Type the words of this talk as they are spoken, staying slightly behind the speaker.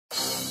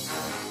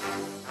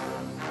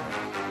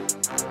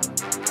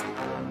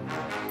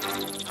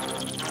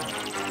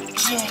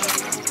Oh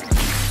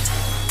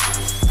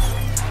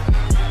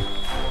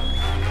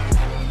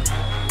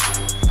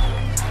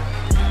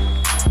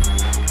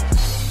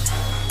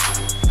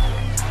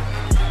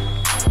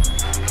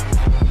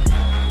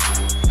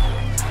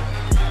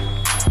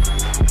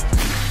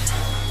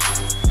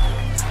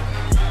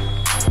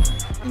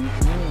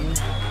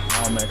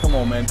man, come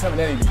on man, tell me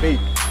that ain't the beat.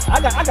 I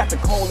got the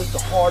coldest, the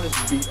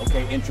hardest beat,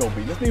 okay, intro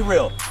beat. Let's be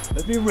real.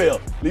 Let's be real.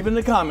 Leave it in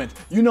the comments.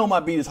 You know my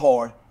beat is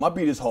hard. My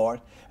beat is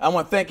hard. I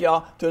want to thank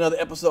y'all to another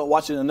episode,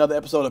 watching another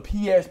episode of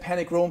Pierre's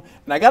Panic Room.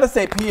 And I got to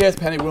say Pierre's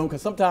Panic Room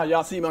because sometimes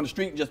y'all see me on the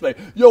street and just like,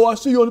 yo, I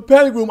see you on the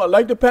Panic Room. I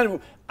like the Panic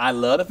Room. I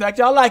love the fact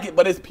y'all like it,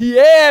 but it's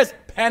Pierre's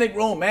Panic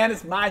Room, man.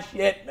 It's my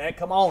shit, man.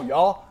 Come on,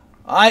 y'all.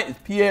 All right, it's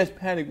Pierre's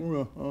Panic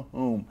Room.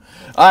 All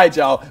right,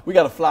 y'all, we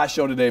got a fly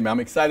show today, man.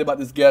 I'm excited about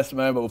this guest,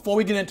 man. But before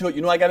we get into it,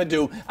 you know what I got to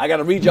do? I got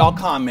to read y'all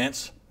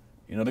comments.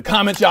 You know, the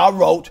comments y'all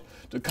wrote,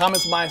 the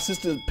comments my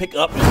assistant pick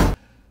up.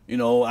 You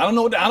know, I don't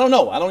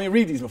know. I don't even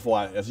read these before.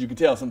 As you can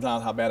tell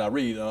sometimes how bad I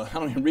read. I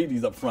don't even read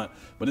these up front.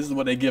 But this is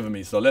what they're giving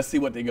me. So let's see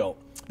what they go.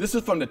 This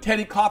is from the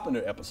Teddy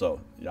Carpenter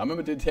episode. Y'all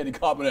remember the Teddy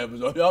Carpenter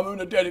episode? Y'all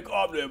remember the Teddy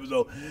Carpenter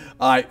episode?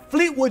 All right,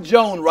 Fleetwood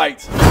Jones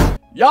writes,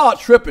 y'all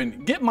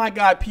tripping. Get my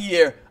guy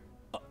Pierre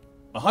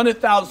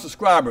 100,000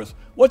 subscribers.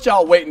 What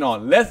y'all waiting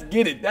on? Let's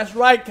get it. That's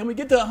right. Can we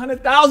get to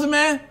 100,000,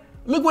 man?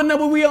 Look what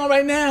number we on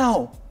right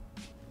now.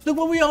 Look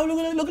what we on.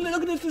 Look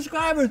at the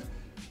subscribers.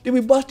 Did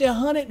we bust that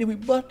 100? Did we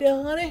bust that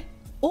 100?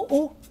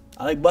 Ooh.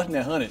 I like busting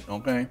that 100,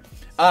 okay?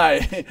 All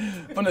right.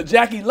 From the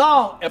Jackie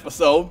Long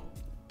episode,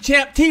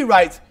 Champ T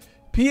writes,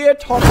 Pierre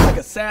talks like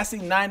a sassy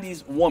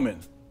 90s woman.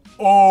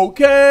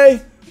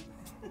 Okay.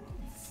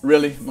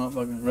 Really,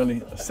 motherfucker?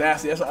 Really?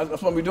 Sassy?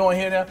 That's what we doing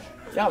here now?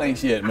 Y'all ain't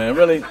shit, man.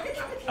 Really?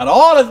 Out of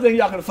all the things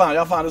y'all could have found,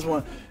 y'all found this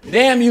one.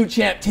 Damn you,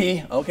 Champ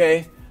T.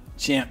 Okay?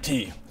 Champ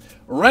T.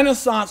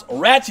 Renaissance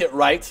Ratchet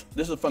writes,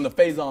 this is from the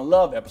Faison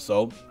Love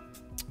episode,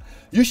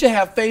 you should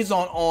have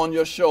Faison on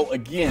your show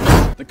again.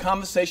 The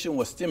conversation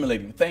was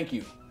stimulating. Thank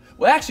you.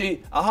 Well,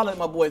 actually, I'll holler at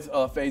my boy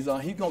Faison.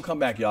 He's going to come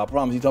back, y'all. I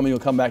promise. He told me he'll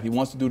come back. He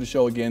wants to do the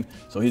show again,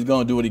 so he's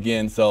going to do it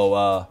again.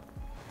 So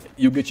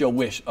you get your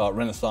wish,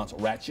 Renaissance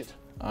Ratchet.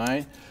 All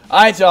right?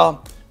 All right,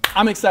 y'all.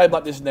 I'm excited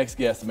about this next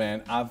guest,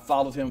 man. I've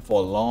followed him for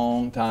a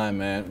long time,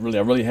 man. Really,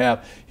 I really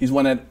have. He's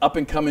one of that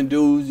up-and-coming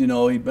dudes. You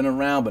know, he's been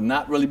around, but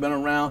not really been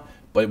around.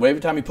 But every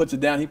time he puts it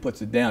down, he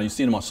puts it down. You've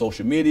seen him on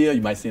social media.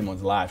 You might see him on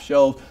his live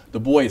shows. The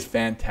boy is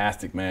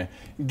fantastic, man.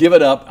 Give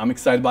it up. I'm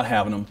excited about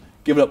having him.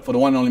 Give it up for the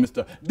one and only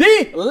Mr.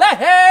 Dlai.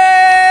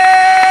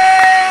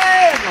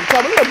 I'm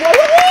talking about boy.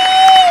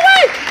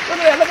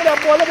 Look at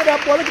that boy. Look at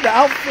that boy. Look at the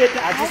outfit.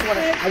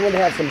 I want to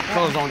have some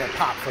clothes on that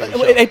pop for the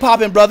show. They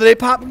popping, brother. They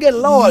popping. Good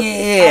Lord.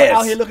 Yes.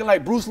 Out here looking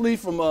like Bruce Lee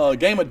from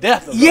Game of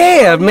Death.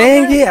 Yeah,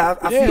 man. Yeah,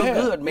 I feel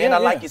good, man.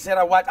 Like you said,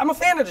 I'm a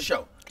fan of the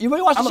show. You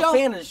really watch the show? I'm a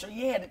fan of the show.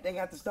 Yeah, they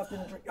got the stuff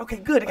in the drink. Okay,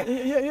 good. They got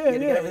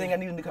everything I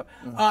need in the cup.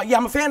 Yeah,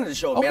 I'm a fan of the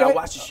show, man. I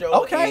watch the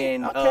show. Okay.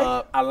 And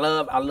I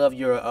love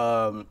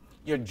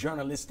your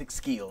journalistic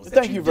skills.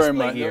 Thank you very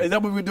much. Is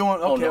that what we're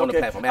doing? Okay, on the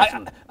platform.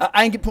 Absolutely.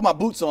 I ain't put my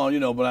boots on, you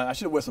know, but I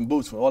should wear some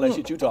boots for all that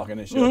shit you talking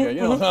and shit. Okay,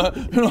 you know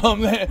what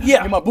I'm saying?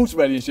 Yeah. Get my boots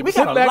ready and shit. We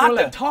got a lot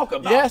to talk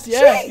about.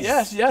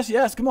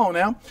 Yes. Come on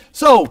now.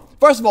 So,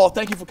 first of all,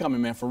 thank you for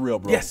coming, man. For real,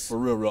 bro. Yes. For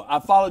real. I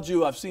followed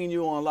you. I've seen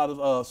you on a lot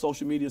of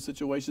social media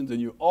situations,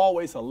 and you're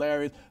always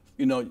hilarious.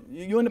 You know,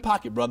 you're in the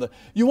pocket, brother.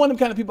 You're one of them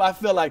kind of people I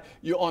feel like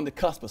you're on the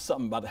cusp of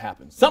something about to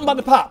happen. Something about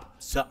to pop.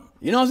 Something.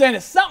 You know what I'm saying?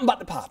 There's something about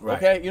to pop, right.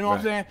 Okay? You know what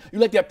I'm saying? You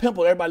like that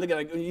pimple, everybody look at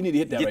it, you need to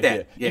hit that right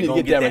there. Yeah, you need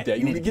to get that right there.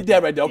 You need to get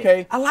that right there,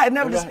 okay? I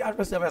never described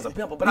myself as a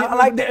pimple, but I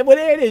like that. Well,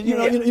 there it is. You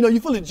know,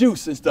 you're full of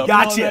juice and stuff.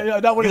 Gotcha. You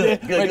know, that what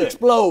it is. Ready to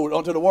explode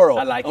onto the world.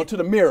 I like it. Onto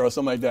the mirror or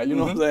something like that. You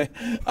know what I'm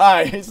saying? All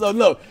right, so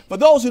look, for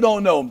those who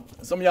don't know,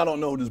 some of y'all don't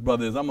know who this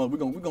brother is. We're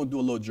gonna do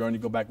a little journey,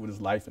 go back with his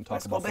life and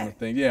talk about some of the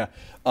things. Yeah.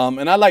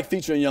 And I like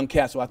featuring young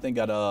cats, so I think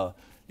that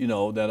you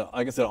know, that,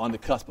 like I said, on the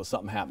cusp of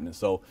something happening.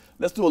 So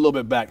let's do a little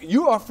bit back.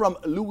 You are from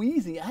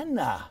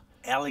Louisiana.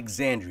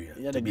 Alexandria,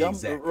 to be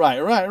exact. Right.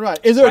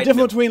 Is there a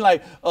difference between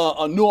like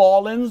New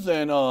Orleans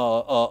and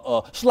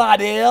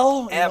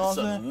Slidell?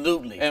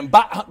 Absolutely. And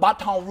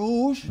Baton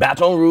Rouge?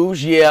 Baton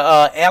Rouge,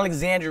 yeah.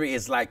 Alexandria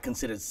is like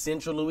considered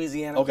central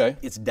Louisiana. Okay.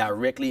 It's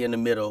directly in the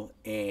middle,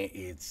 and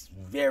it's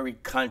very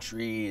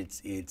country.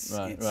 It's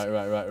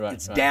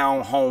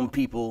down home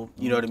people.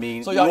 You know what I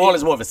mean? So New Orleans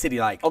is more of a city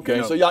like. Okay,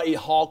 you know, so y'all eat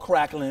hog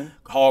crackling,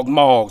 hog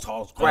mogs,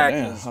 hog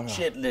cracklings,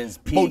 chitlins,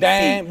 pig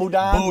boudin.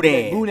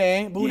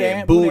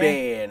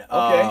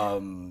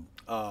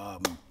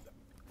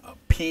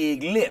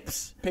 Pig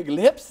lips. Pig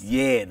lips?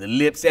 Yeah, the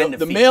lips and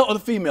the feet. male or the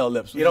female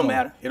lips? It don't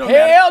matter.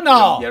 Hell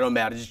no. Yeah, it don't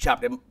matter. Just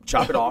chop it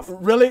off.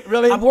 Really?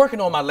 I'm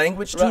working on my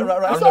language too.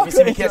 Right. I don't know if you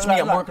see me catch me.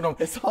 I'm working on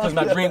because one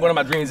of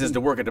my dreams is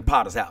to work at the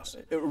Potter's house.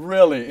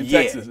 Really? In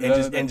Texas?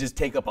 And just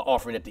take up an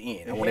offering at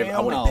the end. I want it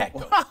packed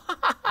though.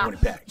 I want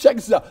it packed. Check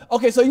this out.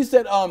 Okay, so you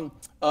said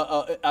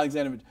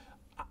Alexander.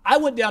 I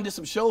went down did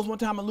some shows one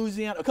time in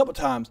Louisiana, a couple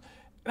times.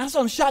 And I saw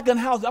them shotgun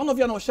houses. I don't know if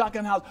y'all know a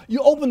shotgun house.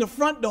 You open the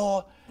front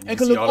door and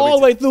can look all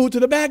the way through to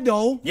the back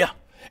door. Yeah.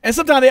 And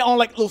sometimes they on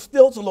like little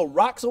stilts or little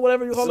rocks or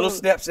whatever you call it. Little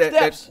steps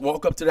that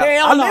walk up to the house.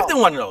 I lived in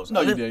one of those.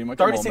 No, you did.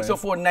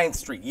 3604 9th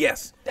Street.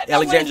 Yes.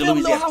 Alexandria,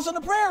 Louisiana. Little house on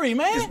the prairie,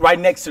 man. It's right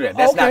next to that.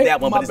 That's not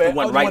that one, but it's the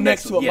one right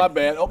next to it. My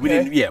bad.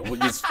 Okay.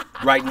 It's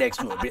right next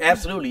to it. But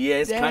absolutely, yeah.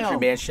 It's country,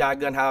 man.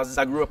 Shotgun houses.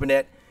 I grew up in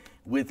that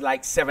with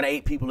like 7 or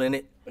 8 people in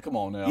it. Come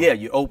on now. Yeah,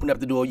 you open up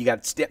the door. You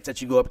got steps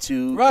that you go up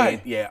to.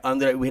 Right.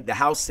 And, yeah, the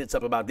house sits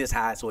up about this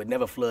high, so it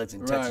never floods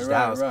and touches the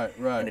house. Right.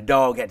 And the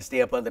dog had to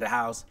stay up under the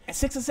house. And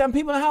 6 or 7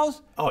 people in the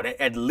house? Oh,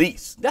 at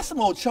least. That's some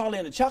old Charlie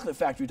and the Chocolate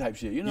Factory type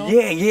shit, you know?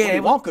 Yeah.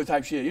 Wonka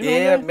type shit, you know?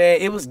 Yeah, man,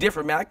 it was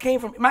different, man. I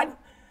came from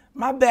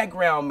my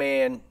background,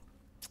 man.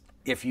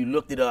 If you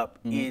looked it up,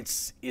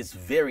 it's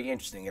very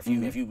interesting. If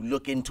you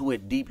look into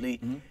it deeply,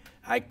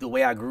 like the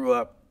way I grew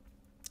up.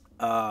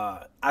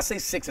 I say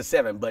 6 or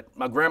 7, but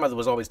my grandmother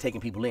was always taking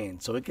people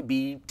in, so it could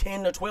be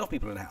 10 or 12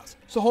 people in the house.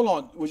 So hold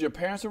on, was your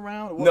parents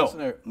around?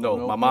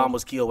 No. My mom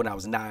was killed when I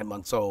was 9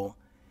 months old,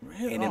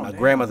 really? And then my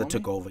grandmother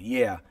took over.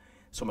 Yeah,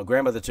 so my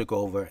grandmother took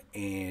over,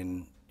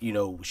 and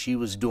she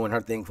was doing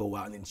her thing for a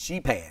while, and then she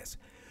passed.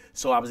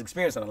 So I was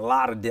experiencing a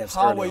lot of deaths.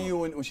 How old were you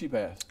when she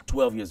passed?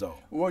 12 years old.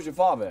 Where was your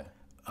father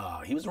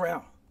at? He was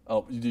around.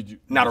 Oh, did you?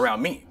 Not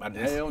around me.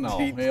 Hell no.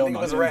 He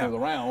was around.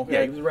 Okay.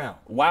 Yeah, he was around.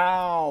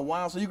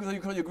 Wow. So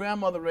your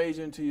grandmother raised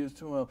you until you was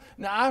 12.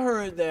 Now I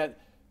heard that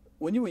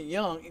when you were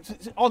young,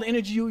 all the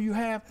energy you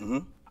have,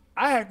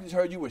 I actually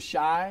heard you were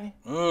shy,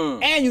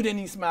 and you didn't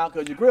even smile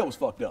because your grill was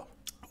fucked up.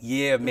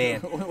 Yeah,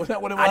 man. Was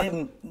that what it was? I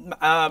didn't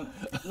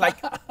like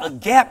a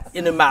gap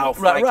in the mouth.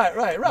 Right.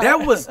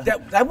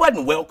 That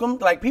wasn't welcome.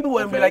 Like people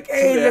wouldn't be like,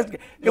 "Hey,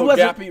 it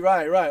wasn't gappy."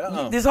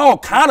 Right. There's all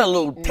kind of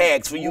little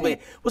tags for you.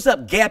 What's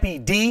up,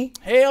 Gappy D?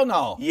 Hell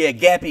no. Yeah,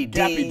 Gappy D.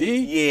 Gappy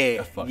D.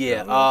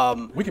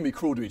 Yeah. We can be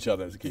cruel to each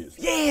other as kids.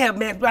 Yeah,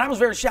 man. But I was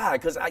very shy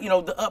because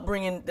the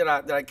upbringing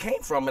that I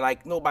came from, and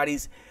like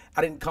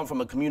I didn't come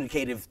from a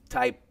communicative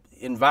type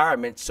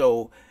environment,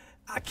 so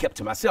I kept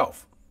to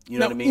myself. You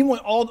know what I mean? Even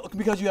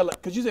because you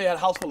said you had a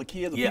house full of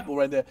kids and people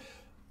right there.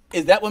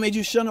 Is that what made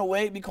you shun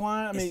away, be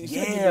quiet? I mean,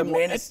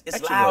 man, it's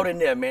loud in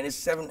there, man. It's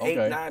 7,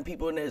 8, 9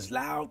 people in there. It's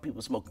loud.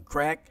 People smoking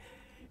crack.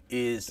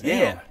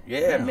 Man. I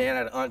had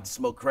an aunt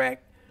smoke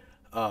crack.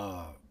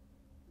 Uncle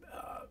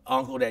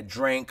that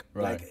drank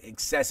like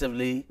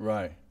excessively.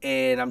 Right.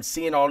 And I'm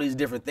seeing all these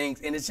different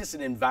things, and it's just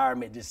an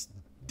environment that's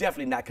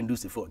definitely not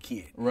conducive for a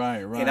kid.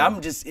 Right. And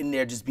I'm just in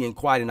there, just being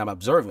quiet, and I'm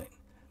observing.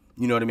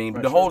 You know what I mean?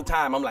 But the whole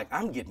time, I'm like,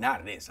 I'm getting out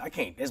of this. I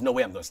can't. There's no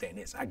way I'm gonna stay in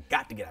this. I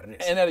got to get out of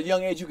this. And at a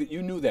young age,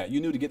 you knew that. You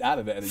knew to get out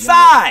of that. At a young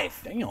 5. Age.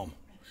 Damn.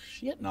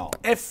 Shit, no.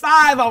 At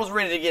 5, I was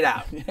ready to get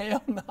out.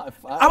 Hell no. 5.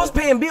 I was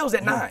paying bills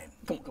at 9.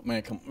 Come on.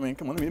 Let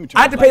me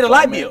I had to pay the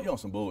light bill. You on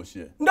some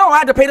bullshit. No, I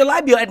had to pay the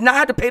light bill. At 9, I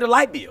had to pay the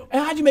light bill.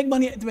 And how'd you make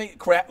money to make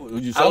crack? Were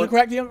you selling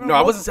crack? No,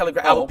 I wasn't selling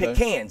crack. I would pick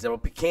cans. And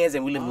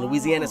we live in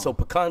Louisiana, so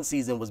pecan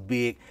season was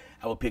big.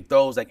 I would pick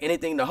those, like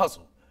anything to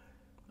hustle.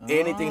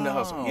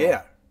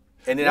 Yeah.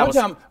 And then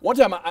one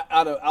time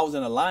I was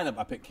in a lineup.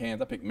 I picked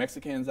cans. I picked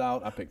Mexicans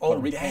out. I picked Puerto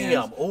Ricans.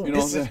 Damn. Oh, you know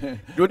what I'm saying?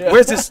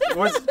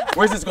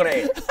 Where's this gonna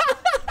end?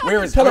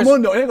 Where is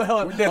Telemundo? It ain't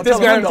gonna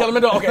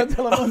Telemundo. Okay.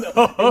 Telemundo.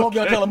 It won't be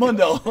on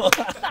Telemundo.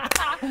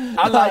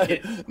 I like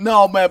it.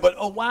 No, man.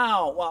 But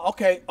wow.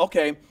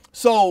 Okay.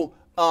 So,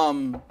 let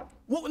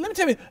me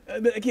tell you,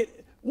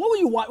 what were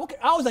you watching?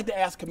 I always like to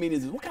ask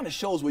comedians, what kind of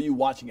shows were you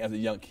watching as a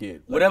young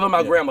kid? Whatever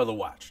my grandmother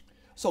watched.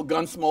 So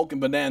Gunsmoke and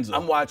Bonanza.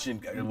 I'm watching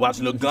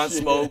little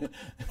Gunsmoke,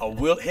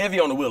 heavy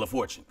on the Wheel of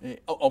Fortune.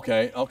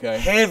 Okay.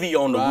 Heavy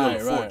on the Wheel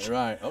of Fortune.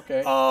 Right.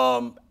 Okay.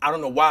 I don't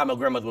know why my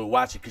grandmother would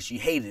watch it because she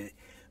hated it.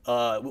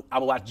 I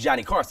would watch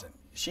Johnny Carson.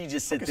 She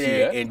just sit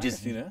there and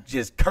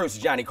just curse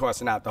Johnny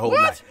Carson out the whole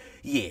night.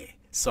 Yeah.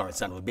 Sorry,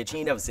 son of a bitch. He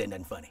ain't never said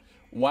nothing funny.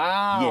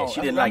 Wow. Yeah,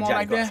 she didn't like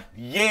Johnny Carson.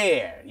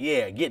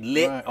 Yeah. Get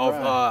lit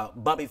off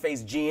Bumpy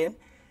Face Gin.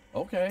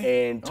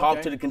 Okay. And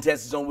talk to the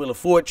contestants on Wheel of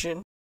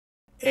Fortune.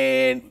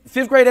 And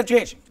 5th grade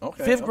education.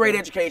 Fifth grade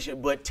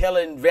education, but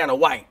telling Vanna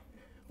White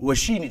what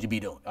she needed to be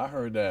doing. I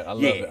heard that. I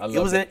love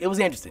it. It was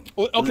interesting.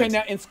 Okay,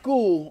 now in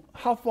school,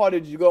 how far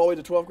did you go all the way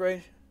to 12th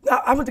grade?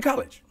 I went to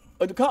college.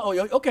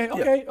 Okay.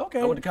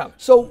 I went to college.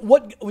 So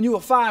when you were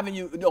 5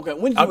 and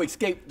when did you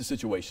escape the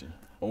situation?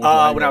 When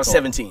I was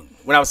 17.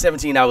 When I was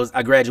 17,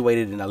 I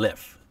graduated and I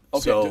left.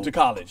 Okay, so, to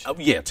college.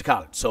 To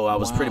college. So I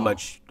was pretty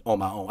much on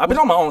my own. I've been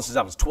on my own since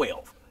I was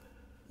 12.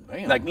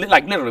 Damn. Like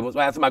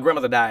literally, after my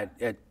grandmother died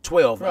at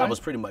 12, I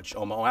was pretty much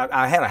on my own.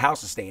 I had a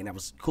house to stay in, that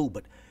was cool,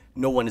 but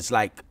no one is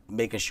like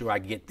making sure I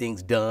get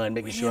things done,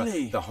 making sure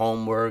the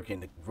homework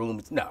and the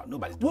rooms. No,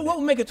 nobody's doing that. What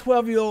would make a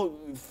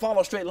 12-year-old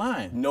follow a straight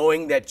line?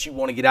 Knowing that you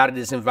want to get out of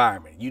this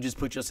environment. You just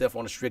put yourself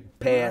on a strict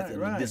path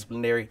and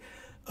disciplinary,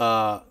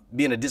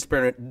 being a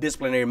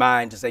disciplinary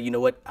mind to say, you know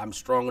what, I'm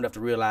strong enough to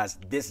realize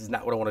this is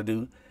not what I want to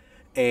do.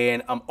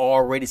 And I'm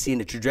already seeing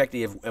the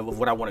trajectory of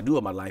what I want to do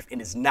in my life, and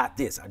it's not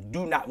this. I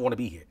do not want to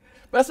be here.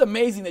 But that's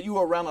amazing that you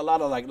were around a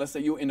lot of, like, let's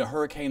say you're in the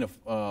hurricane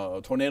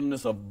of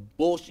tornado-ness of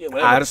bullshit,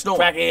 whatever. Eye of the storm.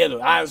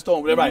 Crackhead, eye of the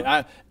storm,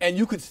 whatever. And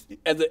you could,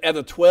 as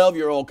a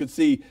 12-year-old, could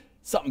see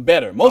something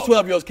better. Most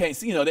 12-year-olds can't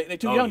see, they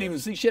too young to even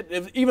see shit.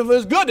 Even if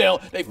it's good,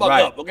 they fuck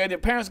up, okay? Their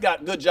parents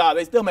got good jobs,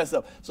 they still mess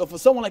up. So for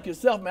someone like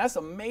yourself, man, that's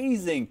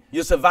amazing.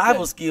 Your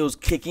survival skills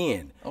kick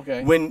in.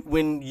 Okay.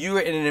 When you're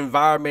in an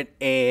environment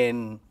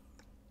and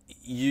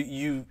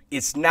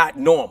it's not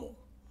normal,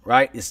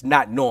 right? It's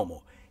not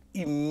normal.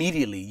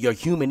 Immediately, your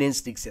human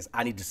instinct says,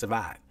 I need to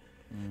survive.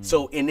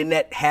 So, and in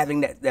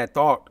having that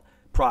thought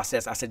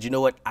process, I said, you know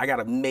what? I got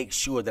to make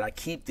sure that I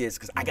keep this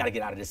because I got to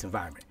get out of this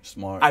environment.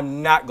 Smart.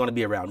 I'm not going to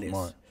be around this.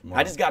 Smart.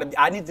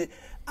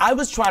 I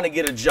was trying to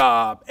get a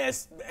job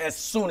as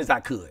soon as I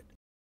could.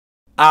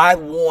 I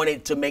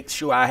wanted to make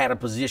sure I had a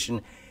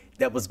position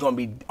that was going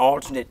to be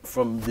alternate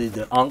from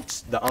the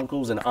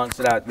uncles and the aunts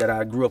that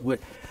I grew up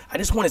with. I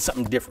just wanted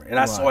something different, and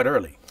I saw it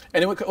early.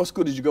 And then what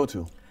school did you go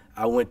to?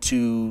 I went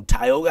to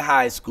Tioga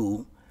High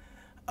School,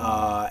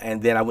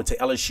 and then I went to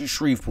LSU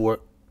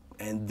Shreveport,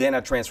 and then I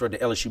transferred to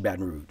LSU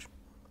Baton Rouge.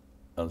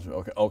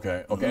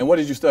 Okay. And what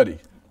did you study?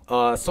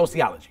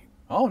 Sociology.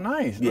 Oh,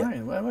 nice.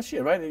 Well,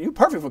 shit, right? You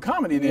perfect for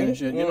comedy then and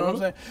shit, you know what I'm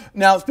saying?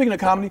 Now, speaking of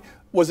comedy,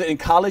 was it in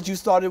college you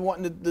started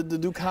wanting to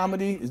do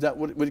comedy? Is that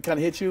what it kind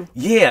of hit you?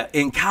 Yeah,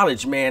 in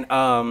college, man.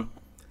 I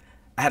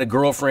had a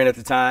girlfriend at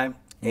the time,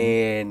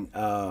 and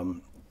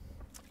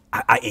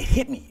it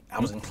hit me. I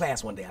was in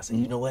class one day. I said,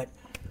 you know what?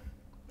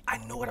 I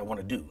know what I want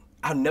to do.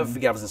 I'll never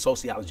forget I was in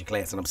sociology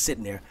class, and I'm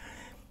sitting there,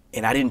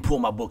 and I didn't pull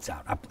my books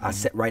out. I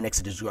sat right next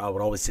to this girl. I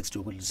would always sit to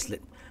her. We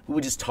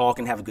would just talk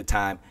and have a good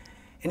time.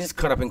 And just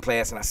cut up in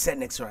class, and I sat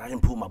next to her, and I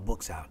didn't pull my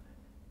books out.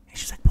 And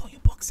she's like, pull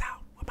your books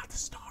out. We're about to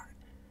start.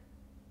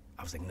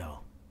 I was like, no,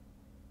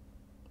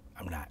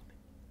 I'm not.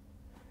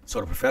 So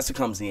the professor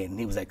comes in, and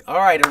he was like, all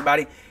right,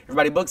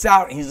 everybody books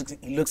out. And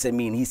he looks at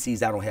me, and he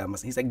sees I don't have my,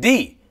 he's like,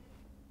 D,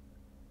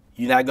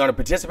 you not going to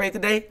participate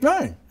today?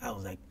 Right. I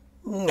was like,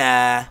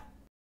 nah.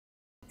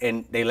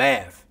 And they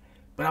laughed.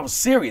 But I was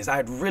serious. I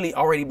had really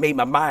already made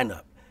my mind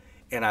up.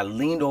 And I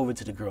leaned over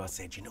to the girl. I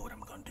said, you know what I'm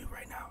going to do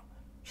right now?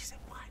 She said,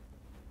 what?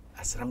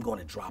 I said, I'm going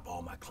to drop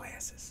all my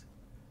classes.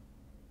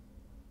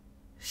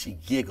 She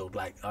giggled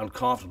like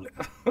uncomfortably.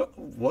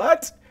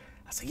 What?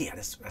 I said, yeah,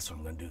 that's what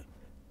I'm going to do.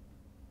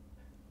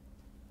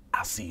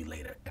 I'll see you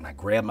later. And I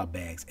grabbed my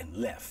bags and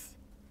left.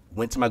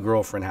 Went to my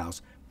girlfriend's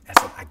house. I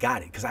said, I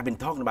got it. Because I've been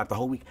talking about the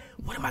whole week,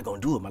 what am I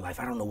going to do with my life?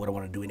 I don't know what I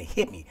want to do. And it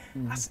hit me.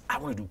 I said, I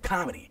want to do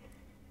comedy.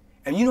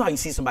 And you know how you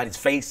see somebody's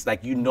face,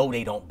 like you know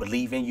they don't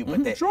believe in you,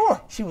 but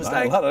she was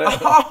like,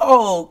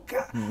 oh,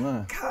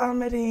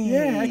 comedy.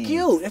 Yeah,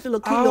 cute. That's a little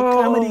cute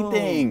little comedy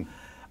thing.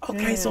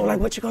 Okay, so like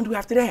what you gonna do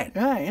after that?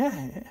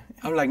 Yeah.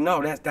 I'm like,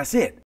 no, that's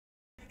it.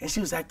 And she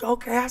was like,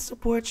 okay, I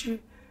support you.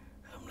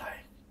 I'm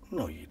like,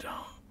 no, you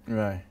don't.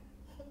 Right.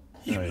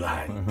 You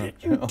lying,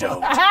 bitch, you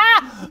don't.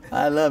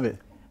 I love it.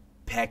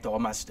 Packed all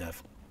my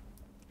stuff.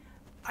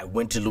 I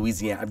went to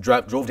Louisiana. I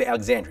drove to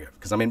Alexandria,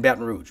 because I'm in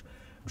Baton Rouge.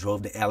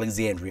 Drove to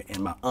Alexandria,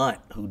 and my aunt,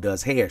 who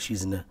does hair,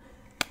 she's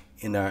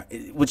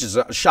which is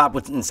a shop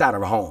inside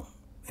of her home,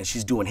 and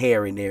she's doing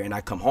hair in there. And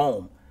I come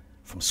home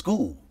from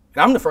school,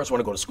 and I'm the first one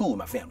to go to school in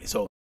my family,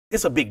 so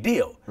it's a big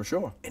deal. For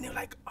sure. And they're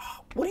like,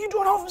 oh, what are you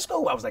doing home from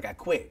school? I was like, I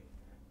quit.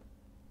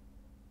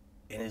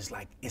 And it's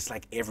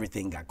like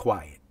everything got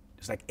quiet.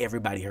 It's like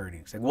everybody heard it.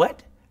 It's like,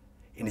 what?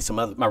 And there's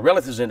my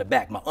relatives are in the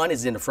back. My aunt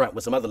is in the front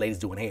with some other ladies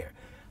doing hair.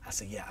 I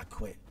said, yeah, I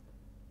quit.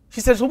 She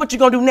said, so what you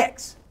gonna do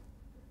next?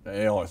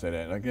 They always say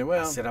that. Okay,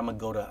 well. I said, I'm going to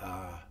go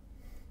to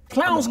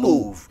clown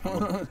school. I'm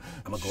going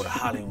to go to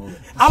Hollywood.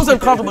 I was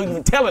uncomfortable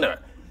even telling her.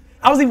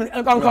 I was even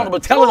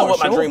uncomfortable telling her what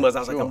my dream was. I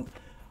was like,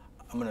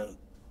 I'm going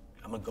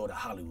to go to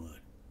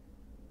Hollywood.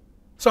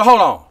 So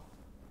hold on.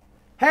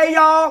 Hey,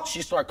 y'all.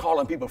 She started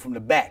calling people from the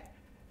back.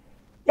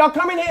 Y'all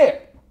come in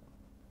here.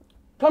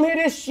 Come hear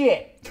this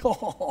shit.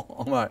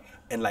 Oh, my.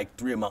 And like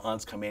 3 of my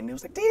aunts come in. They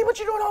was like, Dee, what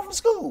you doing home from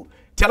school?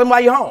 Tell them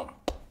why you're home.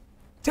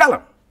 Tell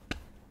them.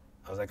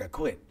 I was like, I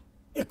quit.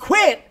 You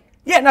quit?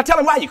 Yeah, now tell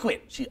him why you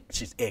quit.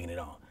 She's egging it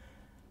on.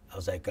 I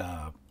was like,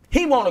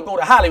 he want to go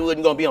to Hollywood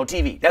and gonna be on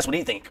TV. That's what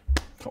he think.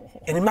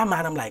 And in my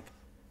mind, I'm like,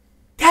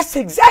 that's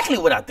exactly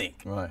what I think.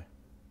 Right.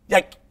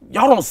 Like,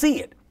 y'all don't see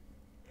it.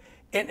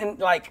 And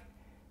like,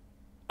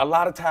 a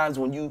lot of times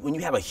when you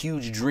have a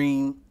huge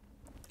dream,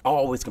 I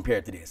always compare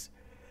it to this.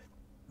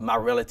 My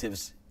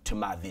relatives to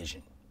my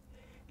vision.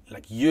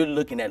 Like, you're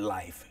looking at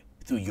life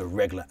through your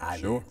regular eye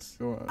lens.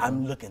 Sure.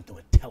 I'm looking through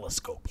a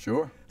telescope.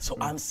 Sure. So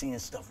I'm seeing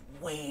stuff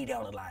way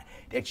down the line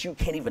that you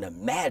can't even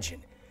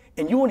imagine.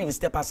 And you won't even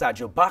step outside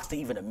your box to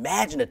even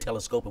imagine a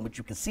telescope in which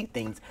you can see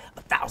things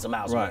 1,000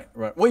 miles away.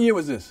 Right. What year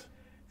was this?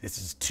 This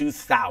is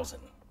 2000.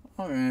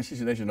 Oh, man,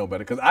 they should know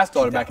better. Because I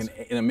started back in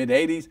the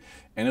mid-'80s,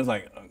 and it was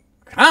like,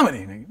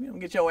 comedy. You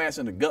get your ass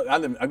in the gut. I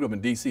grew up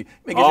in D.C.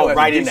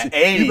 Right in the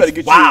 80s. You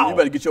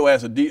better get your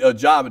ass a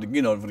job at for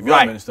the government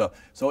right. and stuff.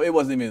 So it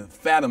wasn't even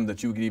fathomed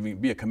that you could even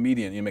be a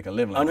comedian and make a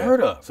living like Unheard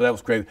that. of. So that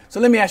was crazy. So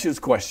let me ask you this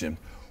question.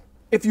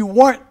 If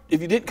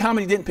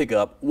comedy didn't pick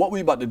up, what were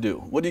you about to do?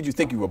 What did you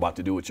think you were about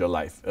to do with your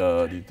life?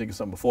 Did you think of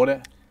something before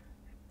that?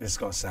 This is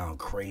going to sound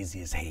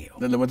crazy as hell.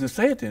 Then let's just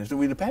say it then. It's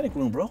the panic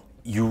room, bro.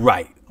 You're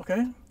right.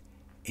 Okay.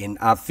 And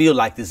I feel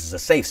like this is a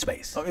safe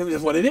space. Oh,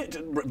 that's what it is.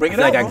 Bring I it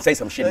feel out. like I can say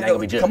some shit and I ain't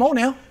gonna be judged. Come on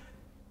now.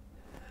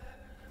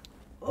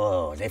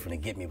 Oh, they finna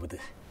get me with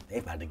this. They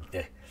about to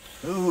get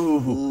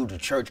Ooh, the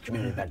church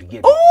community about to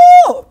get me.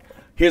 Oh!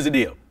 Here's the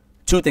deal.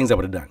 Two things I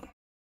would have done.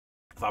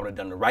 If I would have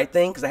done the right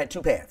thing, because I had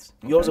two paths.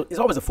 It's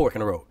always a fork in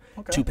the road.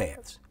 Okay. Two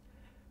paths.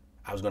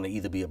 I was gonna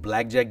either be a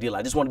blackjack dealer.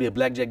 I just want to be a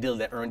blackjack dealer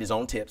that earned his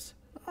own tips.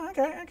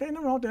 Okay, nothing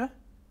wrong with that.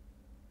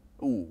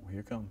 Ooh,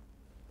 here come.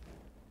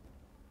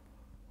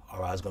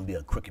 Or I was gonna be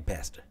a crooked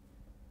pastor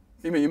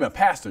You mean a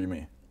pastor? You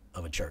mean?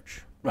 of a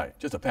church. Right,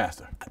 just a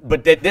pastor.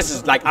 But this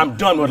is like I'm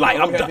done with life.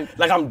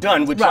 I'm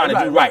done with trying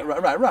to do right.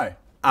 Right.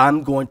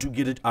 I'm going to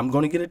get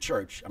a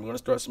church. I'm going to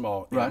start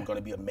small. And Right. I'm going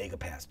to be a mega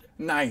pastor.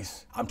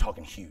 Nice. I'm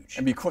talking huge.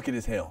 And be crooked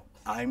as hell.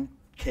 I'm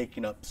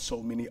taking up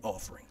so many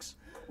offerings.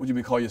 Would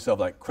you call yourself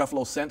like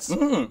Creflo Cents?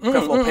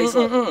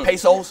 Creflo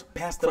Pesos?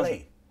 Pastor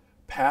Lay.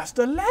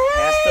 Pastor Lay.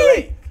 Pastor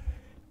Lay.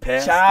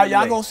 Child,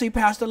 y'all gonna see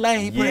Pastor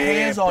Lay. He put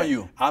hands on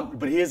you.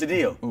 But here's the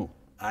deal. Ooh.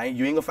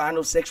 You ain't gonna find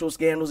no sexual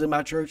scandals in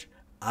my church.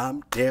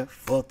 I'm there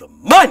for the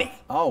money.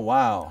 Oh,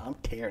 wow. I'm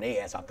tearing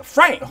their ass out the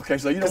frame. Okay,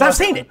 so you know because I've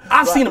seen it.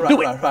 I've seen them do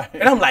it. Right.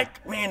 And I'm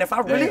like, man, if I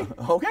really, if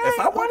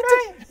I wanted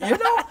to, you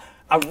know,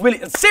 I really,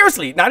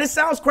 seriously. Now this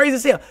sounds crazy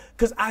as hell,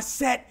 because I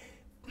sat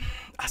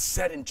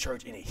in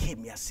church and it hit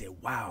me. I said,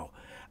 wow,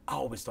 I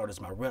always thought it was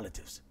my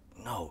relatives.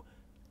 No,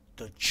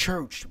 the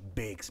church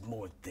begs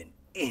more than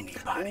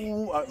anybody.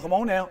 Ooh, come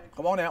on now.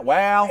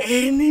 Wow.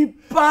 Anybody.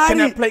 Can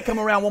that plate come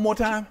around one more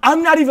time?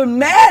 I'm not even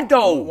mad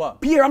though, What?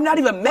 Pierre. I'm not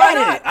even mad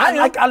Why at it.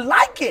 not? I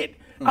like it.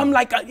 I'm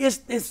like,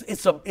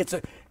 it's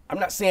a. I'm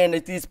not saying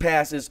that these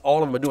pastors,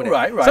 all of them are doing it.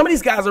 Right. Some of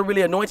these guys are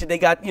really anointed. They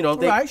got,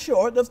 Right,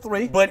 sure, there's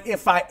three. But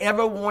if I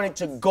ever wanted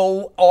to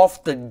go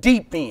off the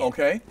deep end,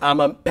 Okay. I'm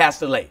a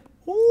Pastor Lay.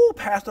 Ooh,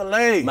 Pastor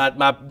Lay. My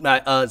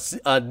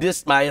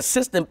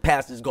assistant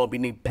pastor is gonna be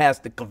named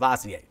Pastor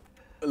Cavassier.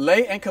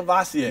 Lay and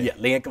Cavassier. Yeah,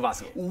 Lay and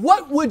Cavassier.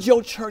 What would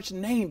your church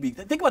name be?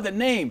 Think about the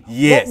name.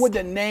 Yes. What would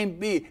the name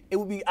be? It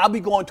would be, I'll be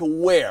going to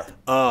where?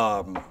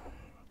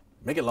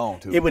 Make it long,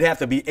 too. It would have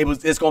to be.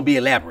 It's gonna be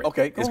elaborate.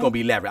 Okay, it's gonna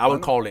be elaborate. I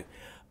would call it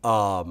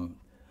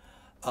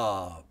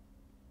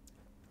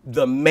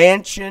the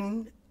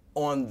mansion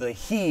on the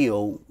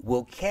hill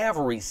will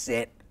cavalry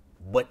set,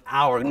 but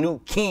our new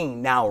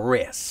king now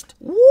rest.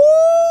 Woo!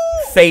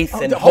 Faith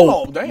and hold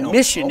Hope on, damn.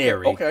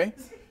 Missionary Okay.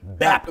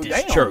 Baptist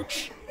Damn.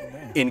 Church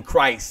in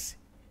Christ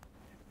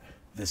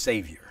the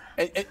Savior.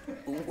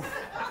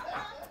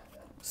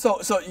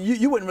 So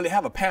you wouldn't really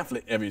have a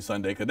pamphlet every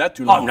Sunday, because that's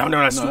too long. Oh,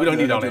 no, we don't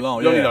need all that.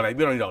 We don't need all that.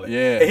 We don't need all that.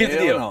 Yeah, And here's the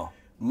hell deal. no.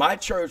 My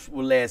church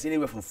will last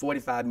anywhere from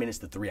 45 minutes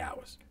to 3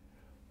 hours.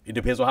 It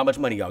depends on how much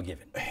money y'all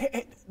giving.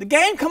 Hey, the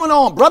game coming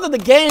on, brother. The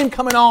game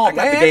coming on, I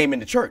got the game in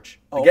the church.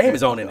 The game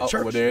is on in the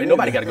church. Well, there it Ain't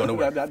nobody is. got to go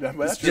nowhere.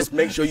 That's Just true.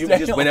 make sure you Damn.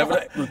 just when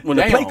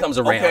the plate comes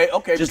around.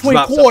 Okay. Just Between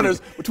drop quarters.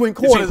 something. Between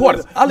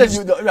quarters. I'll let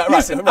you. Right,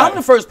 Listen, right. I'm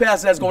the first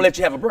pastor that's gonna let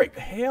you have a break.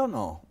 Hell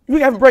no.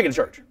 We have a break in the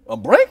church. A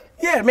break?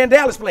 Yeah, man,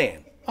 Dallas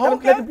playing.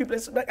 Okay. Let them people,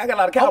 I got a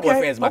lot of Cowboy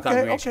fans in my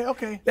congregation.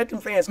 Okay. Let them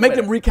fans Make come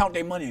them in. recount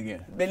their money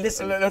again. Man,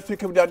 listen. Let's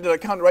pick up that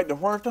account right the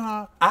first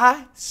time.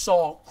 I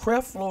saw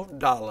Creflo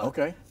Dollar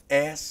Okay.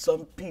 ask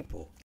some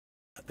people,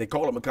 they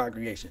call them a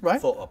congregation, Right.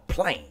 for a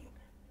plane.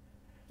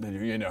 Then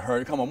you're in a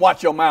hurry. Come on,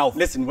 watch your mouth.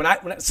 Listen, when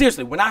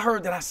I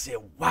heard that, I said,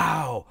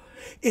 wow,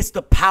 it's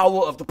the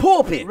power of the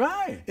pulpit.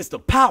 Right. It's the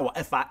power.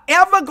 If I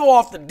ever go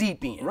off the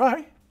deep end,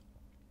 Right.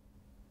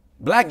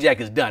 blackjack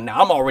is done.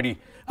 Now, I'm already,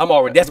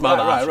 that's my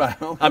other option.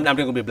 Right. I'm not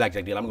going to be a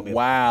blackjack dealer. I'm going to be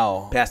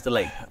Wow. a Pastor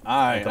Lay.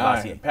 All right.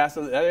 Cavassier.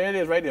 Pastor, there it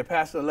is right there,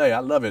 Pastor Lay. I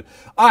love it.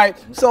 All right,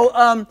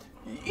 so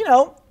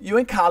you're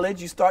in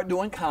college, you start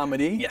doing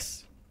comedy.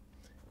 Yes.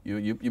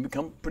 You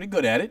become pretty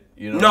good at it.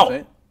 You know No. what I'm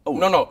saying? Oh.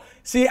 No.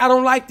 See, I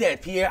don't like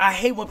that, Pierre. I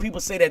hate when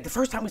people say that. The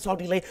first time we saw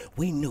Dlai,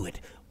 we knew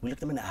it. We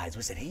looked him in the eyes.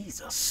 We said,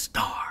 he's a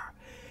star.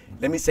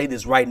 Let me say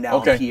this right now.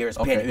 Okay. Pierre's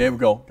Okay. penny. There we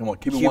go. Come on.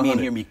 Keep it Hear 100. me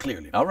and hear me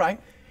clearly. All right.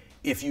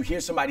 If you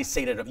hear somebody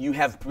say that, you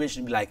have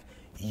permission to be like,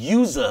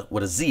 user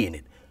with a Z in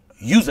it.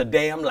 Use a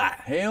damn lie.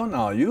 Hell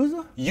no.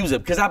 User? Use it.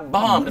 Because I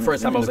bombed the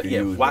first time I was like, yeah,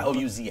 User.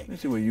 Y-O-U-Z-A.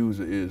 Let's see what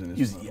user is. In this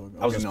User.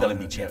 I was just spelling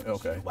bee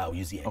champions. Okay.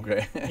 Y-O-U-Z-A.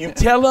 Okay. You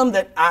tell them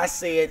that I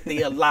said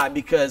they a lie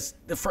because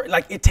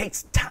it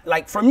takes time.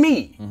 Like for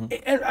me,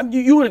 and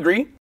you would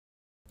agree,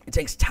 it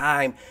takes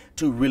time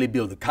to really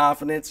build the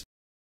confidence,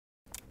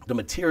 the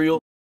material,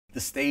 the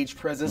stage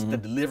presence, the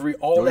delivery,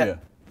 all that. Yeah.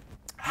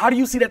 How do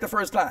you see that the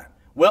first time?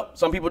 Well,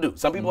 some people do.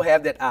 Some people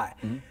have that eye.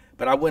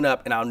 But I went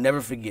up and I'll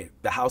never forget,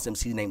 the house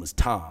MC's name was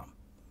Tom.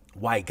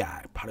 White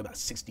guy, probably about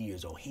 60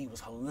 years old. He was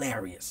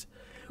hilarious.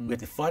 We had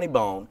the Funny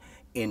Bone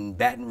in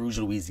Baton Rouge,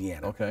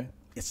 Louisiana. Okay.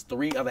 It's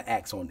 3 other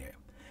acts on there.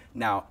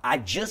 Now, I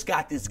just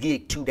got this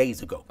gig 2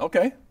 days ago.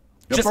 Okay.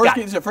 Just first got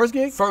gig? it. Is your first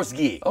gig? First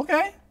gig.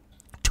 Okay.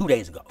 2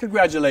 days ago.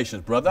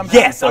 Congratulations, brother. I'm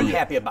Yes, happy for I'm you.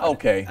 happy about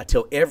Okay. it. I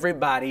tell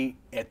everybody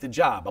at the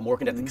job, I'm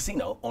working at the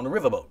casino on the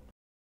riverboat.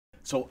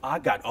 So I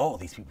got all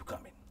these people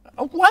coming.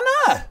 Oh, why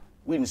not?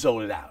 We done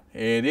sold it out.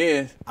 It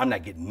is. I'm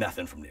not getting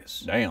nothing from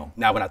this. Damn.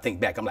 Now when I think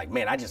back, I'm like,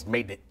 man, I just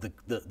made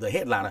the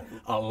headliner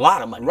a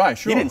lot of money. Right,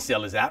 sure. He didn't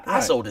sell this out. Right. I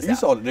sold this out. You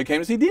sold it. They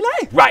came to see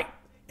Dlai. Right.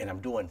 And I'm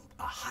doing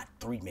a hot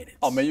 3 minutes.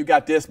 Oh man, you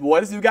got this,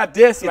 boy. You got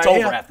this. It's right over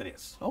here. after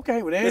this.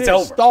 Okay, well then It's it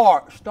is.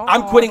 over. Start.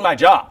 I'm quitting my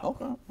job.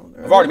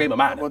 Okay. I've already made my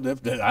mind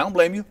up. Well, I don't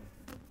blame you.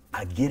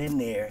 I get in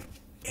there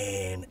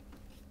and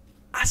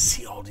I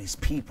see all these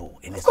people,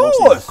 and it's Of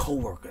mostly my course.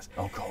 coworkers.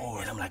 Of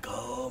course. And I'm like,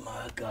 oh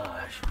my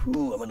gosh,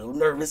 ooh, I'm a little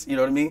nervous. You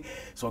know what I mean?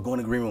 So I go in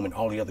the green room, and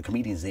all the other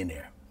comedians in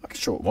there. Okay,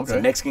 sure. It's a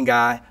Okay. Mexican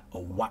guy, a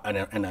white, and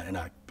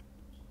a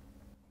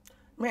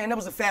man. That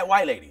was a fat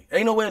white lady.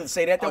 Ain't no way to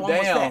say that. That Oh, one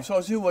was damn. fat.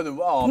 So she wasn't.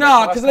 Oh,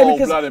 No, because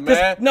because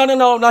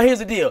no. Here's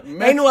the deal.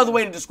 Mexican. Ain't no other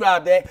way to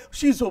describe that.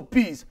 She's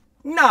obese.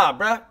 Nah,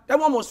 bruh. That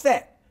one was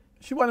fat.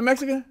 She wasn't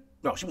Mexican.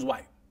 No, she was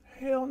white.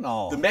 Hell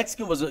no. The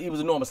Mexican was he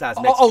was a normal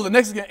sized Mexican. Oh, the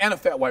Mexican and a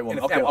fat white woman.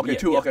 And a fat Okay, woman, okay, yeah,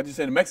 two. yeah. Okay, you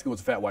said the Mexican was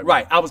a fat white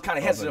Right. woman. I was kind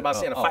of hesitant about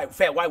saying a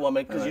fat white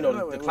woman because you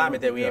know the climate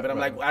that we in. But I'm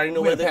like, I didn't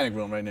know we're in whether. the panic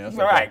room right now. All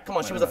right, come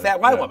on. She was a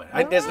fat white woman.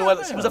 There's no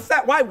other. She was a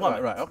fat white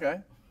woman. Right. Okay.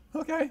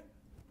 Okay.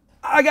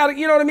 I got it.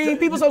 You know what I mean?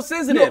 People so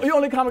sensitive. You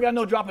only comic I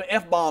know dropping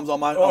F-bombs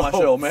on my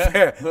show, man.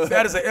 Fair.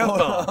 That is an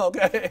F-bomb.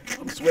 Okay.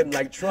 I'm sweating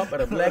like Trump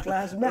at a Black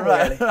Lives Matter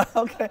Right. rally.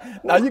 Okay.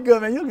 Now you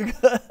good, man. You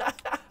good.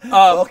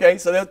 Okay.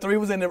 So there 3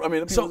 was in there. I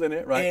mean, the people was in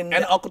there, right? And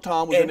Uncle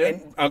Tom was in there.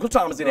 And Uncle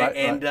Tom was in there. Right,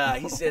 And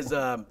right. he says,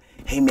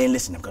 hey, man,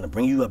 listen, I'm going to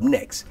bring you up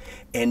next.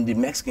 And the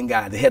Mexican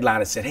guy, the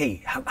headliner, said,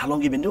 hey, how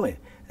long you been doing?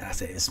 And I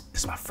said,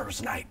 it's my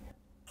first night.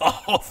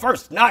 Oh,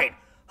 first night.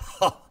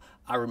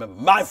 I remember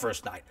my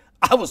first night.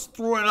 I was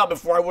throwing up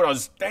before I went on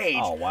stage.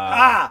 Oh,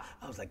 wow.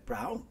 I was like,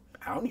 bro,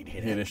 I don't need to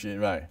hit Hear that. this shit,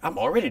 right? I'm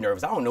already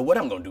nervous. I don't know what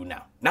I'm going to do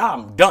now. Now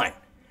I'm done.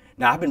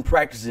 Now I've been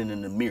practicing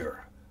in the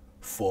mirror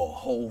for a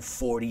whole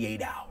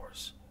 48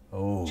 hours.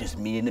 Oh. Just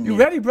me in the mirror. You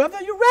ready, brother?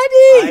 You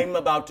ready? I'm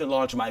about to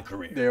launch my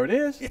career. There it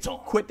is. It's on.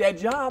 Quit that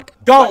job.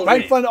 Gone Right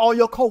with in front of all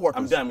your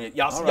coworkers. I'm done with it.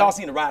 Y'all, All y'all right.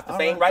 seen the Rise to All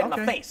Fame right. right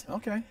in my face.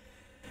 Okay.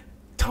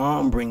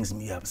 Tom brings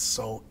me up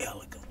so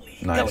eloquently.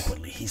 Nice.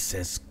 He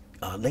says,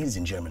 ladies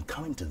and gentlemen,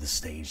 coming to the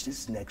stage,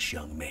 this next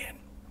young man,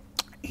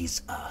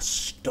 he's a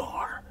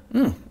star.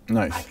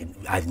 Nice.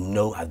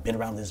 I've been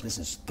around this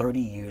business 30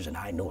 years, and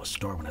I know a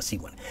star when I see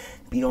one.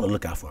 Be on the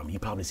lookout for him. You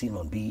probably see him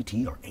on BET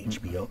or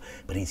HBO,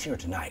 but he's here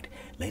tonight.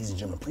 Ladies and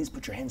gentlemen, please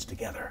put your hands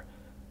together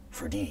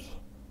for Dlai.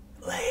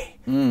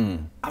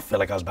 I felt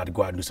like I was about to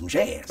go out and do some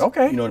jazz.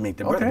 Okay. You know what I mean?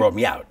 The brother Okay. brought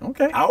me out.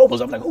 Okay. I'm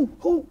like,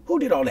 who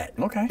did all that?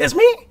 Okay. That's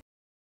me.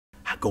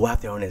 I go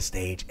out there on that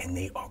stage, and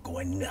they are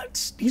going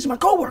nuts. These are my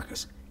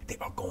coworkers. They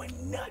are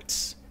going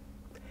nuts.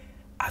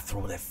 I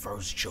throw that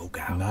first joke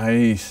out.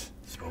 Nice.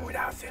 Throw it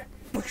out there.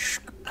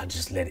 I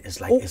just let it. It's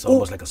like it's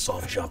almost like a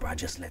soft jumper. I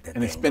just let that.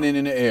 And it's thing spinning go.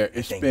 in the air.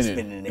 It's Thing spinning. is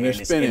spinning in the And air. it's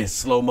And spinning. it's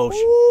slow motion.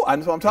 Ooh, I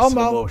know what I'm talking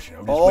Slow about. motion.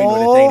 I'm just waiting for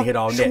the thing to hit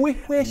all net.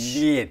 Swish.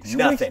 Yeah, Swish.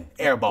 nothing.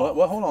 Airball.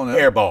 What? Hold on now.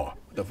 Airball.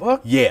 The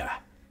fuck? Yeah.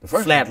 The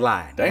first flat one?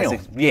 line. Damn.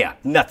 Yeah,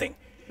 nothing.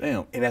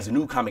 Damn. And as a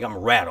new comic, I'm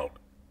rattled.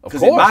 Of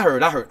Because in course. my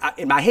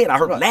head, I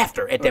heard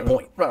laughter at that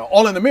point. Right.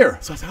 All in the mirror.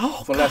 So I said,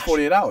 oh, For the last gosh.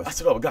 48 hours. I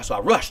said, oh, gosh. So I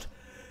rushed.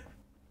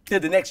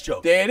 Did the next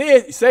joke. There it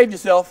is. You saved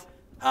yourself.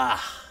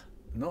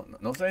 No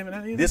saving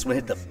that either. This one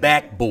hit the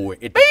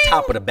backboard, at the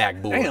top of the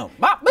backboard. Damn.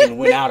 And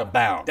went out of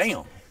bounds.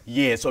 Damn.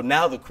 Yeah, so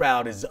now the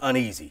crowd is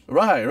uneasy.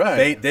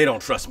 Right. They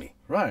don't trust me.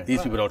 Right. These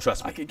right. people don't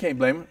trust me. I can't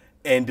blame him.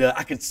 And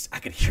I could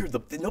hear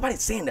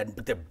nobody's saying that,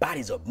 but their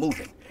bodies are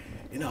moving.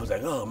 And I was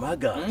like, oh my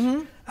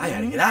gosh, I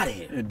gotta get out of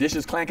here. The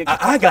dishes clanking.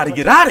 I gotta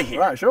get out of here.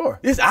 Right, sure.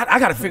 I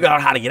gotta figure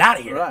out how to get out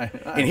of here. Right.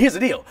 And here's the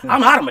deal,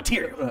 I'm out of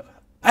material.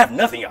 I have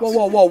nothing else.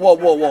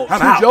 Whoa. I'm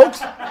Two out. jokes?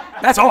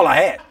 That's all I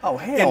had. Oh,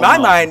 hell In my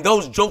no. mind,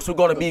 those jokes were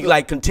gonna be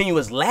like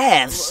continuous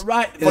laughs.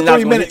 Right. And For then I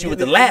was 3 gonna minutes. hit you with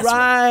the last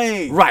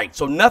Right. one. Right.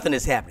 So nothing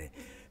is happening.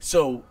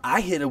 So I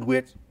hit him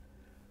with,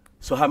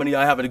 so how many of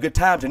y'all having a good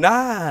time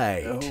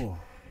tonight? Oh.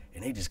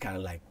 And they just kind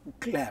of like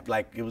clapped,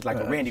 like it was like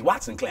a Randy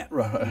Watson clap.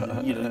 Right.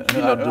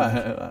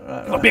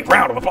 A big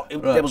round of applause.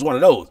 That was one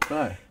of those.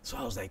 Right. So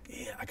I was like,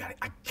 yeah,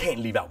 I can't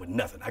leave out with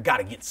nothing. I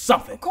gotta get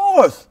something. Of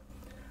course.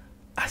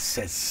 I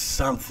said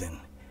something,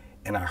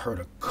 and I heard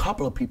a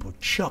couple of people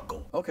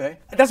chuckle. Okay.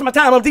 That's my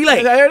time. I'm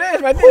delayed. There it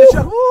is, right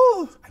there.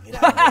 Woo. I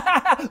get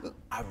out of there.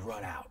 I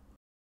run out.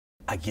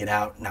 I get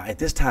out. Now, at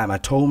this time, I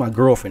told my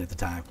girlfriend at the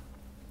time,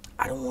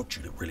 I don't want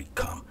you to really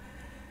come.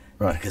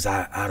 Right. Because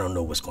I don't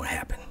know what's going to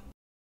happen.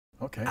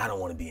 Okay. I don't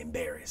want to be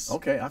embarrassed.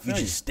 Okay, I feel you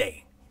you. just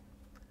stay.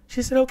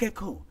 She said, okay,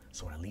 cool.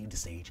 So when I leave the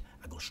stage,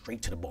 I go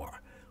straight to the bar.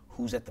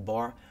 Who's at the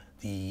bar?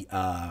 The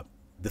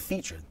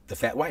feature, the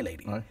fat white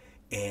lady. Right.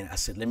 And I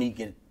said, let me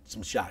get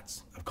some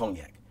shots of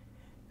cognac.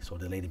 So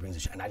the lady brings a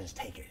shot, and I just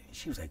take it.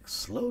 She was like,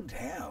 slow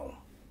down.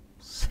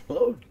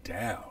 Slow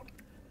down.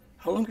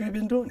 How long have you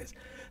been doing this?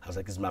 I was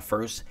like, this is my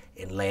first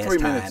and last 3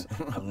 time. minutes.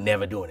 I'm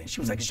never doing it. She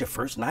was like, it's your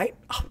first night?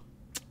 Oh,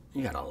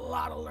 you got a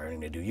lot of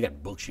learning to do. You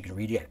got books you can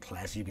read. You got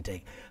classes you can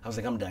take. I was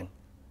like, I'm done.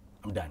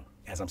 I'm done.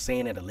 As I'm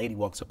saying that, a lady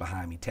walks up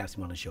behind me, taps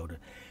me on the shoulder.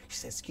 She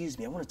says, excuse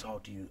me, I want to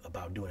talk to you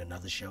about doing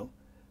another show.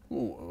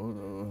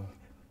 Ooh,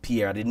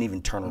 Pierre, I didn't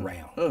even turn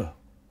around.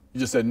 you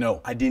just said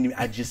no. I didn't even,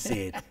 I just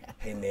said,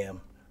 Hey, ma'am,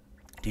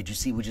 did you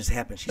see what just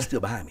happened? She's still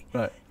behind me.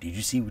 Right. Did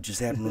you see what just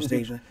happened on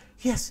stage?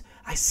 Yes,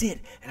 I see it,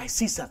 and I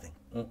see something.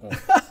 You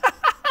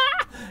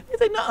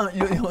say, no.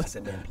 I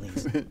said, man,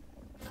 please,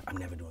 I'm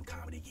never doing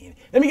comedy again.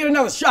 Let me get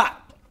another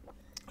shot.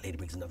 Lady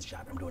brings another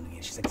shot. I'm doing it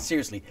again. She's like,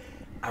 seriously,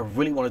 I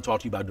really want to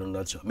talk to you about doing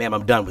another show. Ma'am,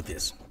 I'm done with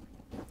this.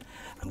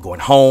 I'm going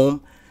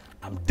home.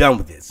 I'm done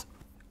with this.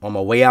 On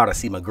my way out, I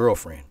see my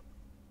girlfriend.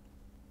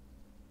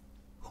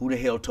 Who the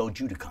hell told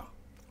you to come?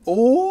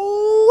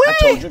 Oh, I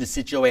told you to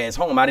sit your ass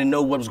home. I didn't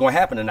know what was going to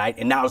happen tonight,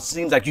 and now it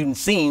seems like you've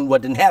seen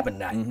what didn't happen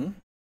tonight.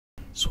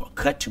 So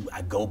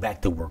I go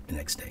back to work the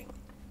next day.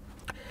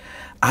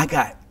 I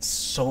got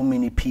so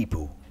many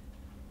people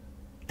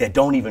that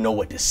don't even know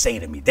what to say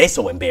to me. They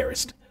so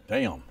embarrassed.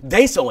 Damn.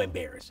 They so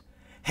embarrassed.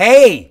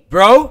 Hey,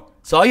 bro,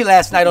 saw you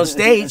last night on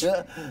stage.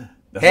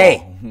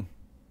 Hey, at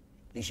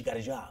least you got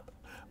a job.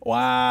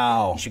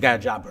 Wow. At least you got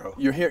a job, bro.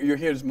 You're here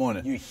this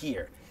morning. You're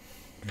here.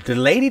 The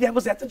lady that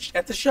was at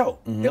the show,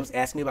 that was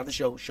asking me about the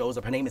show, shows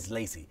up. Her name is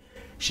Lacey.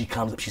 She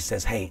comes up, she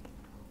says, hey,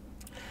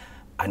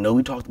 I know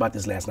we talked about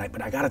this last night,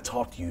 but I got to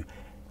talk to you.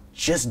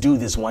 Just do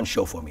this one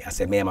show for me. I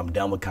said, ma'am, I'm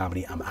done with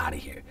comedy. I'm out of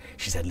here.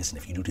 She said, listen,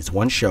 if you do this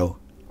one show,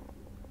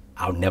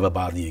 I'll never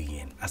bother you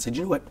again. I said,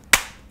 you know what?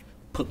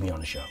 Put me on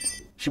the show.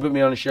 She put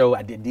me on the show.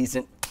 I did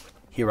decent.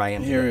 Here I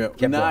am. Here,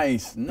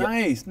 nice. No,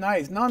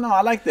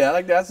 I like that. I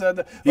like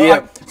that. Yeah.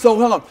 Right. So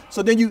hold on.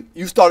 So then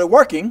you started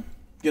working,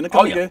 getting a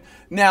couple yeah.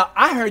 Now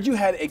I heard you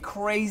had a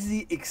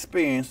crazy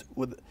experience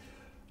with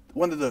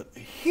one of the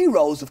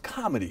heroes of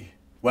comedy.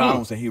 Well, I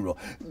don't say hero.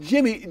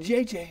 Jimmy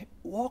J.J.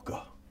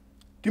 Walker.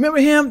 Do you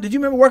remember him? Did you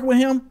remember working with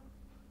him?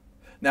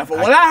 Now, from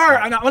what I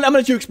heard, I'm gonna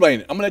let you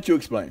explain it. I'm gonna let you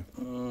explain.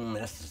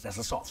 That's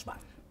a soft spot.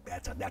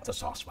 That's a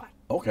soft spot.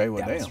 Okay, well,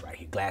 that damn. was right.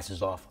 He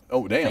glasses off.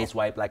 Oh, damn. Face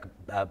wipe like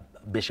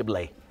Bishop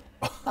Dlai.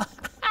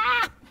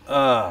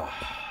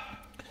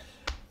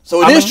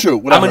 So it is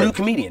true. I'm a new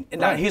comedian. And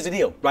now here's the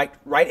deal.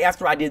 Right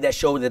after I did that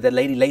show that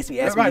lady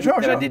Lacey asked me to do,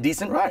 I did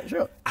decent. Right,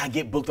 sure. I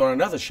get booked on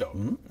another show.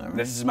 Right.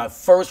 This is my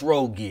first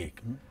road gig.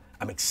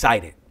 I'm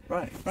excited.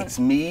 Right. It's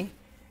me,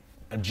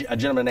 a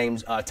gentleman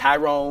named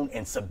Tyrone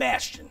and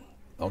Sebastian.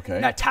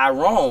 Okay. Now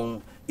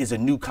Tyrone is a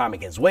new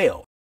comic as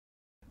well.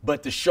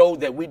 But the show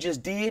that we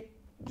just did,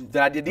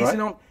 that I did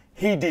decent on,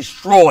 he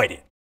destroyed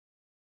it.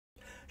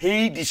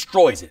 He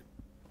destroys it.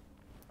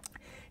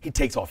 He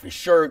takes off his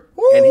shirt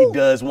and he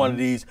does one of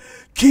these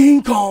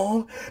King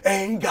Kong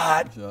ain't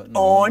got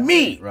on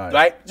me.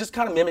 Right? Just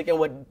kind of mimicking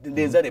what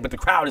Denzel did, but the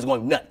crowd is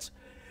going nuts.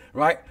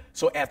 Right?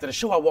 So after the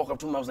show, I walk up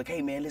to him. I was like,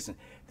 hey, man, listen,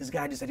 this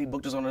guy just said he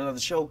booked us on another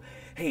show.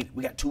 Hey,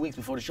 we got 2 weeks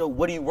before the show.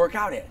 What do you work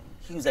out at?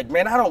 He was like,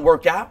 man, I don't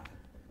work out.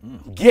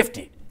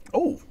 Gifted.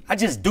 Oh, I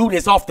just do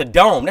this off the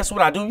dome. That's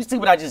what I do. You see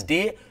what I just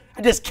did?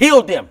 I just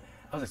killed them.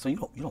 I was like, so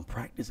you don't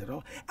practice at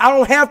all? I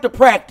don't have to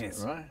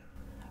practice. Right.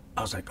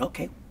 I was like,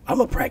 okay, I'm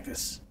gonna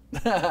practice.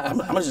 I'm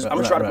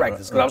gonna try to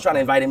practice because I was trying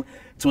to invite him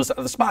to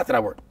the spot that I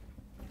work.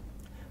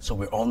 So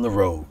we're on the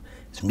road.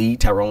 It's me,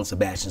 Tyrone,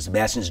 Sebastian.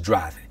 Sebastian's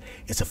driving.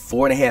 It's a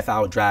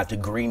 4.5-hour drive to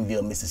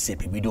Greenville,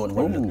 Mississippi. We're doing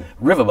one of the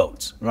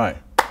riverboats. Right.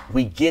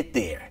 We get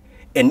there.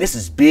 And this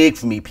is big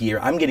for me, Pierre.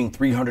 I'm getting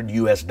 $300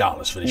 US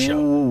for the show.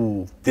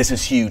 Ooh. This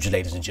is huge,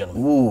 ladies and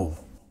gentlemen. Ooh.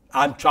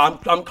 I'm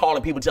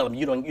calling people, telling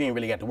them you ain't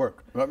really got to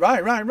work.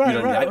 Right.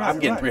 I'm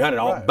getting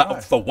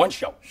 $300 for one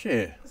show.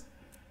 Shit.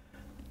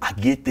 I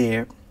get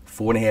there,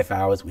 4.5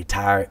 hours. We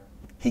tired.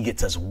 He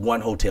gets us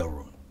one hotel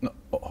room. No,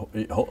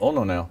 hold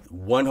on now.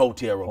 One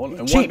hotel room.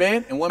 And one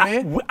bed? And one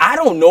bed? I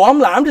don't know.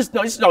 I'm just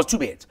no, it's 2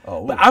 beds.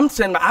 Oh, but I'm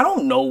saying I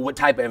don't know what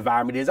type of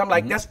environment it is. I'm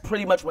like, that's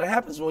pretty much what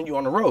happens when you're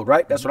on the road,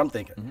 right? That's what I'm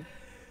thinking.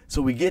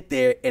 So we get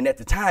there, and at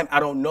the time, I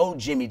don't know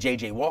Jimmy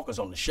J.J. Walker's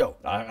on the show.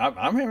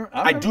 I'm here.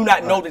 I do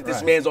not know that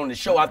this man's on the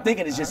show. I'm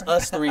thinking it's just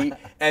us three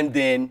and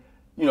then,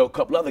 a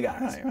couple other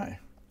guys. Right.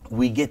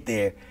 We get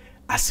there.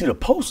 I see the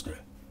poster.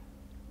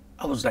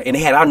 I was like, and they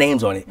had our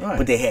names on it,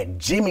 but they had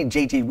Jimmy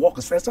J.J.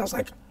 Walker's face. I was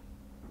like,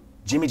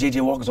 Jimmy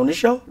J.J. Walker's on this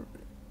show?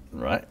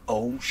 Right.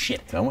 Oh,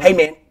 shit. Hey,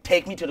 man,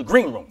 take me to the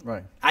green room.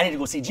 Right. I need to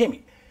go see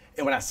Jimmy.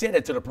 And when I said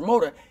that to the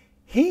promoter,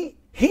 he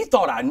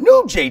thought I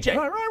knew JJ.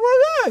 Right.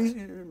 Well,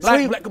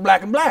 yeah.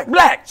 Black and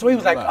black. So he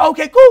was like,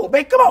 okay, cool,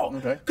 man, come on.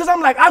 Okay. Because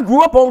I'm like, I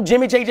grew up on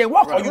Jimmy J.J.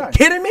 Walker. Are you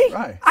kidding me?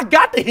 Right. I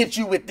got to hit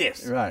you with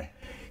this. Right.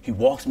 He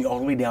walks me all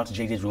the way down to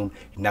JJ's room.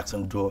 He knocks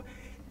on the door.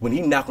 When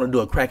he knocked on the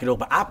door, crack it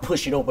open, I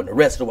push it open the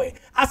rest of the way.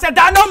 I said,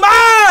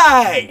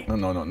 Dynamite!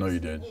 No, you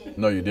didn't.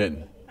 No, you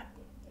didn't.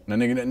 Now,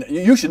 nigga,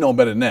 you should know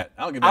better than that.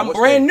 I don't give a damn. I'm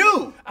brand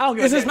new.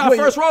 This is my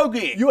first road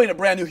gig. You ain't a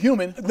brand new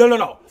human.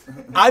 No.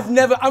 I'm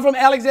from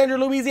Alexandria,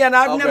 Louisiana.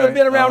 I've never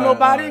been around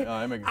nobody.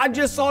 I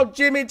just saw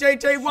Jimmy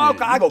J.J.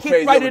 Walker. I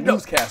kicked right in the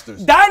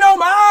newscasters.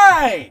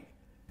 Dynamite!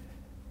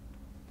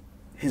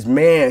 His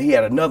man, he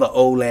had another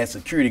old ass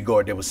security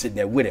guard that was sitting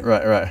there with him.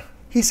 Right.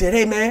 He said,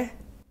 hey man,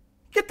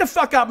 get the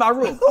fuck out my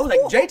room. I was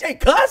like, JJ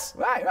cuss?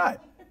 Right.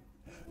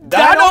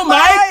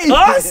 Dynamite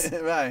cuss?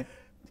 Right.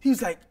 He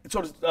was like,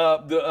 so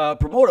the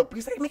promoter,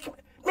 he's like,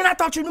 man, I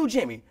thought you knew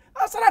Jimmy.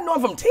 I said, I know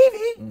him from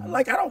TV.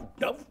 Like, I don't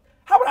know.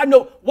 How would I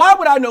know? Why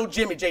would I know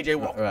Jimmy J.J.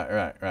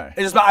 Walker? Right.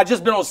 It's just I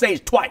just been on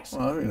stage twice.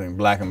 Well, everything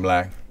black and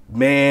black.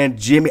 Man,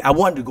 Jimmy, I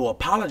wanted to go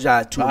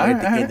apologize to him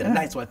at the end of the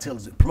night, so I tell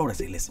the promoter, I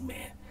say, listen,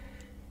 man,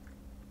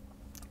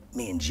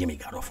 me and Jimmy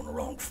got off on the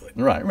wrong foot.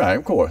 Right,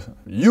 of course.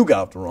 You got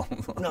off the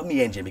wrong foot. No,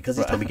 me and Jimmy, because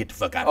he told me get the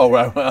fuck out of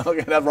here. Right.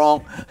 Okay, that's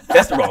wrong.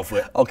 That's the wrong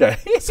foot. Okay.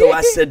 So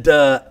I said,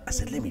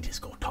 let me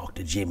just go talk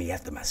to Jimmy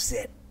after my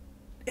set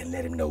and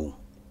let him know,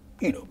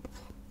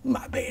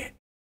 my bad.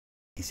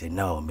 He said,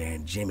 no,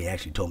 man, Jimmy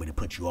actually told me to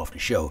put you off the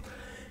show.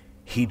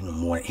 He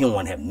don't want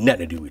to have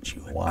nothing to do with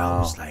you. Wow. I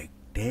was like,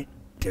 that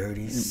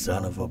dirty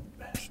son of a...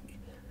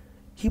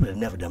 He would have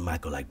never done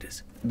Michael like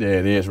this. There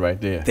it is right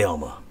there.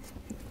 Thelma.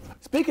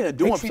 Speaking of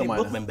doing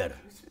somebody... Bookman better.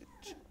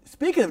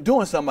 Speaking of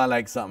doing something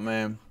like something,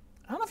 man,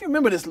 I don't know if you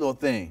remember this little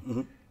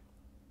thing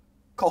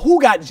called Who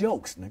Got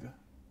Jokes, nigga?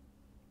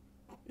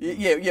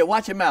 Yeah,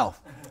 watch your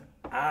mouth.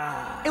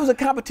 It was a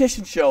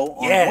competition show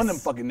on one of them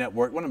fucking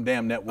networks, one of them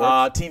damn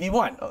networks.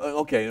 TV1.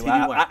 Okay,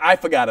 TV1. I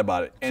forgot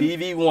about it. And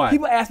TV1.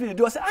 People asked me to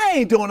do it. I said, I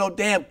ain't doing no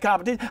damn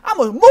competition. I'm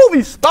a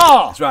movie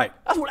star. That's right.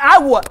 That's what I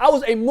was. I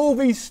was a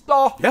movie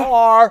star.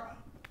 Yeah.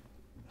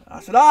 I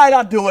said, all right,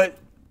 I'll do it.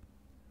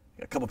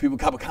 A couple people,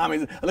 couple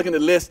comments. I look at the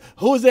list.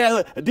 Who's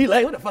that? A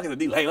Dlai? What the fuck is a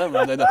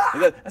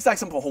Dlai? That's like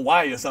some from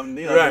Hawaii or something.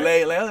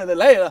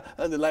 Dlai.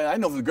 I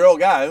know if it's a girl,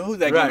 guy. Who's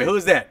that? Right.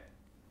 Who's that?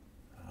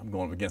 I'm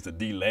going up against a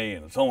Dlai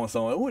and so and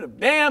so. Who the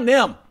damn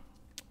them?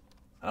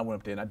 I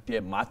went up there and I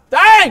did my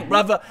thing,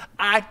 brother.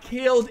 I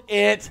killed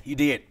it. You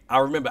did. I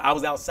remember. I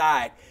was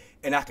outside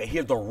and I could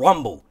hear the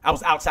rumble. I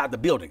was outside the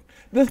building.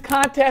 This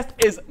contest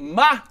is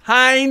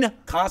mine.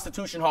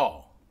 Constitution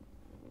Hall.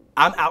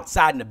 I'm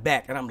outside in the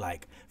back and I'm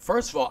like,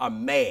 first of all,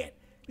 I'm mad.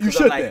 You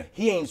should like,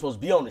 he ain't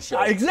supposed to be on the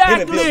show. Exactly.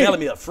 Him and Bill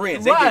Bellamy are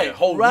friends. They get a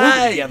whole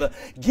movie together.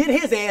 Get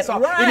his ass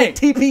off. And then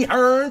T.P.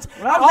 Hearns.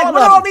 I was like,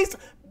 what are all these?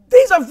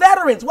 These are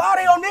veterans. Why are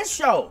they on this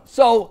show?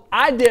 So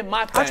I did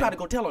my thing. I tried to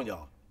go tell on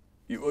y'all.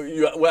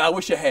 Well, I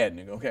wish you had,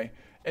 nigga, okay?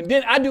 And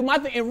then I do my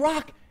thing in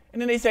rock, and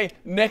then they say,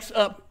 next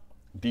up,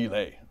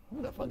 Dlai.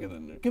 Who the fuck is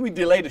it? Can we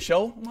delay the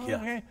show? Yeah.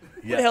 Okay.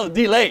 What the hell is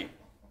Dlai?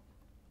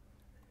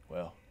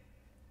 Well,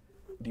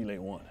 Dlai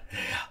won.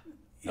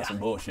 That's some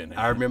bullshit. Nigga.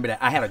 I remember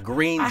that. I had a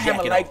green jacket. I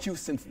haven't liked you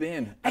since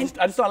then. I just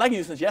started liking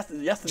you since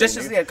yesterday. Just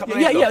a couple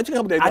days ago. Yeah, just a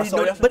couple days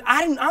ago. But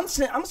I'm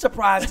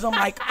surprised because I'm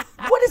like,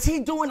 what is he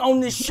doing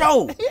on this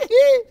show?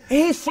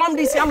 He's from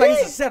DC. I'm like,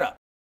 it's a setup.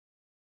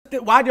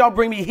 Why do y'all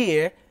bring me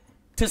here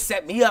to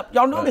set me up?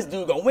 Y'all know this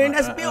dude gonna win.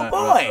 That's Bill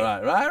Boy.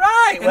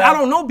 Right. And I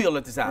don't know Bill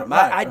at the time.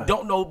 I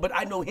don't know, but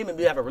I know him and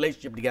Bill have a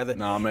relationship together.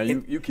 No,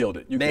 man, you killed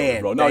it. You killed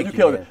it, bro. No, you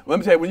killed it. Let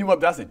me tell you, when you went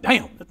up there, I said,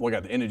 damn, this boy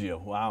got the energy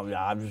of, wow,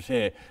 I'm just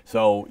here.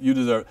 So you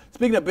deserve.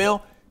 Speaking of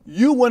Bill,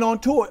 you went on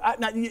tour.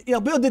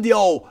 Bill did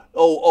the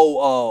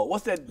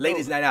what's that?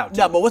 Ladies Night Out.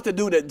 Yeah, but what's the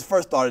dude that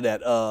first started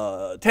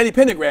that? Teddy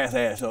Pendergrass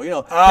had show.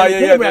 Teddy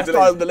Pendergrass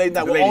started with the ladies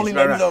night where only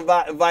ladies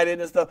are invited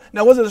and stuff.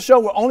 Now, was it a show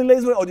where only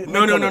ladies were?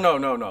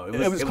 No.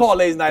 It was called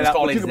Ladies Night Out.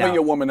 But you can bring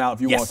your woman out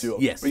if you want to.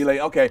 Yes.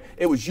 Okay,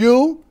 it was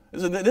you.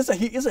 It's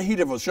a heat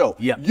of a show.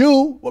 Yeah.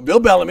 You, Bill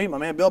Bellamy, my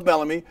man Bill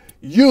Bellamy.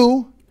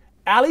 You,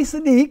 Ali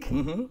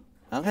Sadiq.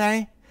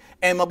 Okay,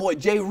 and my boy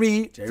Jay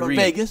Reed from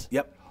Vegas.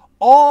 Yep.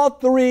 All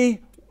three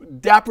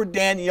Dapper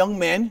Dan young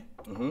men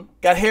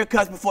got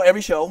haircuts before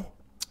every show.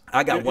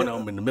 I got one of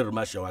them in the middle of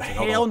my show. I said,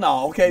 hell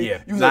no, okay.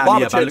 Yeah. You was a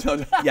barber chair.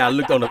 I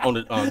looked on the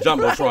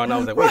Jumbotron and I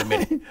was like, wait a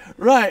minute.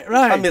 Right.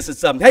 I'm missing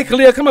something. Hey,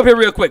 Khalil, come up here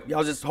real quick.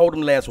 Y'all just hold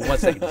them last for 1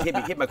 second.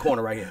 Hit my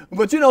corner right here.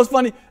 But it's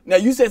funny. Now,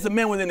 you said some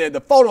men was in there.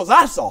 The photos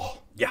I saw,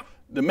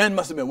 the men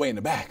must have been way in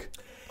the back.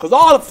 Because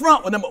all the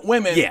front with them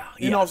women,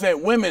 you know what I'm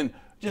saying, women,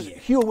 just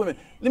huge women.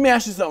 Let me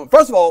ask you something.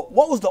 First of all,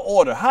 what was the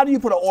order? How do you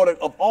put an order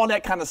of all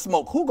that kind of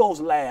smoke? Who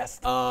goes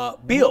last?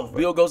 Bill.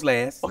 Bill goes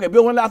last. Okay,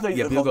 Bill went last.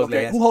 Yeah, Bill goes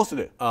last. Who hosted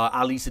it?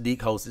 Ali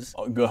Sadiq hosts.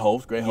 Oh, good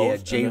host, great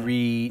host. Yeah, Jay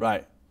Reed.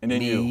 Right, and then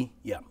me, you.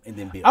 Yeah, and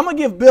then Bill. I'm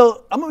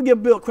gonna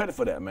give Bill credit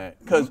for that, man,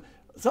 because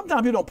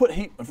sometimes you don't put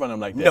heat in front of him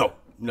like that.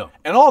 No.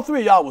 And all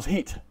three of y'all was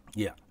heat.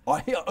 Yeah. Or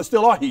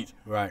still are heat.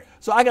 Right.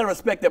 So I gotta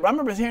respect that. But I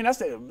remember hearing that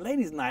say,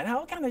 ladies' night,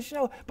 what kind of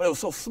show? But it was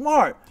so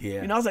smart.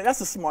 Yeah. I was like,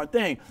 that's a smart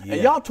thing. Yeah.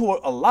 And y'all toured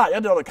a lot.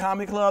 Y'all did all the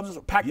comedy clubs,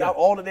 packed out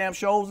all the damn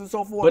shows and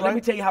so forth. But let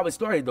me tell you how it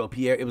started though,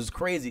 Pierre. It was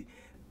crazy.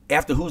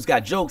 After Who's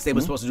Got Jokes, they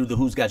were supposed to do the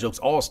Who's Got Jokes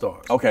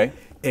All-Stars. Okay.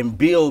 And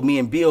me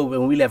and Bill,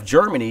 when we left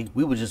Germany,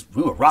 we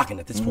were rocking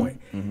at this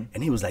point.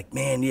 And he was like,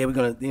 man, yeah, we're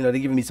gonna, they're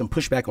giving me some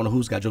pushback on the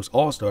Who's Got Jokes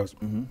All-Stars.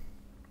 I'm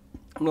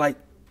like,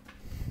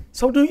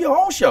 so do your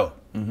own show.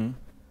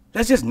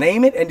 Let's just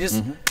name it and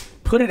just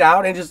put it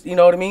out and just, you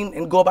know what I mean,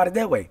 and go about it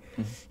that way.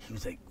 He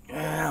was like,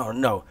 I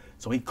don't know.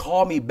 So he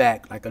called me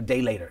back like a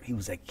day later. He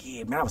was like,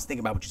 yeah, man, I was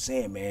thinking about what you're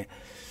saying, man.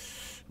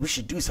 We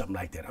should do something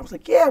like that. I was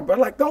like, yeah, bro,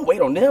 like, don't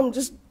wait on them.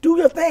 Just do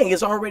your thing.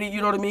 It's already,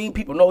 you know what I mean?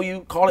 People know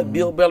you. Call it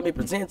Bill Bellamy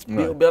Presents,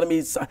 Bill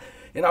Bellamy's.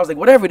 And I was like,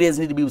 whatever it is,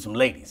 it need to be with some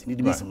ladies. It need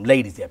to be some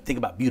ladies there. Think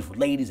about beautiful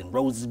ladies and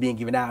roses being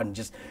given out and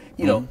just,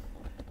 you know.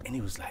 And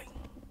he was like,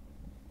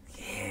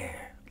 yeah,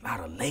 a lot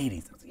of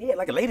ladies. I was like, yeah,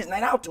 like a ladies'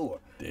 night out tour.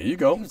 There you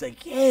go. He was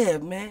like, yeah,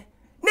 man.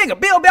 Nigga,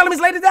 Bill Bellamy's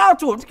ladies out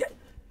tour.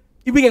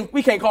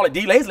 We can't call it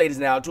Dlay's ladies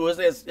now. To us,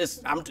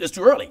 it's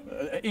too early.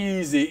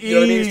 Easy, You know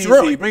what I mean? easy. It's too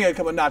early. Bring it a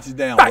couple notches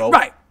down, Right, bro.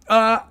 right.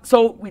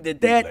 So we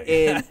did that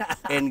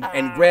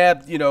and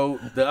grabbed,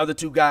 the other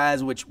two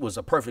guys, which was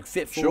a perfect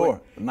fit for it.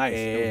 Sure, nice.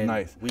 It was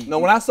nice. We, no,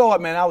 when I saw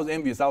it, man, I was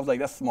envious. I was like,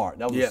 that's smart.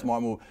 That was a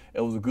smart move.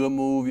 It was a good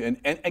move.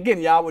 And again,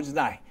 y'all were just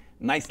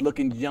nice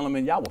looking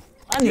gentlemen. Y'all were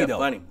funny though.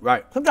 Funny,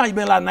 right? Sometimes you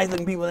been a lot of nice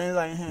looking people, and it's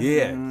like,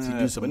 you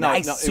do some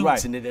nice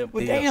suits and then.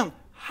 But damn.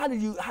 How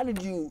did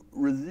you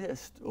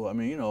resist? Or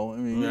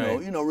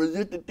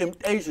resist the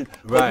temptation.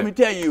 But let me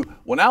tell you,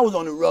 when I was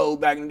on the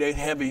road back in the day,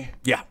 heavy.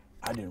 Yeah.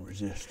 I didn't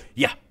resist.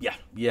 Yeah.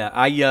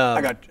 I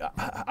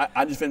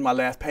just finished my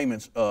last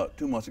payments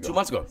 2 months ago. 2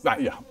 months ago,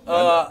 right? Yeah.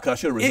 Because I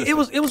should have resisted.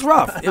 It was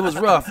rough. It was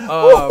rough.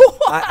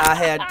 I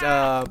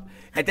had.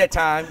 At that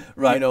time,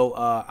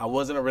 I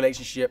was in a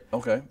relationship.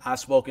 Okay. I've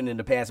spoken in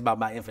the past about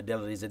my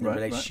infidelities in the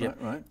relationship.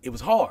 Right. It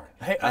was hard.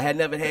 I had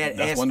never had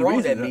ass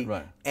thrown at me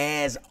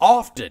as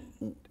often.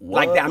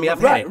 What? Like that. I mean, I've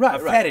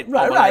had it.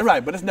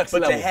 Right. But it's next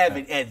level. But to have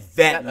it at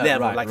that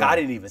level, I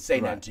didn't even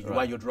say nothing to you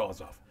while your drawers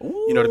off.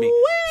 Ooh, you know what I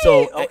mean?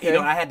 So okay.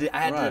 I had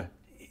to.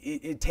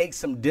 It takes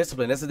some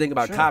discipline. That's the thing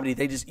about comedy.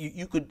 They just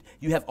you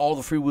have all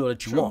the free will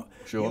that you want.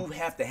 Sure. You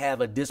have to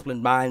have a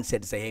disciplined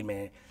mindset to say, hey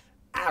man,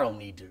 I don't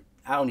need to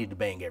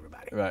bang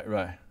everybody. Right.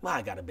 Well,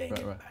 I gotta bang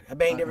everybody. I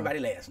banged everybody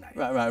last night.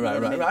 Right.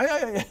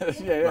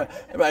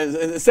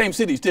 Same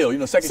city still,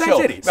 second Same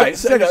show. city. Right.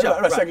 Second show.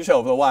 Right. Second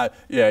show. So why?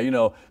 Yeah,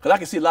 because I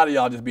can see a lot of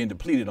y'all just being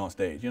depleted on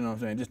stage. You know what I'm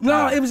saying? Just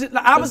tired. No, it was.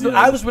 I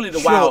was really the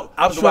wild.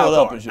 I was the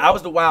wild card. I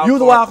was the wild. You were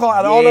the wild card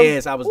out of all of them?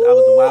 Yes, I was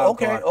the wild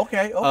card.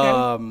 Okay.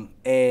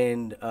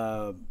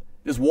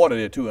 There's water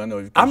there too. I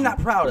know. I'm not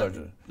proud of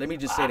it. Let me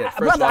just say that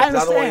first of all, because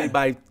I don't want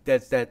anybody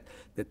that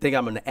think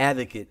I'm an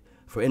advocate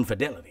for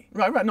infidelity.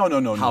 Right.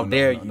 No. How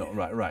dare you? No.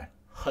 Right.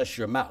 Hush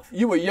your mouth.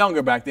 You were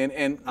younger back then,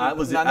 and I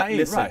was not naive.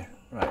 Listen,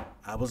 Right.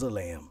 I was a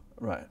lamb.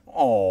 Right.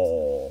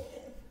 Oh.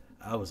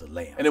 I was a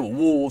lamb. And they were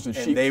wolves and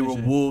sheep. And they were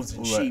wolves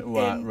and sheep.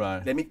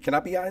 Right. Can I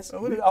be honest?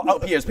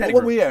 Pierre's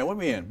pedigree. What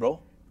we in, bro?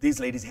 These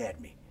ladies had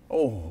me.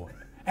 Oh.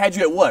 Had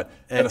you at what?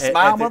 At a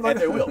smile, motherfucker? At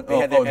their will. They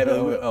had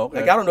their will.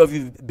 Okay. Like, I don't know if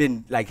you've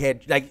been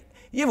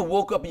you ever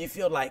woke up and you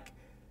feel like,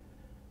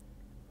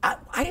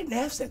 I didn't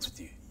have sex with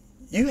you.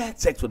 You had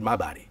sex with my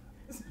body.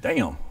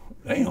 Damn.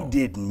 You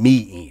did me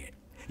in.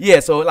 Yeah,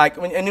 so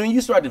when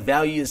you start to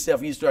value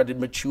yourself, you start to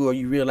mature,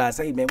 you realize,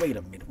 hey man, wait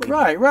a minute.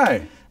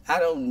 Right. I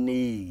don't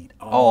need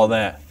all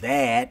that.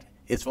 That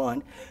is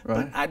fun,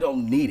 but I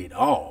don't need it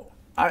all.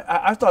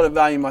 I started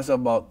valuing myself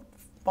about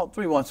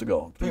 3 months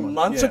ago. 3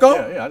 months ago?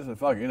 Yeah. I just said,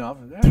 fuck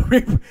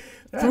it,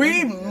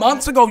 3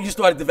 months ago you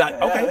started to value.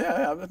 Okay.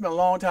 Yeah. It's been a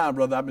long time,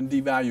 brother. I've been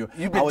devalued.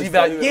 You've been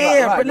devalued.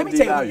 Yeah, but let me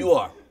tell you who you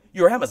are.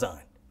 You're Amazon.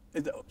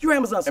 You're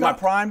Amazon stock. Am I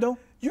prime though?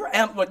 You're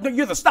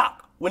the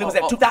stock when it was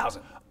at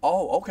 2,000.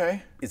 Oh,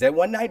 okay. It's at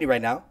 190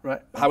 right now.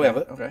 Right.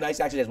 However, okay. Nice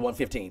actually has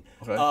 115.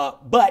 Okay.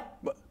 But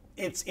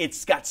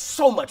it's got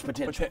so much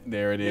potential.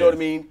 There it is. You know what I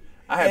mean?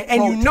 I had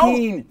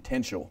protein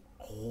potential.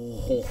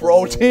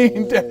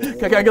 Protein.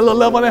 Can I get a little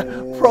love on that?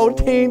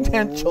 Protein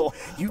potential.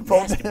 You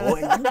nasty boy.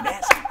 You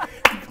nasty.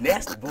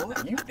 Nasty boy.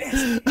 You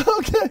nasty.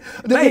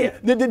 Okay.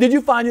 Did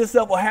you find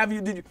yourself, or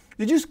did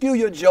you skew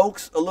your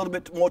jokes a little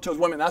bit more towards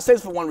women? And I say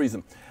this for one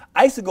reason.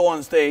 I used to go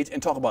on stage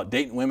and talk about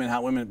dating women,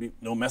 how women be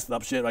messing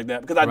up shit like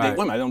that, because I date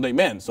women, I don't date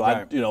men, so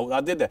I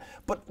did that.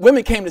 But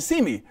women came to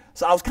see me,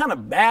 so I was kind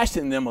of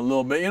bashing them a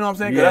little bit. You know what I'm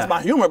saying? Because that's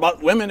my humor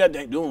about women that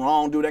they doing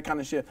wrong, do that kind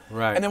of shit.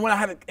 Right. And then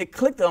when it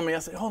clicked on me, I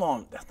said, hold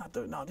on, that's not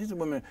no, these are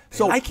women.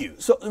 They like you.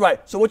 So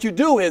what you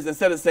do is,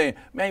 instead of saying,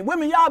 man,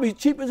 women, y'all be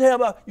cheap as hell,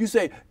 but you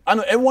say, I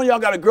know every one of y'all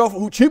got a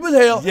girlfriend who cheap as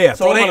hell. Yeah.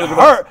 So it ain't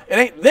her, it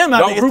ain't them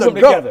out there, it's the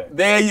girl. Together.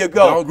 There you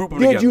go. Don't group them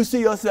together. Did you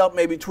see yourself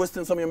maybe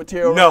twisting some of your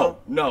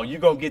material? No, you're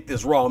gonna get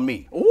this raw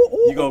meat.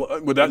 You go,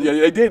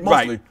 they did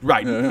mostly.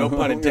 Right. No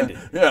pun intended.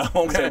 Yeah.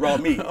 Okay. Say raw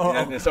meat.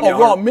 Raw meat. Some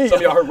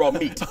of y'all heard raw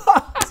meat.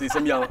 See,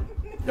 some of y'all.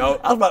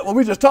 I was about,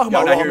 we just talking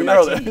about raw meat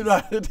earlier. You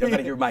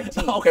gotta hear my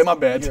teeth. Okay, my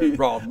bad.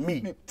 Raw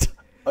meat.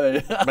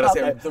 But I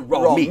said the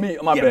raw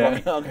meat. My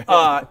bad. Okay.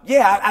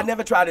 I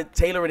never tried to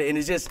tailor it, and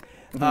it's just.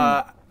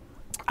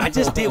 I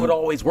just did what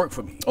always worked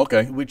for me.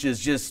 Okay. Which is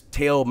just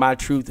tell my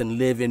truth and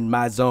live in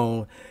my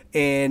zone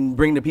and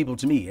bring the people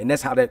to me. And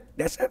that's how that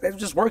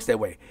just works that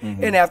way.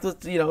 And after,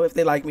 if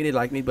they like me, they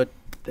like me, but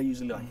they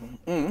usually like me.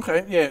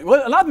 Okay, yeah.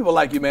 Well, a lot of people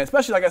like you, man.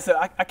 Especially, like I said,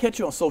 I catch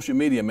you on social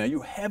media, man.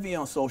 You're heavy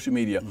on social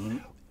media.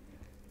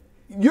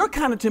 You're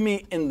kind of, to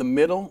me, in the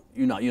middle.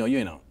 You're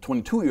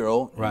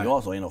 22-year-old. Right. You're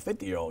also,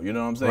 50-year-old. You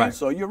know what I'm saying? Right.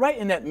 So you're right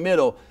in that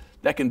middle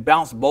that can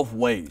bounce both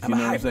ways. You know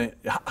what I'm saying?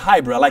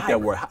 Hybrid. I like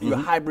that word. You're a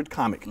hybrid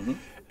comic.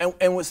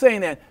 And we're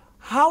saying that.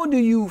 How do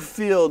you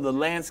feel the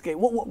landscape?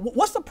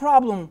 What's the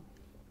problem?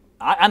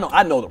 I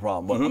know the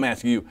problem, but I'm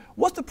asking you.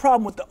 What's the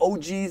problem with the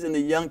OGs and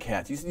the young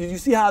cats? You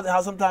see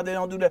how sometimes they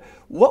don't do that?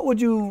 What would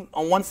you,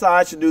 on one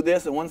side should do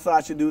this and one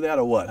side should do that,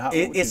 or what?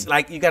 It's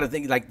like, you got to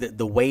think like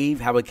the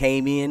wave, how it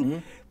came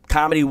in.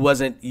 comedy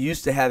wasn't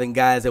used to having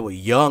guys that were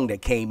young that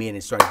came in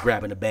and started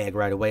grabbing the bag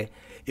right away.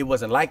 It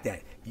wasn't like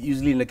that.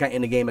 Usually in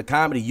the game of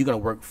comedy, you're gonna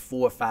work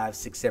 4, 5,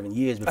 6, 7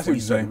 years before you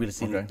start really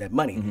seeing that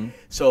money.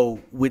 So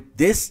with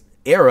this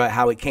era,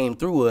 how it came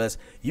through was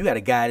you had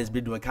a guy that's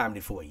been doing comedy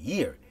for a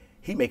year.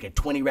 He making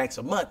 20 racks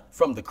a month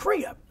from the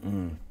crib.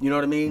 You know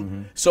what I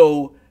mean?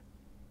 So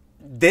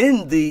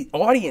then the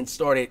audience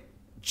started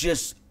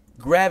just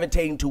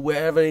gravitating to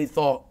wherever they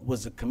thought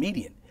was a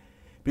comedian,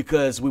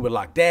 because we were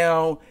locked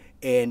down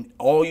and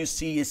all you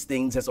see is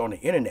things that's on the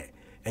internet.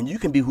 And you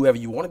can be whoever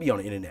you want to be on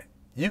the internet.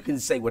 You can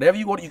say whatever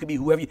you want, you can be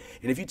whoever you,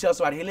 and if you tell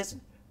somebody, hey,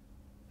 listen,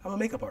 I'm a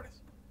makeup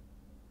artist.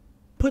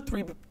 Put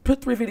three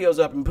videos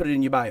up and put it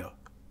in your bio.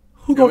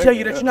 Who gonna tell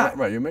you that you're not?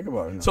 Right, you're a makeup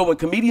artist. So when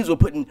comedians were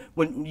putting,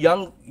 when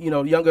younger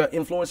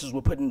influencers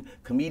were putting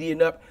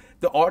comedian up,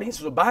 the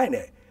audiences were buying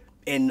that.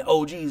 And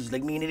OGs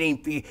like, man, it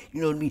ain't fair.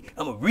 You know what I mean?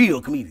 I'm a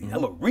real comedian.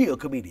 I'm a real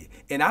comedian.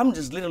 And I'm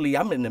just literally,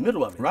 I'm in the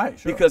middle of it. Right,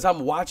 sure. Because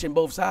I'm watching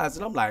both sides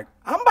and I'm like,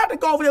 I'm about to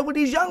go over there with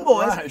these young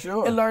boys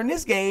and learn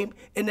this game.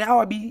 And now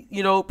I'll be,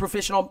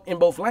 professional in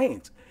both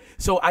lanes.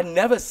 So I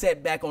never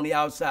sat back on the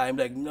outside and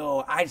be like,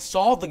 no, I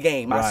saw the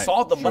game. I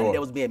saw the money that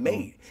was being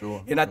made.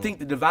 And I think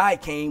the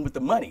divide came with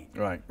the money.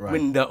 Right.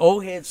 When the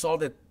old heads saw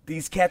that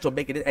these cats were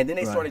making it, and then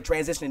they started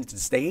transitioning to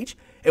the stage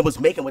and was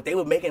making what they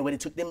were making when it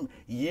took them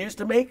years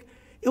to make,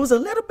 it was a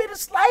little bit of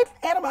slight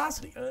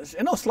animosity.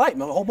 No slight,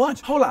 man, a whole bunch.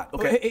 Whole lot,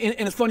 okay.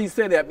 And it's funny you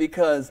say that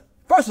because,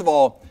 first of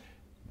all,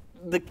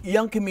 the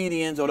young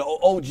comedians or the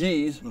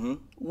OGs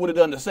would have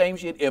done the same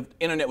shit if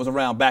internet was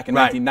around back in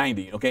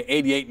 1990, okay?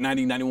 88,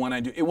 90, 91,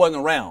 92. It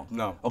wasn't around.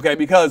 No. Okay,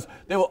 because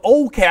there were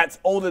old cats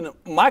older than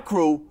my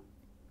crew.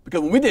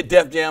 Because when we did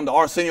Def Jam, the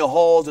Arsenio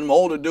Halls and the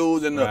older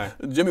dudes and the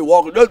Jimmy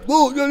Walker,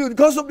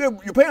 because up there,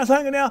 your parents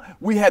hanging out,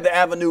 we had the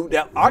avenue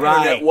that our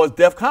internet was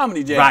Def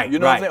Comedy Jam. You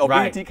know what I'm saying? Or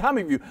BET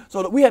Comedy View.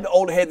 So that we had the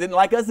older heads didn't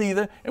like us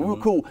either, and we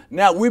were cool.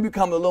 Now we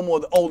become a little more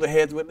the older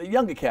heads with the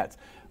younger cats.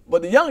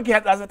 But the younger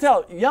cats, as I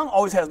tell, young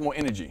always has more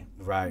energy.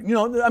 Right.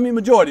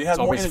 Majority has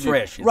more energy. It's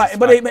always fresh. Right.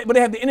 But they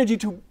have the energy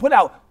to put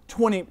out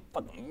 20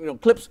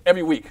 clips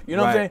every week. You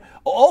know what I'm saying?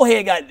 An old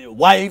head got a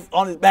wife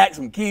on his back,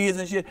 some kids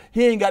and shit.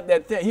 He ain't got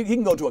that thing. He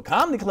can go to a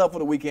comedy club for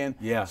the weekend.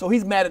 Yeah. So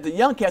he's mad at the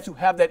young cats who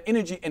have that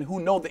energy and who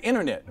know the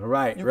internet.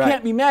 Right. You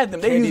can't be mad at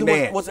them. They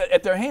use what's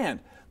at their hand.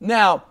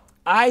 Now,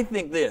 I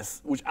think this,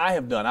 which I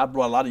have done. I've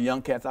brought a lot of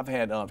young cats. I've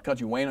had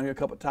Country Wayne on here a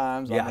couple of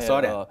times. Yeah, I saw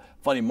that.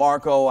 Funny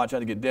Marco. I tried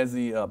to get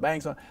Desi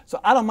Banks on. So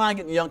I don't mind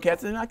getting young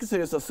cats, and I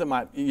consider myself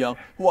semi-young,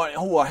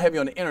 who are heavy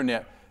on the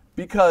internet,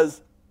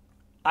 because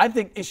I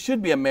think it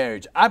should be a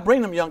marriage. I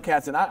bring them young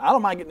cats, and I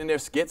don't mind getting in their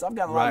skits. I've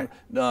got a lot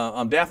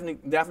of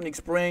Daphne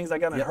Springs. I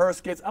got in her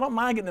skits. I don't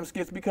mind getting them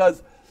skits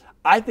because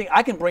I think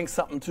I can bring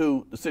something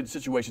to the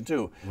situation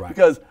too. Right.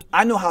 Because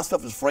I know how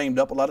stuff is framed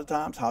up a lot of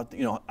times.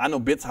 I know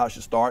bits how it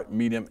should start,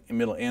 medium,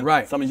 middle, end.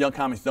 Right. Some of these young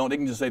comics don't. They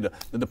can just say the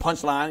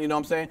punchline. You know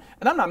what I'm saying?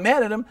 And I'm not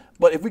mad at them.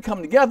 But if we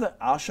come together,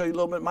 I'll show you a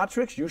little bit of my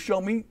tricks. You show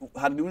me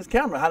how to do this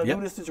camera, how to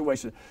do this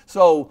situation.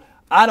 So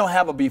I don't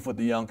have a beef with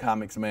the young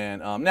comics, man.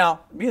 Now,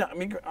 be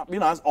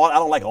honest, I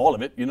don't like all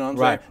of it. You know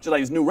what I'm saying? Just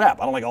like this new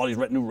rap. I don't like all these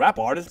new rap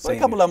artists. But a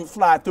couple of them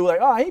fly through like,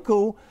 oh, he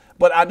cool.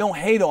 But I don't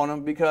hate on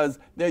them because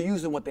they're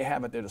using what they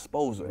have at their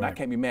disposal, and I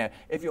can't be mad.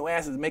 If your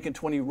ass is making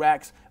 20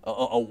 racks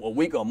a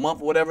week or a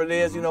month or whatever it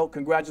is,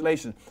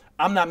 congratulations.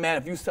 I'm not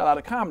mad if you sell out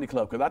a comedy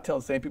club, because I tell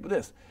the same people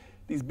this: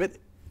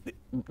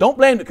 don't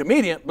blame the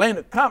comedian, blame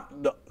the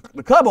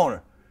club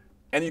owner.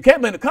 And you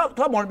can't blame the club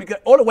owner because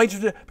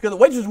the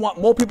waitresses want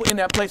more people in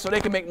that place so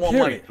they can make more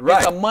money. Right.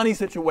 It's a money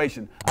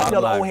situation. I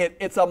tell the old head,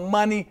 it's a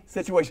money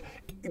situation.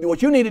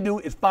 What you need to do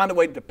is find a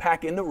way to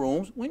pack in the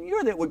rooms when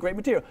you're there with great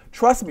material.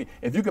 Trust me,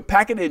 if you can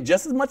pack it in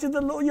just as much as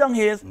the little young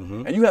heads,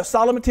 and you have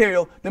solid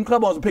material, them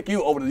club owners will pick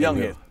you over the young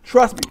heads.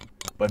 Trust me.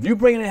 But if you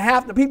bringing in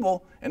half the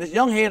people and this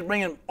young head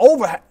bringing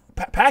over,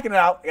 packing it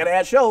out, got to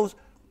add shows,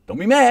 don't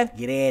be mad.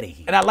 Get out of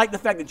here. And I like the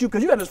fact that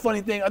because you got this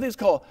funny thing, I think it's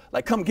called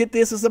like "Come Get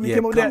This" or something. Yeah,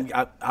 you came up with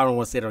that. I don't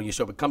want to say it on your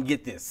show, but come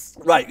get this.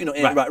 Right.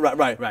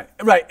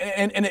 Right.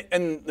 And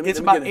it's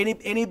about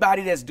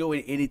anybody that's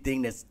doing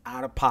anything that's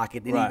out of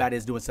pocket. Anybody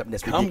that's doing something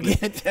that's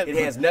ridiculous. It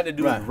has nothing to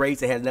do with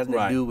race. It has nothing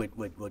to do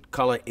with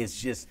color. It's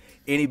just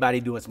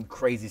anybody doing some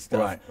crazy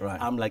stuff. Right.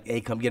 I'm like,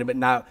 hey, come get him. But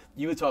now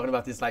you were talking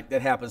about this, like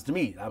that happens to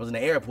me. I was in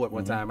the airport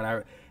one time and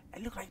I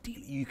look like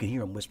Dlai. You can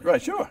hear him whispering.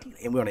 Right. Sure.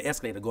 And we're on the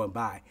escalator going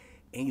by.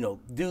 And,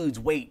 dudes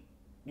wait,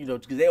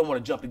 because they don't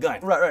want to jump the gun.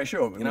 Right,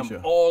 sure. And I'm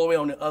all the way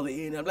on the other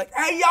end. I'm like,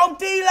 hey, yo,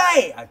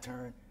 Dlai. I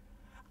turn.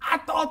 I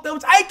thought that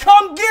was, hey,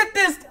 come get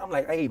this. I'm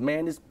like, hey,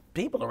 man, there's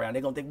people around.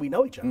 They're going to think we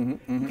know each other.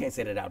 You can't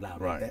say that out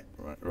loud like that.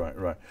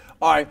 Right.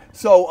 All right,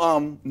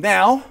 so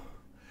now,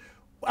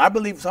 I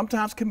believe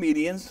sometimes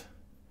comedians,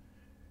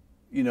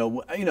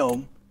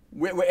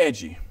 we're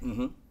edgy.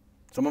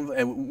 Some of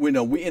them,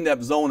 we in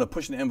that zone of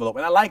pushing the envelope,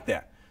 and I like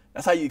that.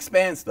 That's how you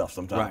expand stuff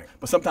sometimes. Right.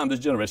 But sometimes this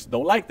generation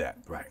don't like that.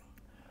 Right.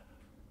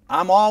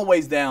 I'm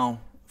always down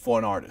for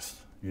an artist.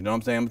 You know what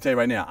I'm saying? I'm gonna tell you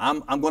right now,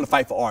 I'm gonna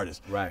fight for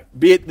artists. Right.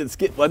 Be it the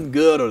skit wasn't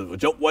good or the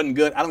joke wasn't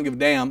good, I don't give a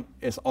damn.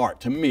 It's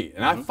art to me.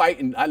 And I fight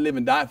and I live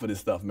and die for this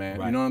stuff, man.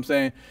 Right. You know what I'm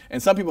saying?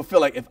 And some people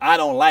feel like if I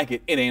don't like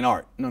it, it ain't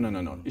art. No, no,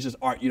 no, no. It's just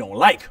art you don't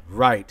like.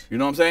 Right. You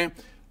know what I'm saying?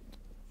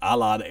 A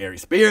la the Ari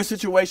Spears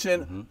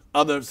situation,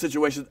 other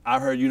situations I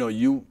heard,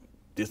 you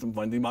did some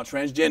funny thing about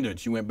transgender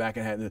and you went back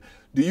and had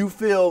do you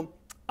feel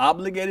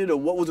obligated, or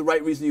what was the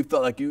right reason you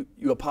felt like you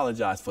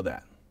apologized for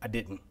that? I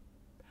didn't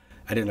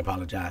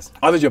apologize.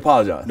 How did you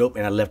apologize? Nope,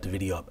 and I left the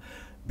video up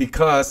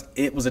because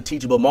it was a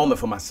teachable moment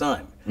for my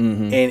son,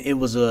 and it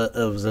was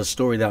a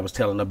story that I was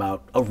telling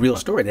about, a real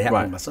story that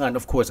happened with my son.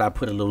 Of course, I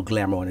put a little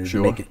glamour on it to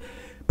make it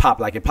pop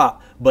like it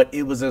popped, but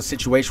it was a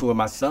situation with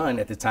my son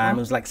at the time. It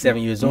was like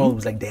 7 years old. He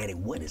was like, "Daddy,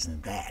 what is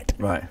that?"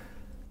 Right.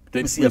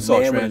 You see a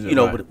man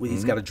with, but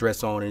he's got a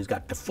dress on and he's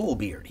got the full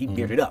beard. He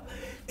bearded up,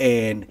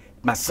 and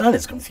my son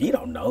is confused. He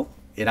don't know,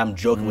 and I'm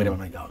joking with him. I'm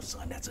like, "Oh,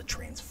 son, that's a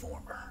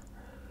transformer."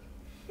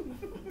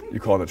 You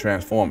call it a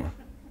transformer.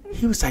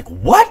 He was like,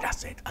 "What?" I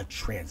said, "A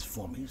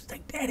transformer." He was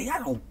like, "Daddy, I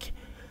don't.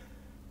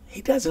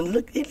 He doesn't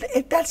look.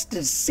 That's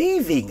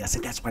deceiving." I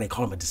said, "That's why they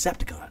call him a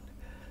Decepticon."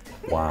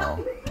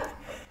 Wow.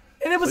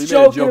 And it was so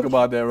you made a joke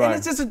about that, right? And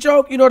it's just a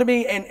joke, you know what I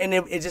mean? And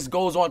it just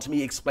goes on to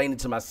me explaining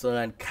to my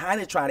son,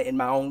 kind of trying to in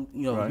my own,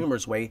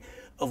 humorous way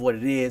of what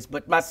it is.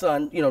 But my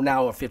son,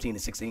 now 15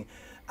 and 16,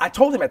 I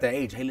told him at that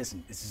age, hey,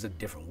 listen, this is a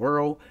different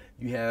world.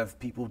 You have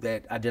people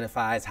that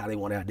identify as how they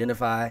want to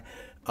identify.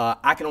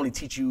 I can only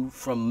teach you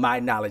from my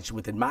knowledge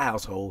within my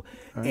household.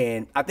 Right.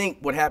 And I think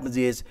what happens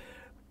is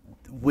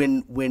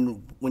when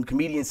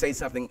comedians say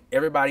something,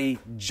 everybody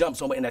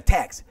jumps on it and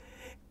attacks.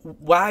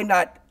 Why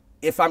not?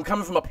 If I'm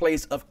coming from a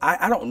place of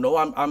I don't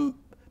know,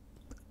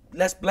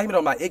 let's blame it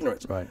on my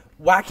ignorance. Right.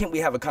 Why can't we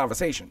have a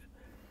conversation?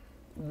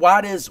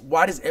 Why does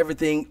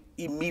everything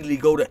immediately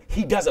go to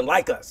he doesn't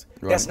like us?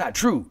 Right. That's not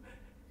true.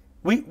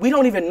 We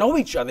don't even know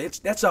each other.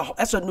 That's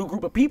a new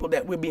group of people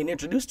that we're being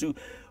introduced to.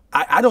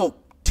 I don't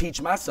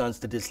teach my sons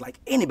to dislike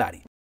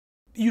anybody.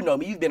 You know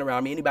me, you've been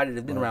around me, anybody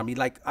that's been around me,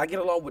 like I get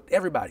along with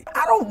everybody.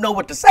 I don't know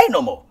what to say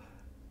no more.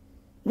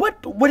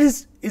 What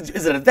is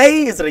it a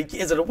they? Is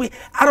it a we?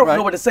 I don't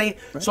know what to say.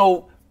 Right.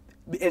 So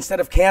instead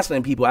of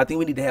canceling people, I think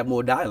we need to have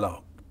more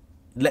dialogue.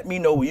 Let me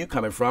know where you're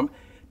coming from,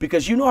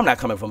 because I'm not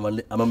coming from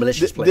a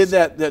malicious place.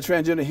 Did that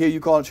transgender hear you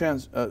call a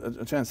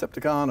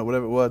Transcepticon or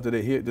whatever it was? Did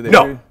they hear? Did they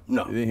no, hear?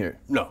 No, they didn't hear it?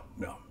 No.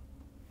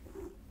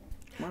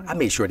 I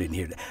made sure I didn't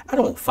hear that. I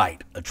don't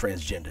fight a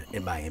transgender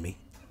in Miami.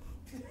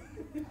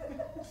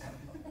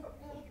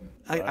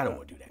 I don't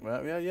want to do that.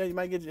 Well, yeah, you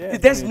might get your ass.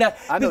 There's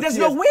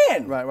no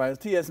win. Right.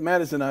 T.S.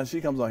 Madison, she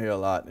comes on here a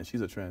lot, and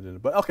she's a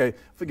transgender. But okay,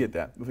 forget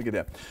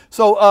that.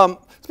 So,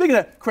 speaking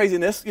of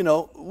craziness,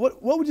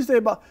 what would you say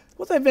about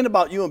what's that event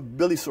about you and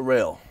Billy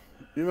Sorrell?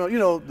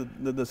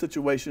 The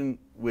situation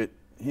with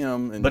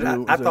him and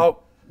you. I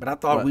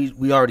thought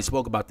we already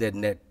spoke about that,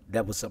 and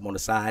that was something on the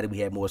side, and we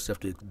had more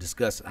stuff to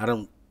discuss. I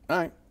don't. All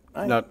right.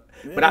 No,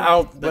 but I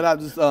don't. But I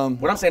just.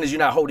 What I'm saying is, you're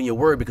not holding your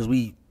word because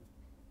we.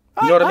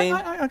 You know what I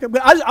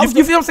mean?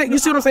 You feel what I'm saying? You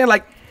see what I'm saying?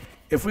 Like,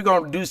 if we're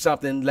gonna do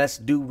something, let's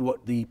do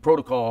what the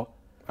protocol.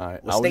 All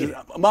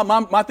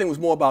right. My thing was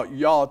more about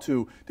y'all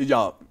two. Did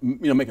y'all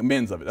make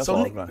amends of it? That's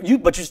all.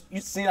 But you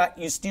see, like,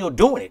 you still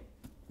doing it,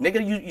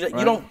 nigga.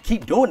 You don't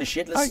keep doing the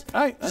shit. Let's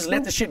just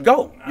let the shit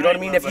go. You know what I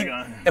mean?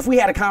 If we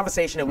had a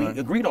conversation and we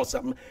agreed on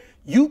something,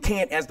 you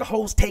can't, as the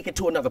host, take it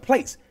to another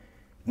place.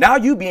 Now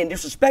you being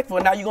disrespectful,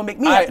 and now you're gonna make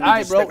me have to be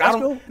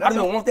disrespectful. I don't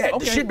even want that.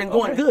 Okay. The shit been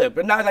going good,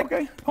 but now you know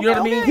what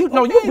I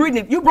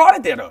mean? You brought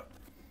it there though.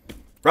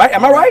 Right?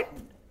 Am I right?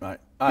 Right.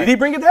 Did he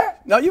bring it there?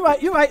 No, you're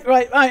right.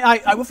 Right.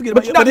 I will forget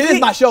about it. But it is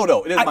my show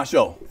though. It is my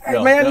show.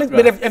 Man,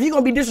 but if you're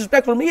gonna be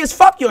disrespectful to me, it's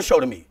fuck your show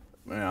to me.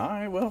 Man, all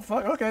right, well,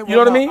 fuck, okay. You know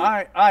what I mean?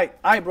 All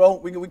right, bro.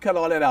 We cut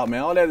all that out,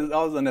 man. All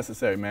is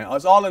unnecessary, man.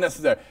 It's all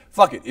unnecessary.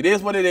 Fuck it. It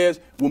is what it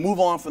is. We'll move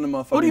on from the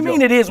motherfucker. What do you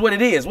mean it is what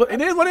it is?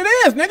 It is what it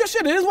is, nigga.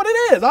 Shit, it is what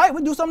it is. All right,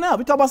 we do something else.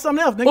 We talk about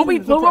something else, nigga.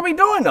 What we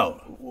doing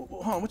though?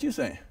 Hold on, what you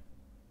saying?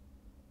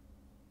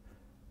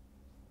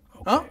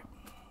 Okay. Huh?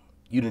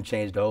 You done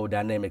changed the whole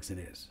dynamics of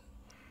this.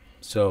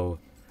 So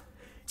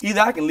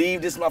either I can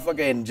leave this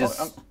motherfucker and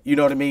just, you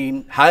know what I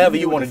mean, however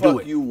you want to do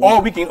it,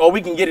 or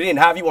we can get it in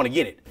however you want to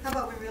get it. How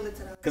about we reel it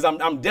to them? Because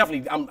I'm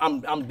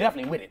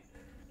definitely with it.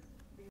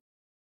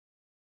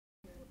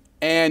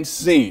 And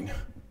scene.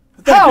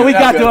 We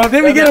got to him.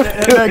 Then we get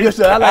him. Good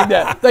shot. I like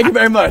that. Thank you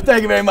very much.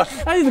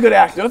 He's a good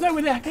actor.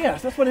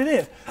 Yes, that's what it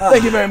is.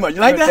 Thank you very much.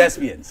 You like that?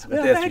 Thespians.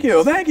 Thank you.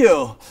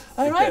 All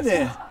right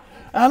then.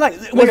 I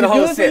like. Look at the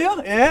whole set.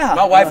 Yeah.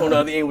 My wife on the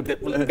other end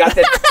got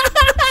that.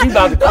 She's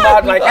about to come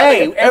out like,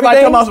 hey,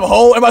 everybody come out some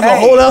hole. Everybody some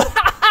hole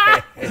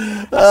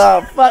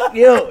up. Fuck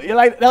you. You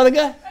like that other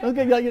guy?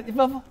 Okay, you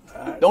feel?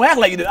 Don't act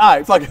like you did. All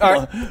right, fuck it.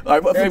 All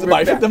right, flip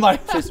the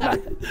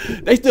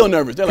mic. They still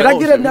nervous. Can I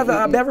get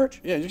another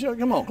beverage? Yeah, you sure?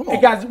 Come on. Hey,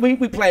 guys, we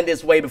planned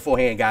this way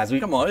beforehand, guys.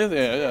 Come on.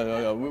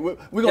 Yeah.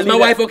 Is my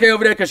wife okay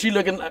over there? Because she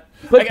looking like...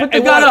 Put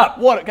the gun up.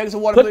 Water. Can I get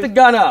some water, please? Put the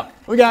gun up.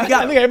 We got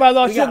it. Look, everybody's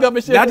all shook up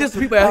and shit. Not just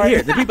the people out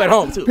here. The people at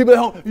home, too. People at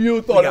home.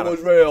 You thought it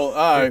was real.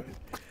 All right.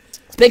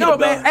 Speaking no, of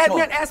man,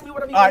 Bellamy, ask me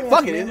whatever you all right,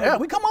 want. fuck it. Yeah,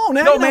 we come on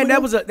now. No, man,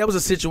 that was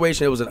a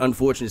situation. It was an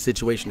unfortunate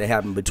situation that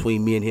happened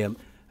between me and him.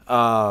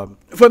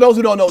 For those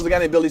who don't know, it was a guy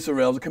named Billy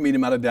Sorrell, a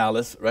comedian out of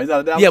Dallas, right? He's out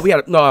of Dallas? Yeah, we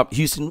had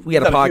Houston. We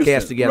had a podcast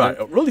Houston, together.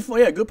 Right, really fun.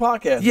 Yeah, good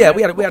podcast. Yeah,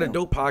 man. we had a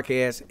dope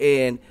podcast,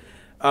 and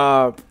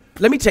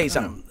let me tell you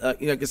something.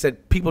 Like I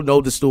said, people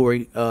know the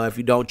story. If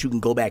you don't, you can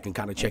go back and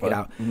kind of check it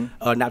out.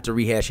 Not to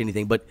rehash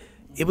anything, but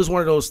it was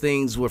one of those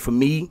things where, for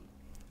me,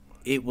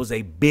 it was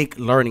a big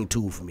learning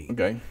tool for me.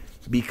 Okay.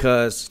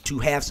 Because to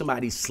have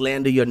somebody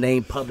slander your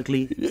name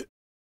publicly,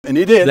 and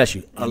he did. bless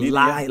you, a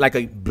lie, like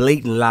a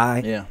blatant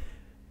lie. Yeah.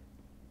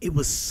 It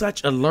was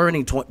such a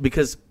learning tool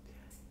because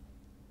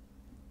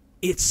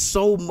it's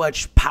so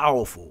much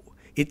powerful.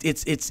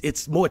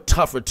 It's more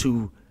tougher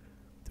to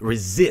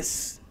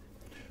resist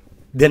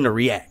than to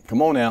react.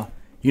 Come on now.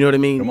 You know what I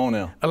mean? Come on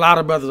now. A lot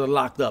of brothers are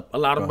locked up. A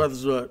lot of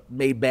brothers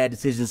made bad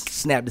decisions,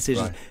 snap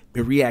decisions,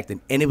 been reacting.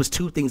 And it was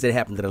two things that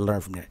happened that I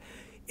learned from that.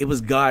 It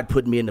was God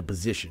putting me in a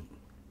position.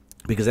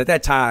 Because at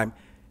that time,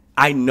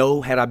 I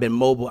know had I been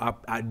mobile,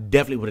 I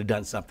definitely would have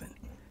done something.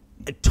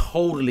 It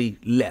totally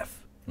left.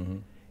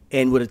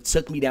 And would have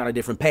took me down a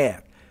different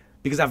path,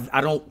 because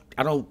I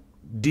don't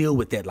deal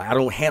with that, like I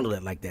don't handle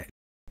it like that.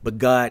 But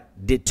God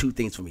did two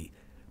things for me.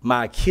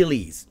 My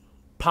Achilles,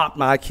 popped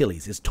my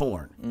Achilles, it's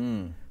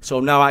torn. So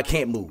now I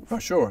can't move. Oh,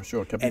 sure.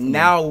 And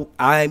now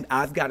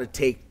I've got to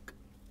take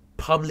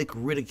public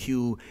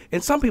ridicule.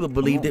 And some people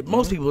believed it.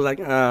 Most people were like,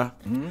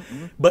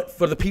 But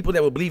for the people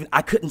that were believing,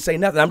 I couldn't say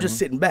nothing. I'm just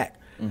sitting back.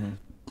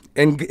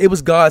 And it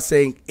was God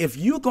saying, if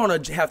you're gonna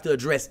have to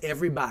address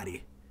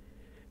everybody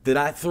that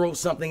I throw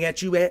something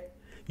at you at,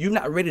 you're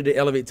not ready to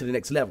elevate to the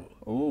next level.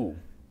 Ooh.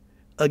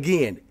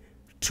 Again,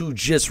 to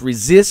just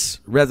resist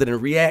rather than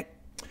react.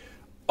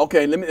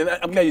 Okay,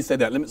 I'm glad you said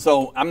that.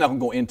 So I'm not gonna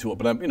go into it,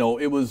 but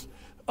it was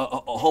a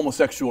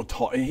homosexual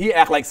talk. He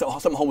acted like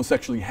something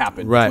homosexually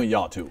happened between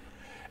y'all two,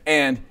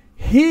 and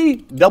he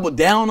doubled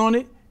down on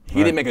it.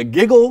 He didn't make a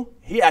giggle.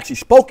 He actually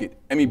spoke it.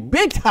 I mean,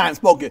 big time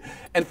spoke it.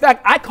 In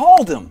fact, I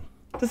called him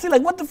to see,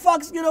 like, what the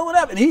fuck's,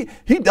 whatever. And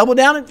he doubled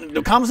down in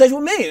the conversation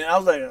with me. And I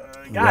was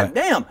like, God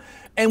damn.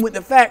 And with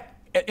the fact,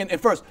 and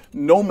first,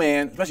 no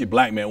man, especially a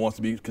black man, wants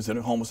to be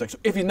considered homosexual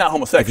if he's not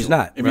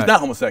homosexual. If he's not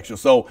homosexual.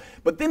 So,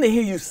 but then they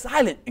hear you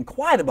silent and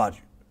quiet about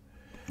you.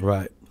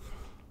 Right.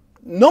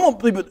 No one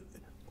people.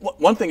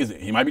 One thing is,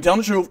 he might be telling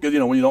the truth, because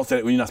when you don't say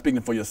it, when you're not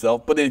speaking for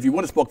yourself. But then if you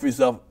would have spoke for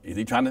yourself, is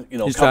he trying to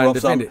cover up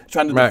something,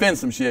 trying to defend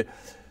some shit?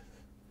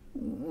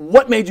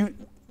 What made you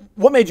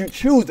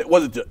choose that?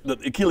 Was it the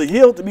Achilles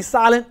heel to be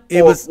silent,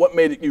 what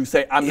made you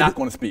say, I'm not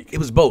going to speak? It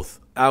was both.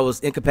 I was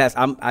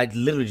incapacitated. I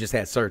literally just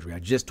had surgery. I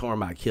just tore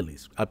my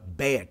Achilles, a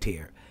bad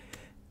tear.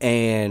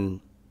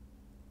 And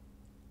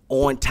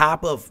on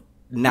top of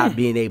not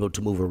being able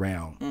to move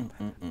around,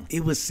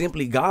 it was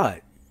simply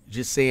God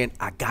just saying,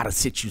 I got to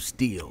sit you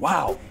still.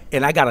 Wow.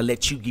 And I got to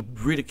let you get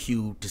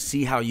ridiculed to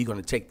see how you're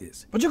going to take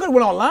this. But you could have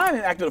went online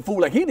and acted a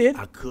fool like he did.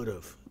 I could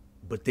have.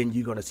 But then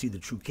you're going to see the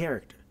true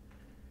character.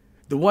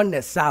 The one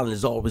that's silent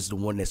is always the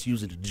one that's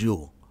usually the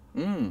jewel.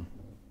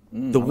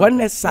 The one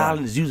that's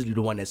silent is usually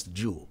the one that's the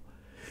jewel.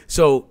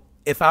 So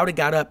if I would have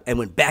got up and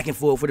went back and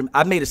forth with him,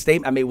 I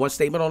made one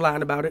statement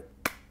online about it.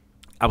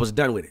 I was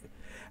done with it.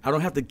 I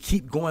don't have to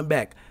keep going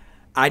back.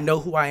 I know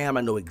who I am.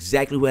 I know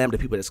exactly who I am. The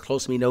people that's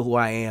close to me know who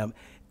I am.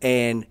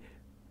 And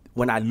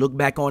when I look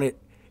back on it,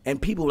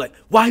 and people are like,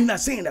 why are you not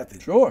saying nothing?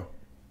 Sure.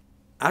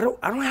 I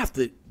don't have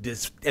to,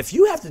 if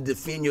you have to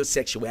defend your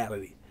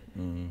sexuality,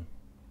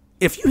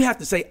 if you have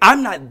to say,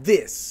 I'm not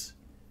this,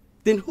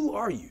 then who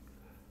are you?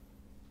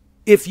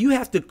 If you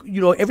have to,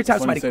 every time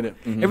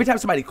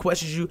somebody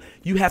questions you,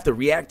 you have to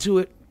react to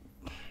it.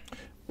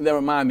 That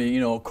remind me,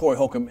 Corey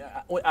Holcomb.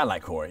 I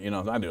like Corey,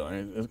 I do.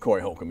 It's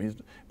Corey Holcomb.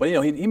 But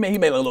he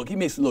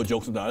makes little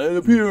jokes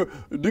sometimes. Hey, Pierre,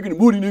 dick in the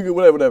booty, nigga,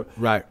 whatever.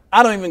 Right.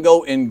 I don't even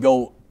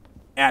go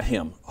at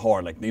him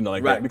hard like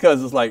that,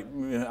 because it's like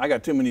I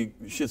got too many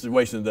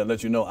situations that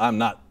let you know I'm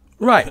not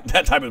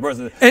that type of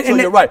person. So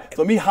you're right.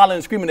 For me, hollering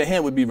and screaming at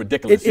him would be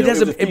ridiculous. It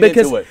doesn't,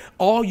 because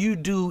all you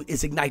do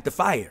is ignite the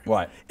fire.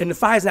 Right. And the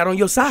fire's not on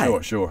your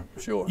side. Sure.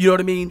 You know what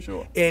I mean?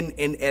 Sure. And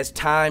as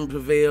time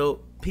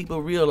prevailed,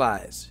 people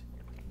realized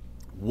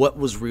what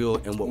was real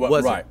and what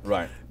wasn't.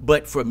 Right.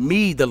 But for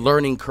me, the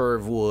learning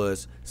curve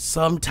was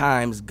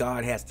sometimes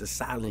God has to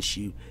silence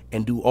you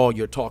and do all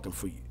your talking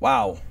for you.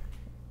 Wow.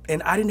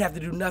 And I didn't have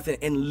to do nothing.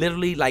 And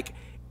literally, like,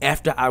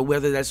 after I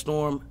weathered that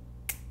storm,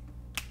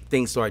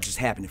 things started just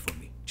happening for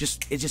me.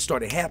 It just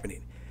started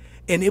happening.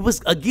 And it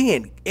was,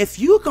 again, if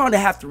you're going to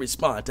have to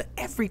respond to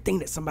everything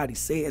that somebody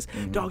says,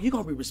 dog, you're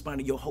going to be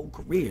responding your whole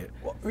career.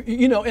 Well,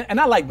 and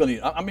I like Billy.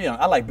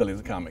 I like Billy as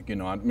a comic,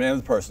 as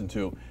a person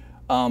too.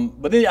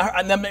 But then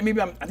I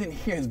didn't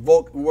hear his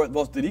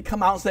voice. Did he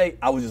come out and say,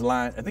 I was just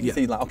lying? I think he said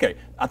he's lying. Okay,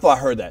 I thought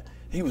I heard that.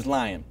 He was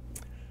lying.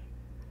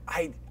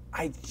 I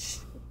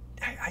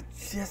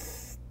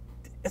just,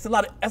 that's a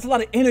lot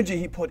of energy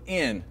he put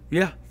in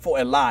for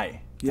a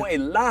lie. For a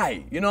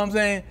lie. You know what I'm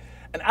saying?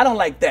 And I don't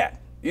like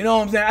that. You know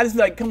what I'm saying? I just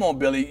feel like, come on,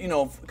 Billy,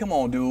 come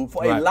on, dude.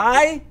 For a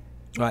lie,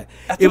 Right.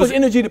 That's too much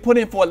energy to put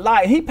in for a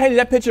lie. And he painted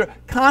that picture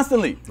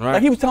constantly. Right.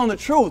 Like he was telling the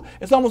truth.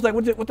 It's almost like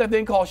what's that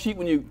thing called sheep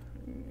when you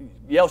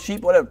yell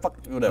sheep, whatever.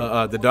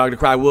 The dog that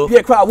cry wolf?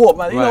 Yeah, cry wolf,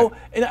 man. Right.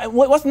 You know, and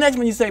what's next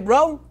when you say,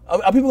 bro?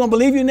 Are people gonna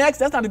believe you next?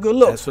 That's not a good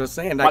look. That's what I'm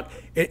saying. Like,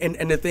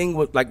 and the thing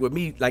with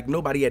me, like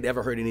nobody had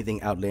ever heard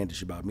anything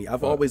outlandish about me.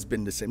 I've always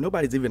been the same.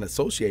 Nobody's even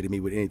associated me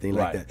with anything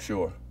like that.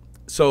 Sure.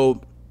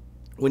 So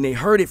when they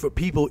heard it for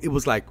people, it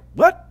was like,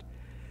 what?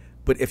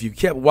 But if you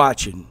kept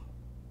watching,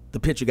 the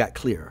picture got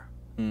clearer.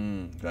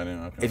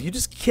 Okay. If you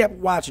just kept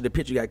watching, the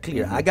picture got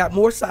clear. I got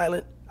more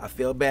silent. I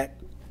fell back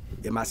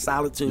in my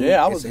solitude.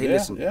 Yeah, I was. Said, hey,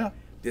 listen,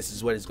 this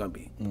is what it's gonna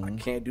be. I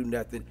can't do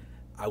nothing.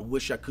 I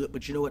wish I could,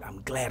 but you know what?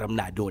 I'm glad I'm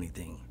not doing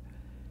anything.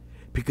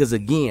 Because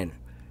again,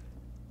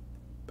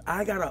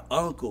 I got an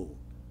uncle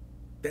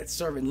that's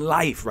serving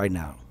life right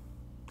now.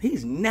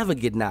 He's never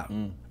getting out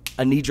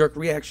a knee-jerk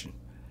reaction.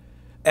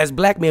 As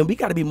black men, we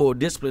got to be more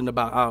disciplined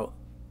about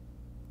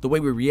the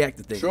way we react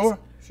to things. Sure.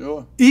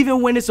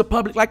 Even when it's a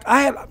public, like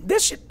I have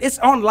this shit, it's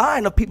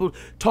online of people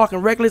talking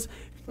reckless.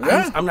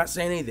 Yeah. I'm not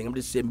saying anything. I'm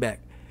just sitting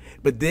back.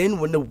 But then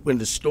when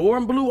the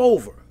storm blew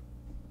over,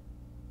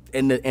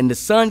 and the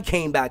sun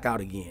came back out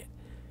again,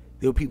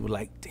 there were people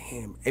like,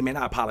 damn, hey man,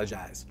 I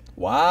apologize.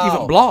 Wow.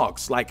 Even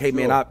blogs like, hey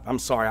man, I'm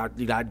sorry,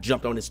 I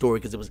jumped on this story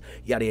because it was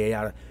yada yada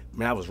yada.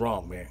 Man, I was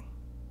wrong, man.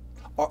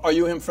 Are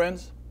you and him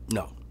friends?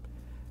 No.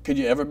 Could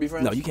you ever be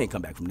friends? No, you can't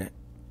come back from that.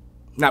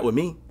 Not with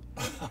me.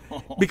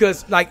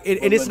 Because like,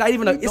 and it's not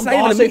even a, it's not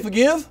even a say mean,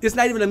 forgive? It's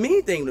not even a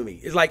mean thing to me.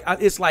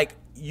 It's like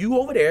you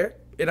over there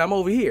and I'm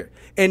over here,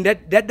 and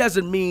that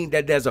doesn't mean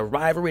that there's a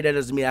rivalry. That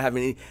doesn't mean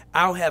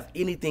I don't have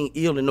anything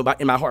ill in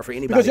my heart for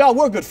anybody. Because y'all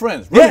were good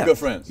friends, really good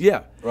friends.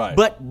 Yeah, right.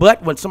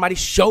 But when somebody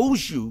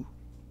shows you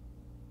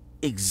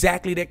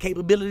exactly their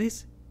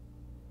capabilities,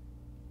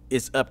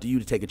 it's up to you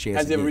to take a chance.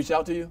 Has he ever reached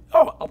out to you?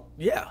 Oh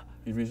yeah.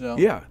 You've reached out?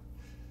 Yeah.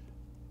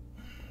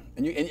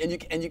 And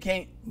you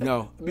can't.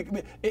 No.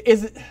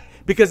 Is it?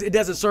 Because it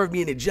doesn't serve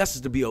me any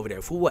justice to be over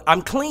there. For what?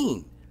 I'm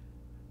clean.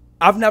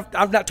 I've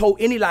not told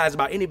any lies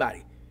about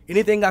anybody.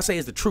 Anything I say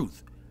is the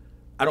truth.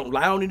 I don't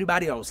lie on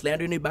anybody. I don't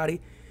slander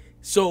anybody.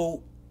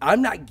 So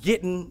I'm not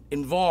getting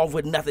involved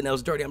with nothing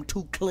else dirty. I'm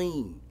too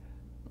clean.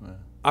 Right.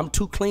 I'm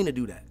too clean to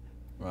do that.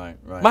 Right.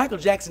 Michael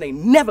Jackson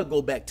ain't never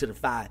go back to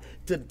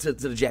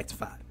the Jackson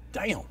 5.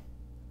 Damn.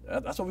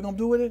 That's what we're gonna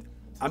do with it?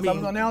 I mean,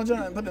 put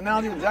the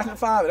analogy with Jackson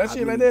 5. That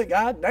shit right there.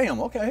 God damn.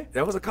 Okay.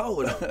 That was a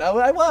cold one. That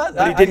was.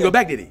 But he didn't go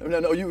back, did he?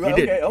 No. You. He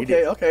did.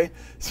 Okay.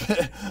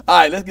 All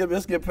right. Let's get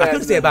past. I could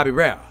have said Bobby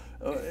Brown,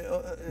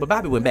 but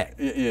Bobby went back.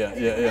 Yeah.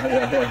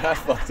 That's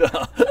fucked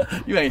up.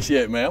 You ain't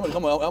shit, man. I'm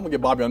gonna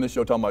get Bobby on this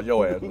show talking about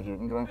your ass.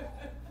 Okay? All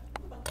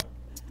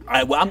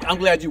right. Well, I'm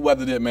glad you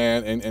weathered it,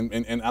 man.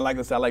 And I like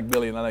this. I like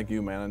Billy, and I like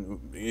you, man.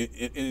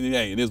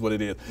 It is what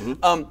it is.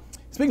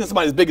 Speaking of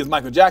somebody as big as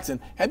Michael Jackson,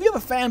 have you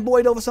ever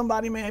fanboyed over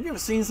somebody, man? Have you ever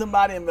seen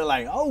somebody and been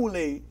like,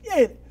 holy,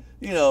 yeah,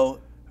 you know?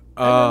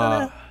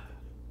 And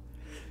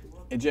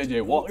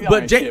JJ Walker.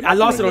 But I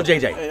lost it on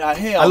JJ.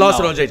 I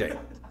lost it on JJ.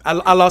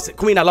 I lost it.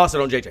 Queen, I lost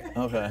it on JJ.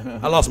 Okay.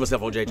 I lost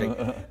myself on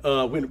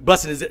JJ. When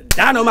busting his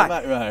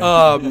dynamite.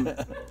 Right.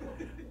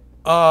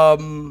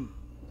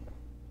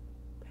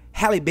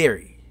 Halle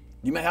Berry.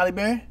 You met Halle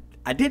Berry?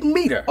 I didn't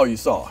meet her. Oh, you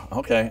saw her.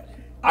 Okay.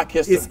 I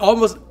kissed her. It's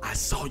almost, I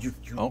saw you,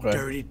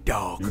 dirty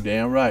dog. You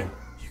damn right.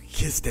 You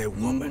kissed that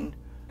woman.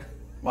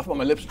 My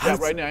lips are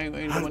chapped right now. I ain't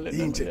doing my lips.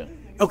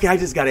 Okay, I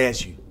just got to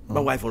ask you. My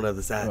wife on the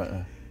other side,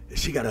 right.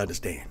 She got to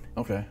understand.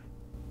 Okay.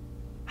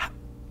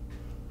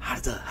 How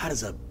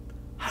does a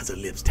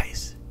lips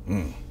taste?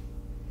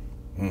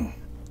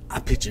 I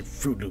pictured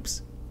Fruit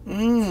Loops.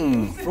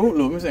 Fruit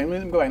Loops. Let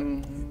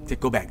me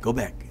go back. Go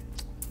back.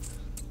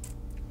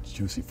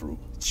 Juicy fruit.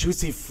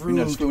 Juicy fruit.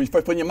 You know, when you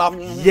first put in your mouth.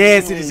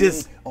 Yes, it is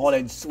just. All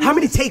that sweet. How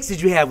many takes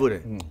did you have with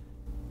her?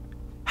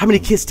 How many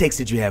kiss takes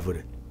did you have with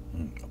her?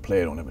 A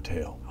player don't ever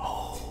tell.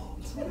 Oh,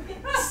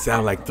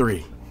 sound like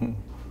 3.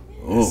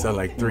 Sound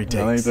like 3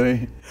 takes. Like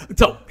 3.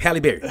 So, Halle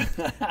Berry.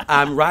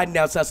 I'm riding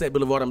down Sunset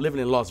Boulevard. I'm living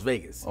in Las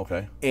Vegas.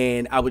 Okay.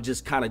 And I would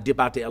just kind of dip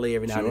out to LA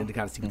every now and then to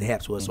kind of see what the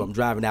haps was. So I'm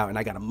driving out and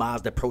I got a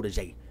Mazda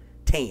Protege,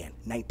 tan,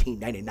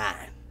 1999.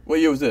 What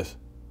year was this?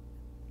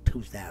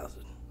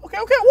 2000. Okay.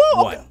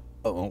 Whoa. One.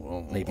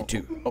 Maybe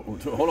 2.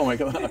 Hold on, wait.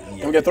 Can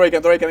we get 3?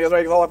 Can we get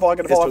 3? 4, 5.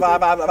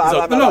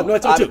 No,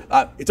 it's 02.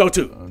 It's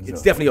 02.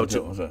 It's definitely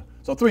 02.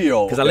 So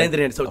 3-year-old. Because I landed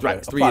in it, so right,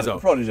 it's 3 years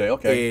old. Protege,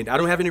 okay. And I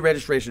don't have any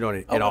registration on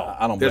it at all.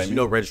 I don't blame you. There's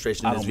no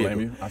registration in this vehicle. I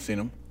don't blame you. I've seen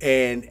them.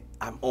 And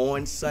I'm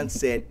on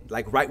Sunset,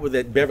 like right where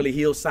that Beverly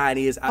Hills sign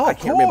is. I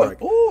can't cool.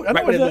 remember. Ooh, right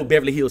where that little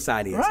Beverly Hills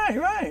sign is.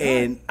 Right.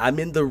 And I'm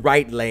in the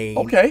right lane.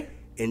 Okay.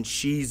 And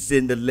she's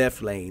in the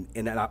left lane.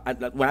 And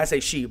when I say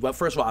she, well,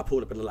 first of all, I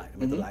pulled up in the light.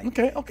 I'm in the light.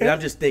 Okay. And I'm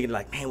just thinking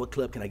like, man, what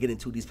club can I get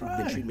into? These people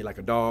been treating me like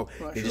a dog.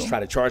 They just try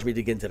to charge me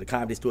to get into the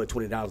comedy store at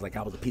 $20 like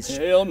I was a piece of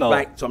shit. Hell no.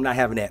 Right? So I'm not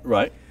having that.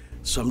 Right.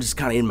 So I'm just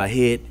kind of in my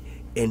head.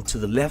 And to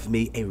the left of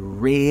me, a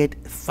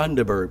red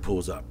Thunderbird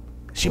pulls up.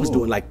 She was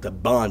doing like the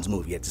Bonds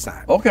movie at the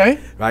time. Okay.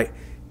 Right?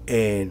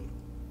 And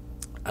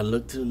I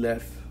looked to the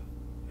left.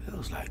 And I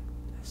was like,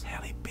 that's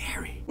Halle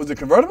Berry. Was it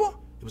convertible?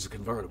 It was a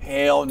convertible.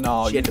 Hell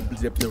no. She had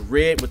the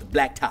red with the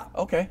black top.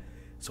 Okay.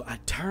 So I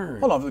turned.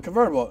 Hold on, the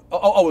convertible.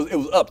 It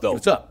was up though.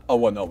 It's up. Oh,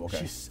 wasn't over.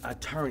 Okay. I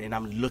turned and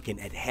I'm looking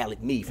at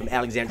me from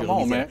Alexandria. Come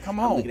on, Louisiana. man. Come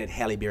on. I'm looking at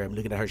Halle Berry. I'm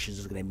looking at her.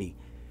 She's looking at me.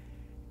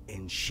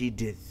 And she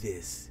did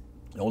this.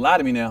 Don't lie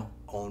to me now.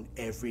 On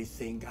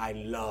everything I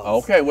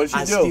love. Okay, what did she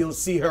do? I still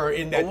see her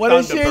in that What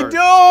did she Thunderbird. do?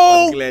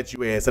 I'm glad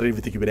you asked. I didn't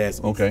even think you would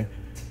ask me. Okay.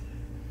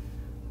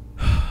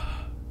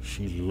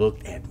 She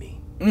looked at me.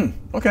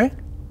 Okay.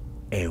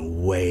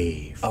 And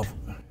waved. Oh.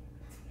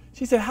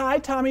 She said, "Hi,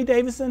 Tommy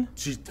Davidson."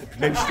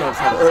 Maybe she thought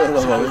I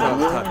was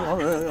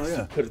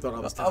talking. Could have thought I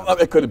was talking.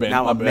 It could have been.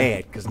 Now I'm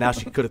mad because now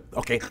she could have.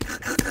 Okay.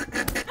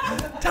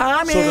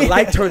 Tommy. So the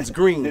light turns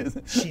green.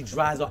 She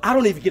drives off. I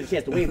don't even get a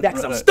chance to wave back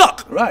because I'm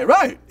stuck.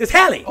 Right. It's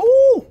Halle.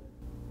 Ooh.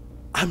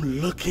 I'm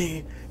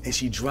looking and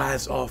she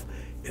drives off.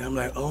 And I'm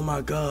like, oh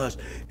my gosh.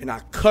 And I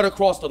cut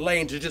across the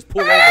lane to just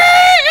pull over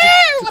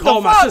to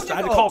call my sister. I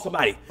had to call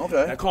somebody.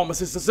 Okay. I called my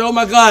sister. I said, oh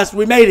my gosh,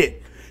 we made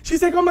it. She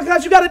said, oh my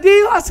gosh, you got a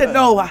deal? I said,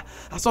 no, I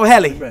saw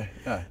Halle.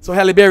 Right. So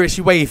Halle Berry,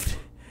 she waved.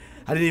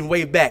 I didn't even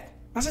wave back.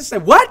 My sister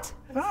said, what?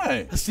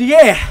 Right. I said,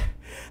 yeah,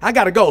 I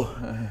gotta go.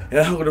 And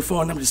I hung up the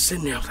phone and I'm just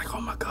sitting there. I was like, oh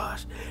my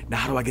gosh. Now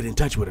how do I get in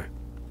touch with her?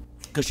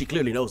 Because she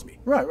clearly knows me.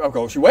 Right.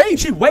 Okay. She waved.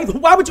 She waved.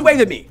 Why would you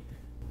wave at me?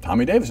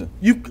 Tommy Davidson.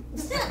 You didn't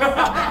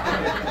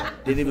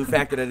even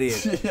factor that in.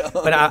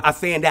 But I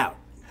fanned out.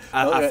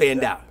 I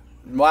fanned out.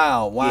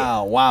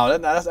 Wow.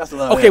 That's a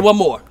lot. Okay, one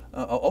more.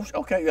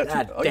 Okay.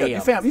 God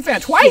damn. You fan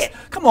twice? Shit.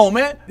 Come on,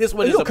 man. This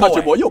one is you a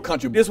country boy. You a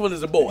country boy. This one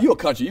is a boy. You a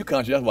country.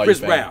 That's why Chris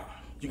you fan. Brown.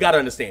 You got to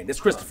understand. This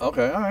is Christopher.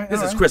 Okay. All right.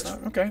 This is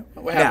Christopher. Okay.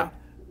 What Now, happened?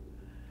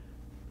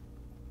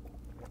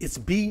 it's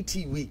BET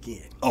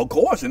weekend. Of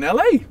course, in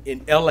L.A.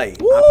 In L.A.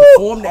 Woo! I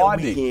performed that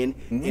Party. weekend,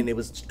 and there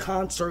was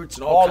concerts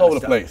and All kinds over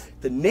of the stuff. place.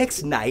 The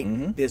next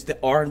night, there's the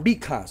R&B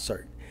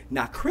concert.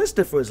 Now,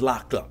 Christopher is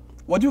locked up.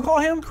 What'd you call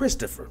him?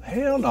 Christopher.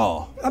 Hell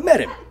no. I met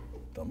him.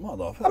 The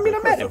motherfucker. I met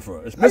him.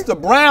 Christopher. It's Mr.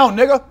 Brown,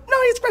 nigga.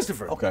 No, he's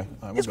Christopher. Okay. All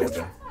right, we'll It's go with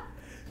Christopher. that.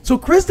 So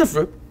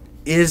Christopher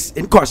is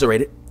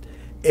incarcerated,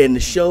 and the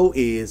show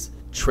is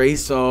Trey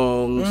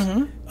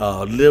Songz,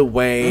 Lil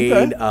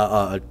Wayne,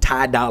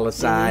 Ty Dolla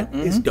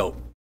 $ign. It's dope.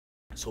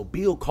 So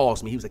Bill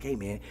calls me. He was like, "Hey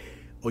man,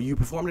 are you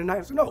performing tonight?"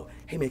 I said, "No."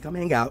 "Hey man, come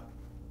hang out.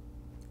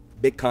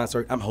 Big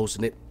concert. I'm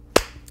hosting it.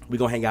 We're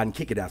gonna hang out and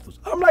kick it afterwards."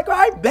 I'm like, "All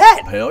right,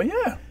 bet." Hell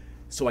yeah.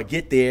 So I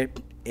get there,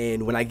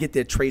 and when I get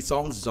there, Trey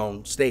Songz is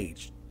on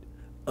stage.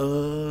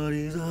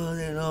 It's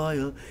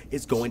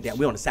going down.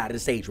 We're on the side of the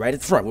stage, right at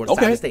the front. We're on the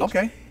side of the stage.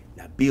 Okay.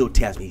 Now Bill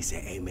tells me, he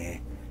said, "Hey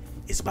man,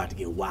 it's about to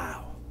get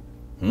wild.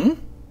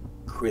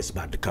 Chris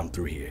about to come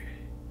through here."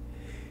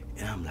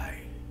 And I'm like,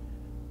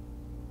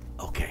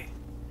 okay.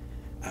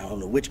 I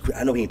don't know which.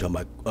 I know he ain't talking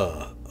about.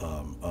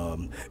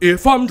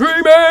 If I'm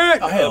dreaming.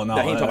 Oh hell no.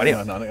 He ain't talking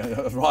about him.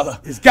 No, rather.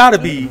 It's got to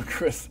be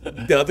Chris.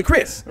 the other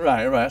Chris.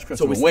 Right. That's Chris.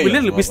 So we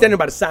literally we standing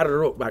by the side of the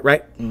road,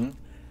 right?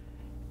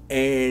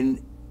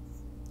 And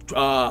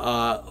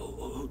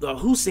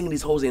who's singing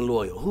these Jose and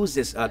Loyal? Who's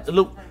this?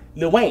 Lil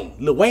Wayne.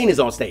 Lil Wayne is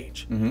on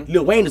stage.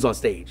 Lil Wayne is on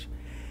stage,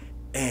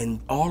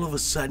 and all of a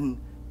sudden,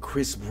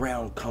 Chris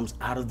Brown comes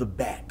out of the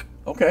back.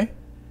 Okay.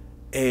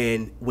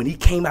 And when he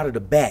came out of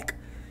the back,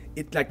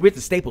 it's like we're at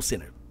the Staples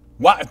Center.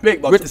 Wow, it's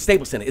big. We're at the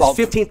Staples Center. It's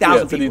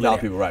 15,000 people. 15,000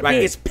 people, right? Right.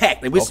 Big. It's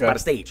packed. And we're Okay. by the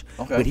stage.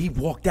 Okay. When he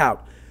walked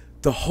out,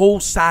 the whole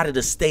side of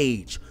the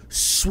stage,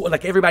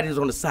 like everybody was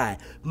on the side,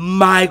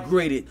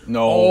 migrated.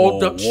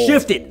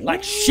 Shifted.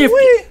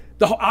 Woo-wee.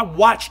 I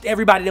watched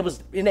everybody that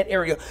was in that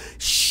area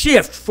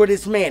shift for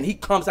this man. He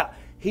comes out.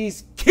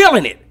 He's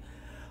killing it.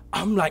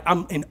 I'm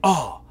in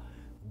awe.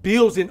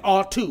 Bill's in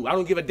awe too. I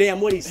don't give a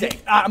damn what he say.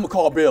 I'm gonna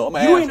call Bill.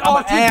 You in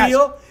awe too,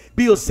 Bill?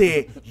 Bill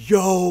said,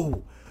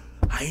 "Yo,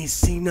 I ain't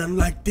seen nothing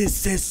like this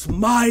since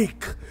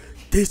Mike.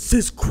 This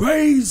is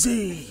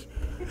crazy."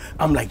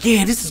 I'm like,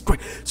 "Yeah, this is great."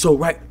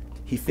 So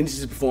he finishes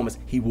his performance.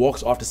 He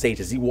walks off the stage.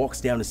 As he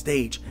walks down the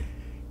stage,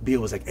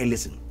 Bill was like, "Hey,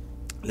 listen,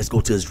 let's go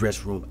to his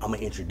dressing room. I'm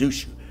gonna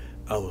introduce you."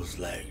 I was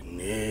like,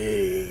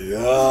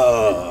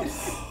 "Nigga."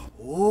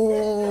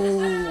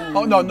 Ooh.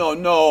 Oh no.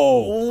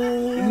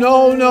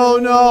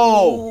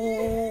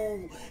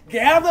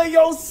 Gather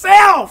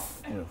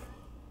yourself.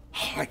 All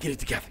right, get it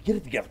together.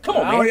 Come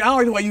on, man. I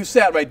don't know why you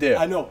sat right there.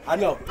 I know.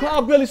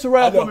 Call Billy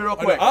Sorrell for me real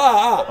quick.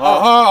 All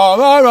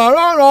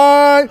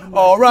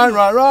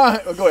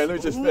right. Go ahead. Let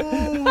me just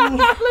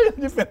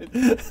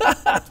finish.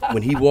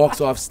 When he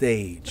walks off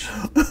stage,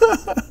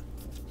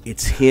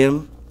 it's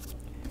him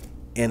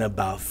and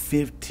about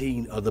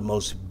 15 of the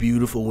most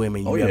beautiful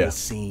women you ever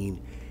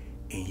seen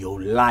in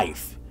your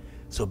life.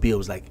 So Bill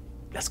was like,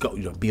 "Let's go."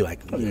 Bill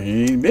like,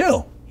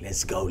 Bill.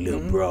 "Let's go,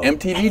 little bro."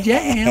 MTV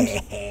Jams.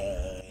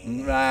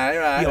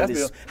 Right. That's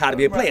this How to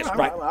Be a Player,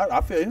 right?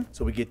 I feel you.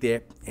 So we get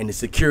there, and the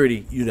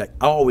security, I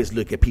always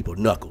look at people's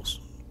knuckles.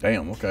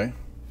 Damn, okay.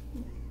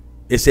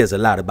 It says a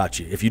lot about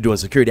you. If you're doing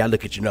security, I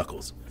look at your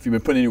knuckles. If you've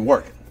been putting in your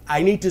work.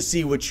 I need to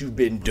see what you've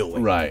been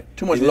doing. Right.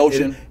 Too much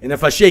lotion. And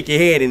if I shake your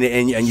head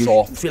and you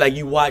Soft. feel like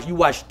you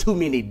wash too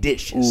many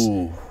dishes.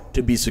 Ooh.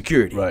 to be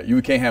security. Right.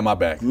 You can't have my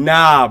back.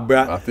 Nah,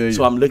 bro. I feel you.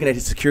 So I'm looking at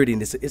his security,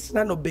 and it's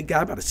not no big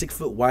guy, about a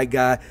 6-foot white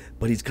guy,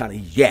 but he's kind of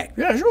yak.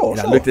 Yeah, sure.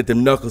 And I looked at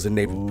them knuckles, and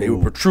they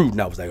were protruding.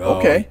 I was like, oh,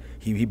 okay.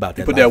 He about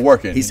that. Put that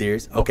work in. He's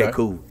serious. Okay,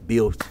 cool.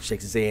 Bill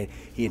shakes his hand.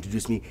 He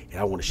introduced me, and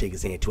I want to shake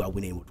his hand too. I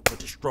went in with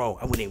the strong.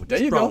 I went in with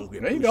the strong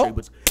grip. There you go.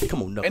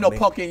 Come on, knuckle, ain't no man.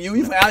 punk in you.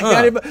 You from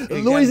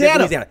Alexandria,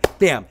 Louisiana.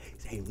 Bam.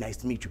 Hey, nice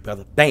to meet you,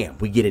 brother. Bam.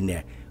 We get in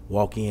there.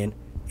 Walk in.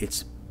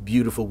 It's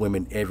beautiful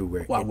women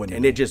everywhere.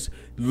 And they're just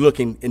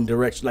looking in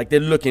direction. Like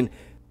they're looking.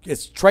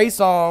 It's Trey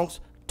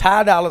Songz,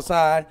 Ty Dolla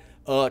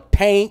 $ign,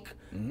 Tank,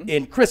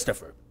 and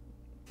Christopher.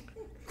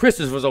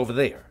 Christopher's over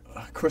there.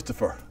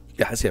 Christopher.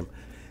 Yeah, that's him.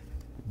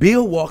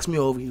 Bill walks me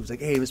over. He was like,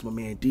 "Hey, this is my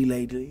man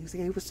Dlai." He was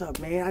like, "Hey, what's up,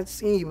 man? I've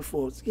seen you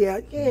before."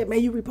 Yeah, man,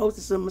 you reposted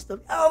some of my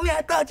stuff. Oh man,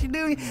 I thought you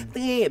knew.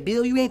 Yeah,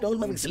 Bill, you ain't the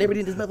only motherfucking celebrity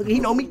in this motherfucker. He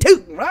know me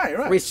too.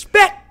 Right.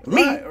 Respect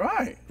me.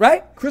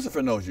 Right.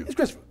 Christopher knows you. It's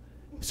Christopher.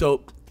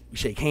 So we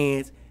shake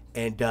hands,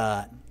 and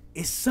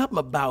it's something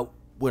about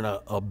when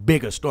a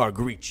bigger star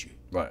greets you.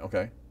 Right.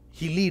 Okay.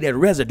 He leave that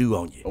residue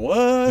on you.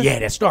 What? Yeah,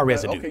 that star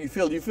residue. Okay, you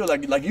feel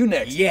like you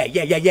next.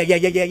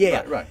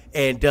 Yeah. Right.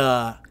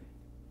 And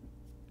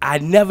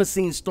I'd never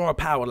seen star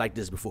power like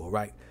this before,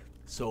 right?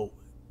 So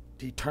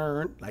he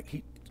turned,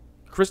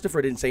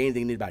 Christopher didn't say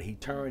anything about it. He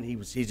turned, he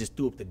just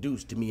threw up the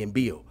deuce to me and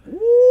Bill.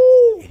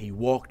 Woo. And he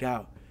walked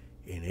out,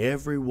 and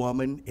every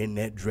woman in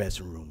that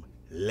dressing room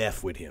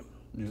left with him,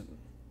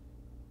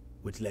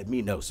 which let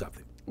me know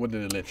something. What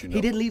did it let you know?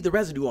 He didn't leave the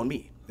residue on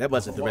me. That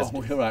wasn't the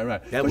residue.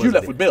 Right. Because you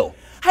left with Bill.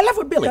 I left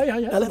with Billy. Yeah.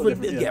 I left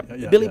with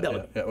Billy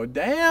Bellamy. Yeah. Well,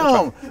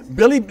 damn.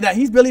 Billy, now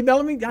he's Billy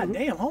Bellamy? God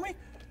damn, homie.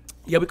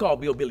 Yeah, we call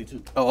Bill Billy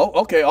too.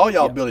 Oh, okay. All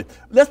y'all Billy.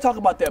 Let's talk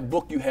about that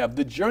book you have,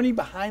 The Journey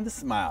Behind the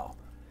Smile.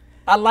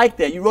 I like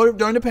that. You wrote it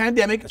during the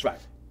pandemic. That's right.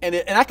 And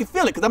I can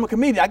feel it because I'm a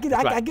comedian. I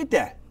get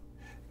that.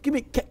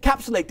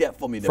 Capsulate that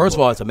for me. First of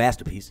all, it's a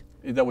masterpiece.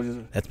 Is that what it is?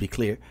 Let's be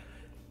clear.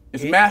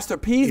 It's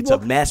masterpiece. It's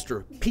book? a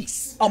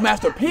masterpiece. Oh,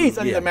 masterpiece.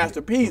 I need a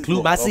masterpiece.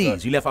 Include my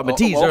C's. You left out my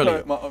T's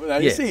earlier.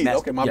 Your C's.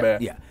 Okay, my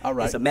bad. Yeah. All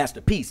right. It's a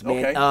masterpiece,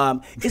 man.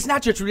 Okay. It's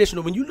not your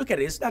traditional. When you look at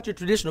it, it's not your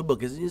traditional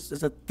book. It's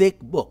a thick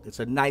book.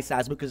 It's a nice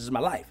size book because it's my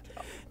life.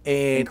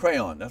 And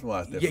crayon. That's why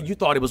it's different. Yeah, you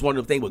thought it was one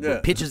of the things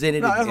with pictures in it.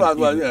 No, that's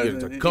why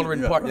the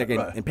coloring part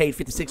and page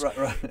 56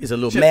 is a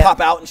little shit math. Pop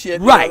out and shit.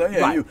 Right.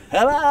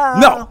 Hello.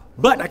 No,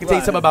 but I can tell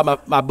you something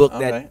about my book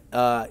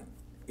that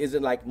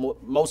isn't like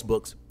most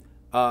books.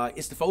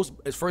 It's the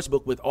first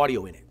book with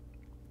audio in it.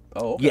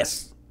 Oh, okay.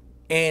 Yes.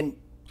 And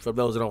for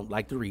those that don't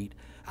like to read,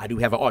 I do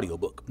have an audio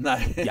book.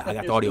 Nice. Yeah, I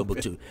got the audio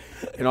book too,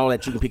 and all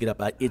that you can pick it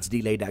up at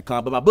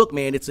itsdlai.com. But my book,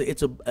 man, it's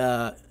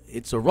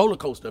a roller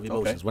coaster of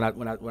emotions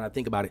when I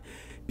think about it,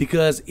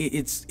 because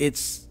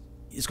it's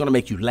going to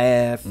make you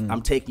laugh.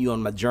 I'm taking you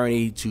on my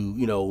journey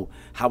to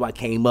how I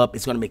came up.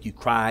 It's going to make you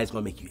cry. It's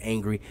going to make you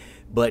angry.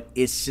 But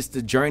it's just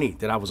the journey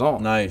that I was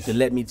on that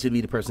led me to be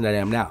the person that I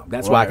am now.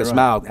 That's why I can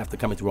smile after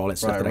coming through all that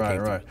stuff that I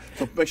came through.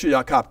 So make sure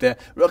y'all cop that.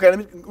 Okay, let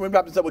me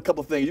wrap this up with a couple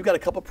of things. You got a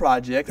couple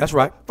projects. That's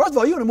right. First of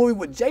all, you in a movie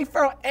with Jay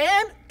Farrell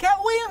and Cat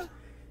Williams?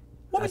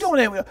 What we doing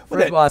there?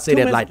 First of all, I say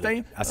that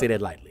lightly. I say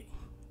that lightly.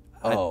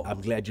 Oh.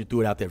 I'm glad you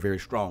threw it out there very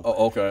strong.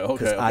 Oh,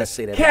 okay. I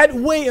say that Cat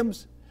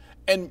Williams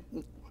and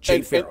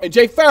Jay Farrell. And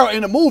Jay Farrell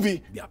in a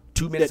movie. Yeah,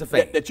 2 minutes of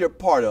fame. That you're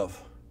part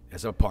of.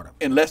 That's a part of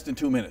it. In less than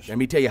 2 minutes. Let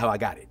me tell you how I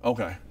got it.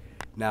 Okay.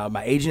 Now,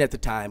 my agent at the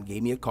time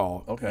gave me a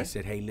call. Okay. He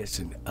said, "Hey,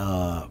 listen,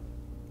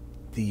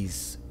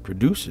 these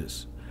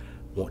producers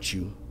want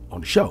you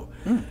on the show."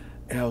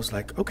 And I was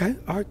like, "Okay,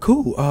 all right,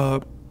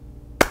 cool."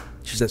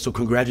 She said, "So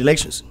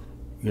congratulations.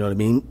 You know what I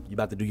mean? You're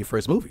about to do your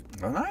first movie."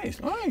 Oh, nice.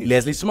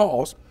 Leslie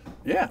Smalls,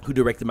 who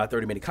directed my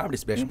 30-minute comedy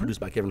special produced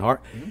by Kevin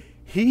Hart,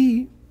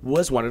 he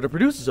was one of the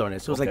producers on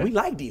it. So it was like, we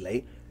like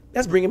Dlai.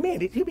 Let's bring him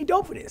in. He'd be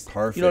dope for this.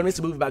 Perfect. You know what I mean? It's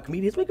a movie about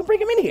comedians. We can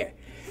bring him in here.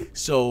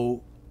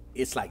 So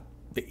it's like,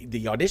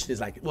 the audition is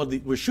like,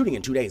 we're shooting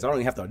in 2 days. I don't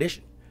even have to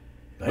audition.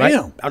 Damn. Right? I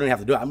don't even have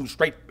to do it.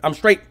 I'm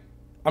straight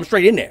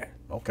in there.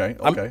 Okay.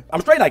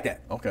 I'm straight like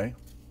that. Okay.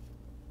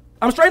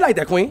 I'm straight like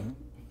that, Queen.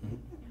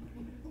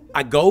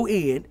 I go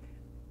in.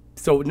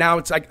 So now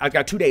it's like I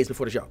got 2 days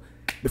before the show,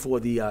 before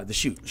the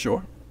shoot.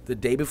 Sure. The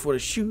day before the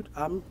shoot,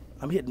 I'm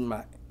hitting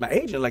my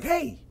agent like,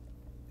 "Hey,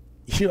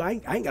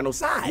 I ain't got no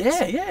sides.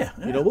 Yeah.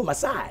 What my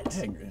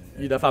sides?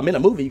 If I'm in a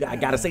movie, I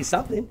gotta say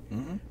something,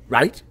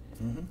 right?"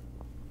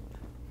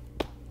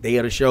 Day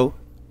of the show,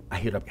 I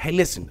hit up, "Hey,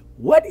 listen,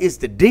 what is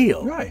the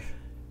deal?" Right.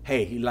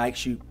 "Hey, he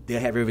likes you. They'll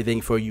have everything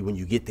for you when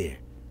you get there."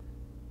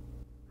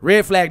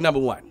 Red flag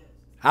number 1,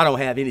 I don't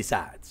have any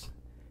sides.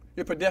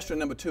 You're pedestrian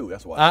number 2,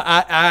 that's why.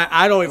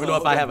 I don't even know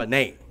if I have a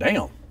name.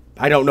 Damn.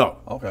 I don't know.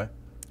 Okay.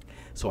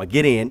 So I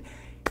get in,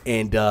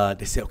 and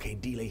they say, "Okay,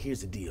 Dlai, here's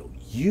the deal.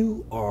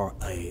 You are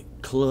a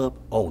club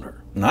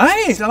owner."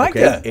 Nice, I like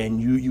that. And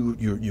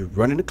you're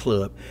running the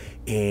club,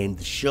 and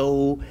the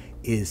show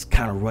is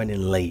kind of running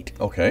late.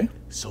 Okay.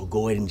 So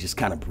go ahead and just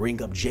kind of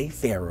bring up Jay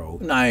Farrell.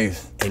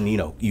 Nice. And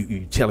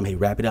you tell him, "Hey,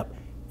 wrap it up.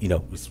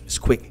 It's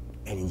quick,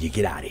 and then you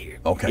get out of here."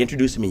 Okay. You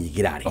introduce him and you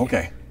get out of here.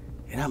 Okay.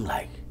 And I'm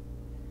like,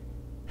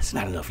 That's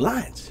not enough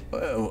lines.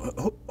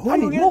 Who I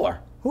need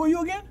more. Who are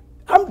you again?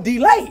 I'm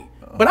Dlai,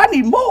 but I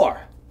need more.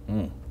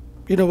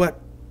 You know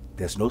what?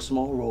 There's no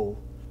small role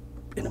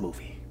in the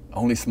movie.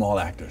 Only small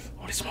actors.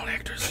 Only small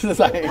actors. It's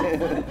like-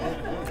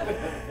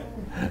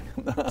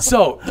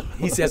 So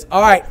he says,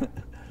 all right,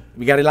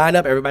 we got it lined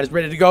up. Everybody's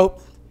ready to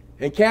go.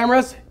 And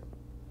cameras,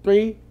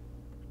 3,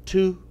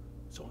 2,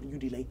 so on you,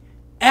 Dlai.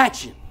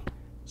 Action.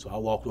 So I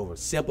walked over,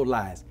 simple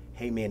lines.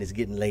 Hey man, it's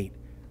getting late.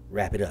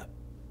 Wrap it up.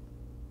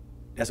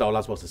 That's all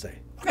I'm supposed to say.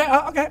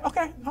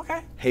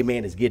 Okay. Hey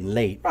man, it's getting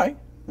late. Right.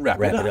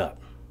 Wrap It it up.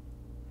 up.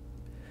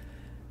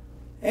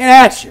 And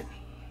action.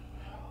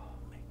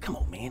 Come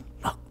on, man.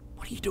 Look,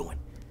 what are you doing?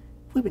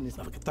 We've been in this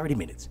for 30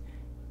 minutes.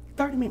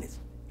 30 minutes.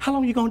 How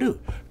long are you gonna do?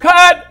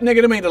 Cut!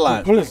 Nigga, them ain't the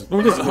lines. Listen.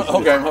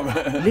 Okay, my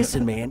bad.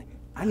 Listen, man.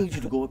 I need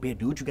you to go up there,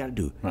 do what you gotta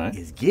do. Right.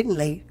 It's getting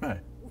late.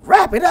 Right.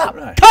 Wrap it up.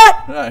 Right.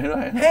 Cut!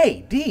 Right.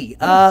 Hey, D,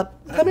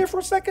 come here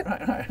for a second.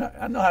 Right.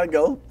 I know how to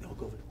go.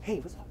 Hey,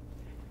 what's up?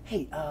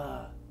 Hey,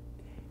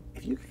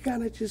 if you could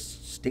kind of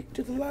just stick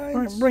to the lines.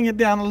 All right, bring it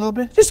down a little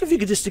bit. Just if you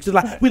could just stick to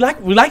the lines. We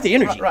like the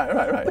energy. Right.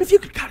 But if you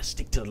could kind of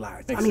stick to the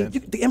lines. Makes I mean,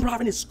 sense. the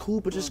improv is cool,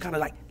 but just kind of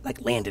like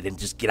land it and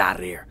just get out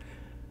of there.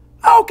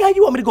 Okay,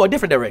 you want me to go a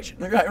different direction?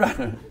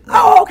 Right.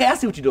 Oh, okay, I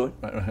see what you're doing.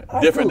 Right. All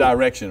right, Different cool.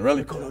 direction,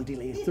 really. We're going on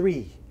delay in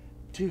 3,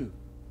 2,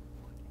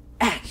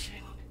 action.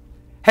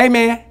 Hey,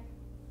 man.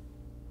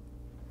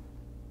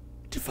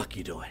 What the fuck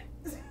you doing?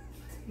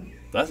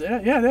 That's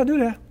it. Yeah, they'll do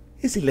that.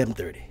 It's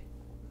 11:30.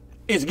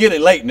 It's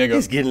getting late, nigga.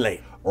 It's getting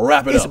late.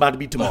 Wrap it It's up. about to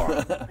be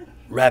tomorrow.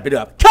 Wrap it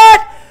up.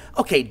 Cut!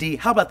 Okay, D,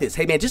 how about this?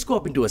 Hey, man, just go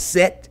up and do a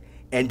set,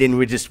 and then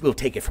we'll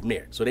take it from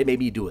there. So they made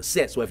me do a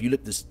set. So if you look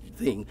at this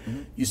thing,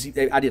 you see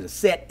I did a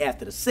set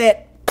after the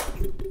set.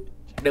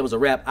 There was a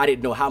wrap. I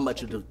didn't know how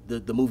much of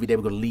the movie they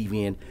were going to leave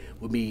in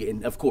with me.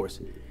 And, of course,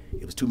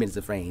 it was 2 minutes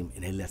of frame,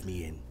 and they left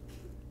me in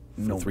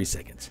for 3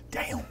 seconds.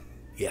 Damn.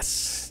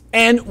 Yes.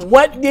 And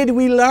what did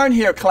we learn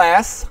here,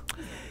 class?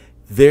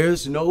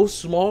 There's no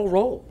small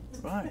role.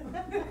 Right.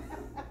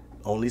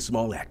 Only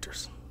small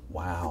actors.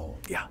 Wow.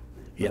 Yeah.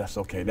 That's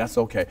okay. Now,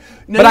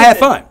 But I had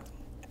fun.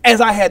 As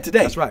I had today.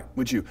 That's right.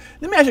 With you.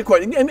 Let me ask you a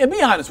question. And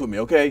be honest with me,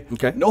 okay?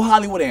 Okay. No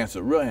Hollywood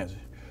answer. Real answer.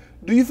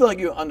 Do you feel like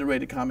you're an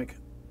underrated comic?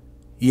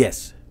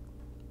 Yes.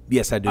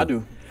 Yes, I do. I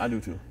do. I do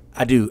too.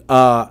 I do.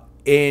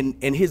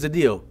 And here's the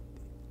deal.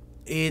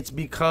 It's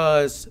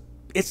because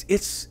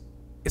it's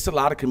a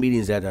lot of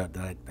comedians that are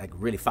like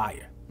really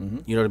fire.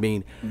 You know what I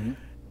mean?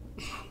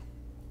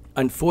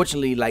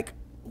 Unfortunately, like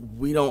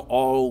we don't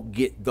all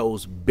get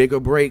those bigger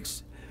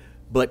breaks,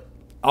 but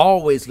I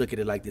always look at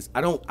it like this.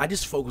 I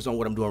just focus on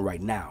what I'm doing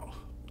right now.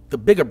 The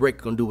bigger break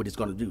is gonna do what it's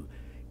gonna do.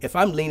 If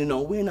I'm leaning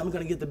on when I'm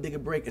gonna get the bigger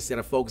break instead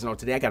of focusing on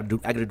today, I gotta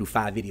do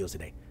 5 videos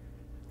today.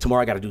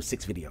 Tomorrow I gotta do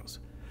 6 videos.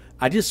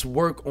 I just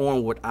work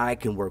on what I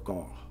can work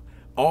on.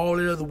 All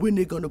the other when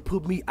they're gonna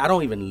put me, I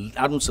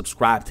don't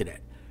subscribe to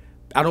that.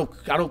 I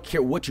don't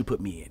care what you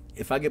put me in.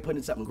 If I get put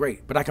in something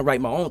great, but I can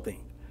write my own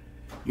thing.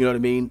 You know what I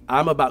mean?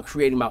 I'm about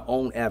creating my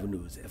own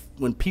avenues.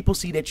 When people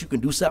see that you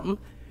can do something,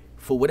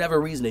 for whatever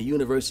reason, the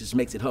universe just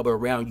makes it hover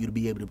around you to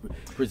be able to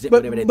present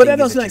whatever that But thing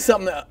that is doesn't like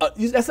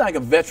something. That's not like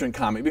a veteran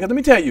comic. Because let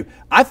me tell you,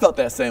 I felt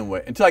that same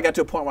way until I got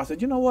to a point where I said,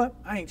 you know what?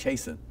 I ain't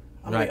chasing.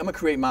 I'm gonna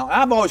create my own.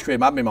 I've always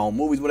created. I've made my own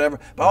movies, whatever.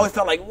 But I always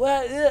felt like,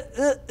 what?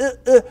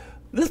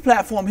 This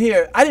platform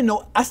here, I didn't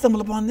know. I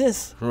stumbled upon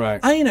this. Right.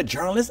 I ain't a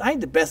journalist. I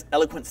ain't the best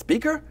eloquent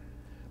speaker.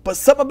 But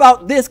something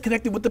about this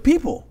connected with the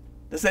people.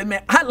 They said,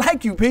 man, I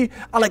like you, P.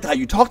 I like how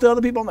you talk to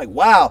other people. I'm like,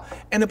 wow.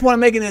 And the point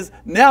I'm making is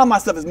now my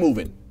stuff is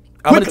moving.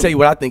 I'm going to tell you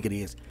what I think it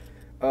is.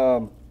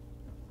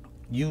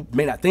 You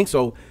may not think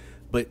so,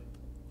 but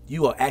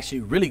you are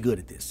actually really good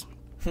at this.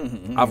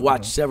 I've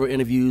watched several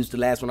interviews. The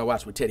last one I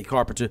watched with Teddy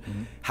Carpenter,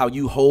 how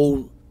you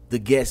hold the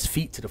guest's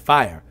feet to the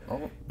fire.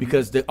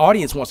 Because the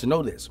audience wants to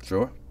know this.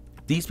 Sure.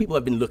 These people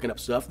have been looking up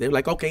stuff. They're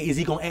like, okay, is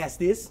he going to ask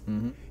this?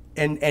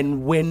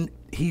 And when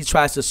he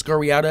tries to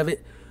scurry out of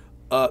it,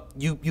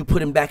 you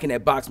put him back in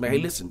that box, man. Hey,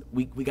 listen,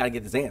 we got to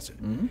get this answer.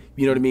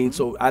 You know what I mean?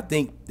 So I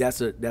think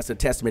that's a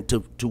testament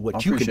to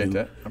what you can do.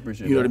 I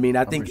appreciate that. You know what I mean?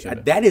 I think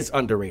appreciate that is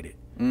underrated.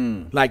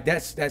 Like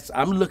that's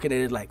I'm looking at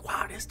it like,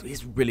 wow,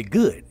 he's really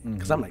good.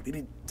 Because I'm like, did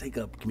he take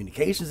up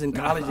communications in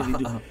college? Did he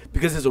do?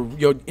 Because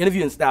your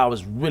interviewing style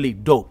is really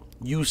dope.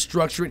 You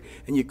structure it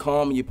and you're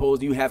calm and you pose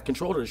and you have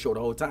control of the show the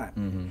whole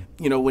time.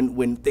 You know,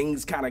 when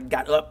things kind of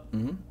got up,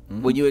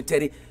 when you and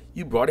Teddy,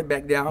 you brought it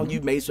back down.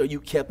 You made sure you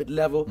kept it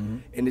level.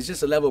 And it's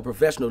just a level of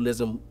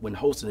professionalism when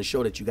hosting a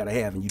show that you got to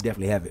have, and you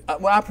definitely have it.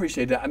 Well, I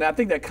appreciate that. And I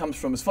think that comes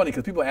from, it's funny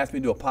because people asked me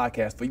to do a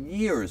podcast for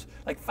years,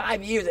 like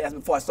 5 years they asked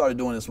me before I started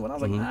doing this one. I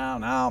was like,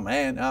 no,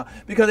 man.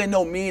 Because they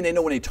know me and they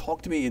know when they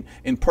talk to me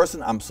in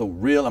person, I'm so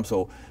real, I'm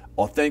so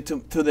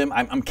authentic to them.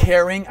 I'm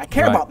caring. I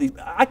care about these.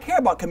 I care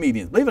about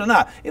comedians. Believe it or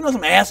not, you know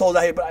some assholes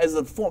out here, but as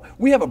a form,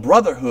 we have a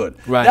brotherhood.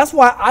 Right. That's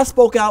why I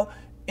spoke out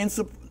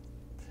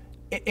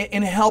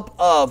in help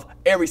of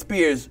Ari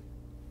Spears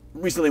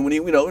recently when he,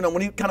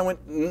 when he kind of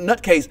went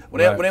nutcase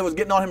when they was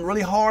getting on him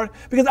really hard.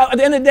 Because at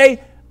the end of the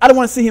day, I don't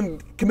want to see him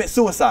commit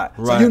suicide.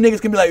 Right. So you niggas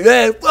can be like,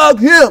 yeah, fuck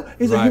him.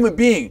 He's a Right. human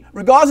being.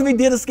 Regardless if he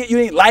did a skit you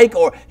didn't like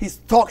or he's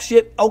talk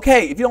shit,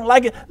 okay. If you don't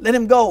like it, let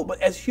him go.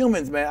 But as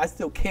humans, man, I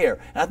still care.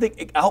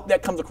 And I hope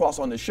that comes across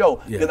on the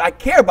show because I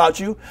care about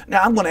you.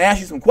 Now I'm going to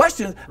ask you some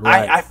questions.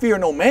 Right. I fear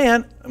no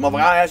man. I'll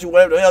ask you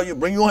whatever the hell you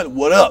bring you in.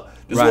 What up?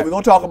 This is what we're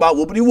going to talk about.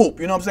 Whoopity whoop.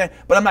 You know what I'm saying?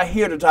 But I'm not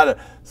here to try to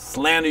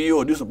slander you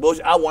or do some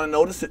bullshit. I want to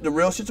know the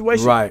real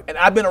situation. Right. And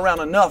I've been around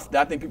enough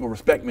that I think people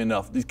respect me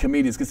enough. These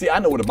comedians, because see, I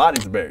know where the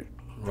bodies are buried.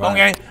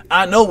 Right. Okay,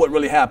 I know what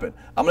really happened.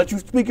 I'm gonna let you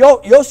speak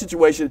your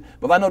situation,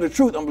 but if I know the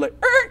truth, I'm like,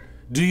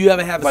 Do you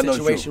ever have If I a know the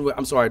situation where,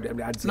 I'm sorry,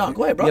 No,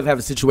 go ahead, bro. You ever have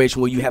a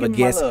situation where you have a give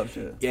me my guest love,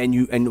 shit.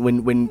 and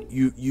when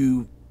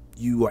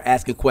you are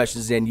asking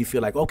questions and you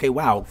feel like, okay,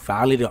 wow,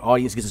 finally the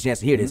audience gets a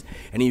chance to hear this,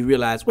 and then you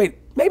realize, wait,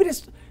 maybe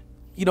this,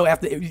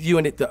 after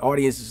viewing it, the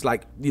audience is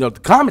like, the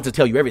comments will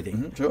tell you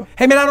everything. Sure.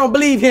 Hey man, I don't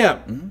believe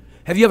him.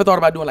 Have you ever thought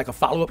about doing like a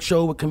follow-up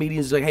show with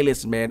comedians? Like, hey,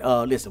 listen, man,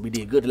 we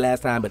did good the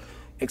last time, but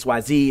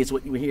XYZ is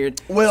what you were hearing.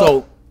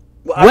 Well,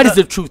 what is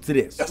the truth to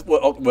this?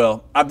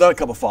 Well, I've done a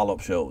couple follow-up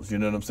shows. You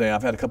know what I'm saying?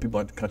 I've had a couple people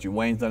in the country.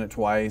 Wayne's done it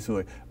twice.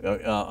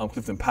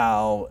 Clifton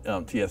Powell,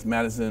 T.S.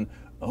 Madison.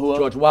 Who else?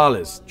 George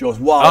Wallace. George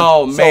Wallace.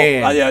 Oh,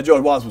 man. So, yeah,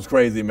 George Wallace was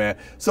crazy, man.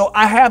 So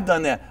I have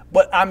done that,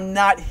 but I'm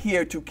not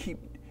here to keep.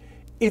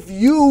 If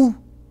you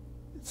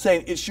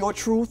say it's your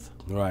truth,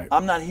 right,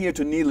 I'm not here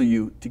to needle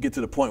you to get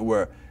to the point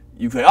where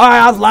you say, "All right,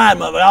 I was lying,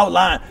 mother. I was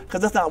lying,"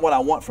 because that's not what I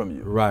want from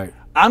you. Right.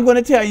 I'm going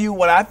to tell you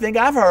what I think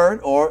I've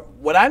heard or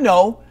what I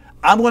know.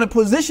 I'm going to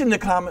position the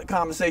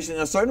conversation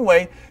in a certain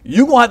way.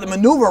 You're going to have to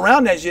maneuver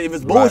around that shit. If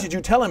it's bullshit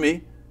you're telling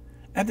me,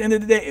 at the end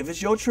of the day, if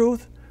it's your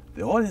truth,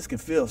 the audience can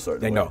feel a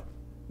certain way. They know.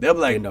 They'll be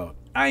like, They know.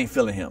 I ain't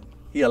feeling him.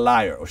 He a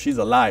liar or she's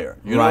a liar.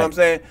 You know Right. what I'm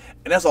saying?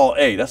 And that's all,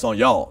 that's on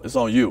y'all. It's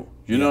on you.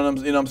 You know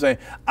what I'm saying?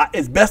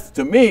 It's best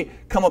to me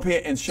come up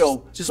here and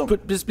show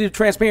Just be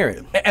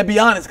transparent. and be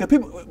honest, because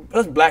people,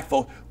 us black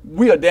folks,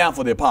 we are down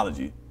for the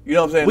apology. You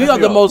know what I'm saying? We Let's are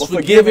be the honest. most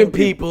We're forgiving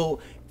people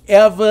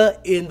ever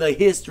in the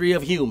history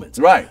of humans.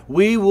 Right.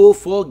 We will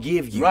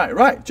forgive you.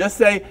 Right. Just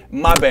say,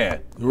 my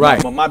bad.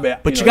 Right. My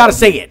bad. But you got to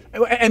say it.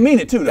 And mean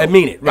it too, though. And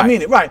mean it, right. And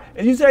mean it, right.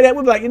 And you say that,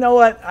 we'll be like, you know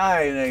what? All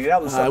right, nigga,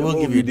 that was something we'll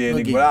move give you you- did,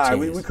 we'll nigga, give but you a all right,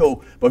 we chance.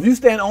 cool. But if you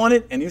stand on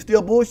it and you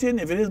still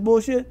bullshitting, if it is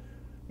bullshit,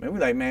 man, we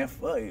like, man,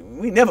 fuck,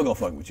 we never gonna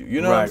fuck with you.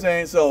 You know what I'm Right.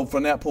 saying? So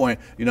from that point,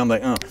 I'm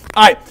like, All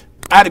right,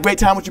 I had a great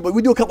time with you, but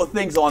we do a couple of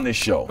things on this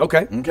show.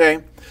 Okay. Okay?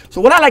 So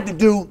what I like to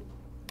do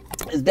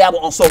is dabble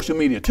on social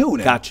media too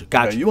now. Gotcha.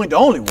 Okay, you ain't the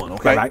only one,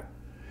 okay? Right.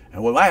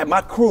 And when I have my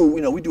crew,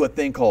 we do a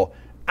thing called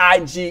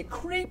IG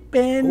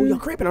creeping. Oh, you're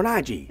creeping on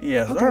IG.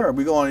 Yes, sir.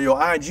 We go on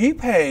your IG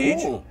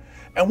page. Ooh.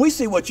 And we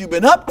see what you've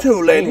been up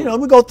to lately.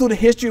 We go through the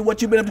history of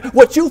what you've been up to,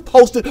 what you've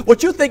posted,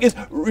 what you think is,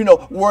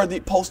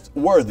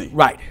 post-worthy.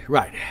 Right.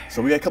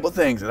 So we got a couple of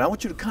things, and I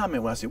want you to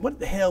comment when I say, what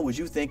the hell was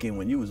you thinking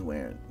when you was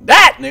wearing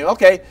that, nigga?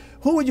 Okay,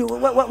 who would you,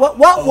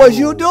 what was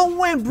you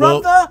doing,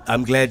 brother? Well,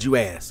 I'm glad you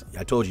asked.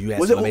 I told you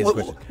asked. Was it- my what-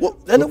 question.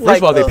 what- that looked First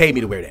of all, like, they paid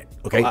me to wear that.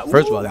 Okay.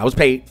 First of all, I was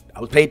paid. I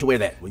was paid to wear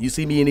that. When you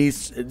see me in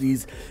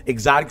these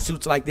exotic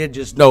suits like that,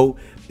 just know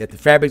that the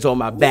fabrics on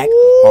my back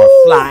are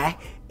fly,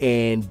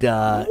 and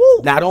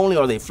not only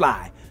are they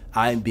fly,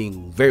 I am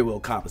being very well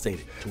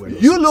compensated to wear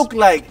those You suits. look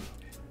like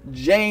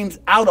James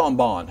out on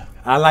Bond.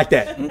 I like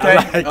that. Okay,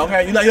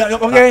 okay,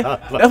 okay.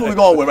 That's what we're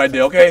going with right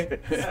there. Okay.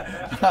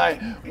 All right.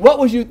 What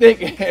was you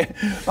thinking?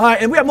 All right,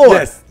 and we have more.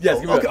 Yes, give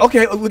it up.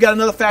 Okay. We got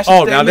another fashion.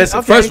 Oh, thing. now listen.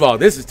 Okay. First of all,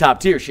 this is top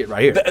tier shit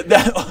right here.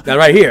 That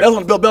right here. That's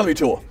on the Bill Bellamy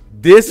tour.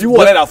 This You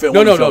wore that outfit.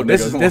 No, when you no. showed,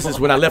 This nigga. is Come this on. is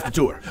when I left the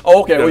tour.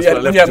 Oh, okay. That Well, was you when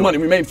I left had the money.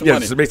 tour. We made some Yes,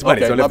 money. we made some money.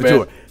 Okay, So I left my the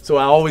bad. tour. So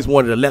I always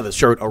wanted a leather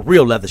shirt, a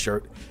real leather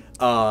shirt,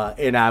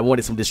 and I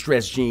wanted some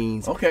distressed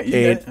jeans. Okay,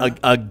 you And did it.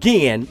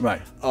 again,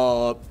 Right.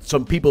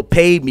 Some people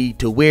paid me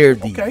to wear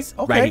these Okay.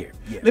 right here.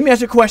 Yeah. Let me ask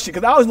you a question,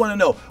 because I always want to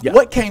know, Yeah.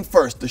 what came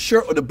first, the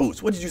shirt or the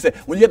boots? What did you say?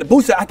 When you get the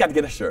boots, I got to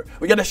get a shirt.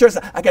 When you get the shirt,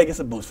 I got to get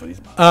some boots for these.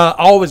 I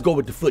always go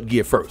with the foot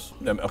gear first.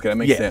 Okay, that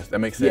makes sense. That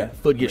makes sense.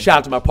 Yeah, foot gear. Shout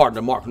out to my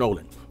partner Mark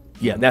Nolan.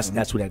 Yeah, that's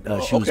who that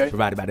shoes okay.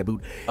 provided by the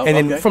boot. Oh, And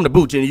then okay. from the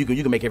boots, you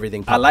can make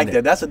everything pop. I like in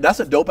there. that. That's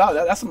a dope out.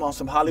 That's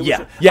some Hollywood Yeah,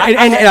 shit. yeah,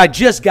 and I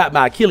just got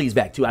my Achilles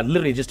back too. I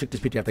literally just took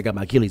this picture after I got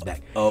my Achilles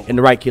back, and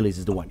the right Achilles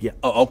is the one. Yeah.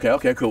 Oh,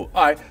 okay, cool.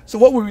 All right. So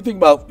what were we thinking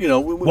about? We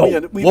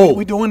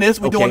doing this.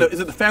 We doing. Okay. Is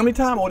it the family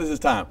time or what is this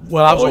time?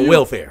 Well, I was on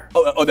welfare.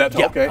 Oh, that's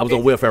Yeah, okay. I was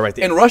on welfare right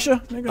there. In Russia?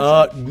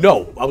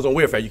 No, I was on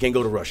welfare. You can't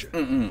go to Russia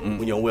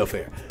when you're on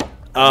welfare.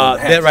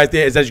 That right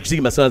there is, as you can see,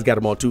 my son's got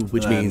them on too,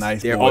 which means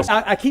nice they're boy.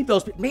 awesome. I keep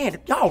those. Man,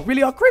 y'all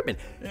really are crippin'.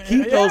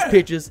 Keep those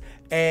pictures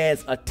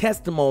as a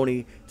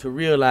testimony to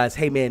realize,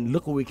 hey man,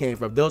 look where we came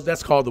from.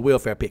 That's called the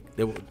welfare pick.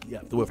 The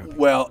welfare pick.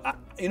 Well,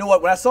 you know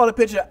what? When I saw the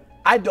picture,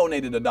 I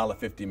donated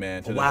 $1.50,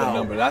 man, to the Wow.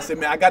 number. I said,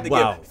 man, I got to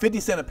Wow. give 50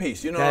 cents a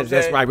piece. You know what I'm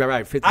That's saying?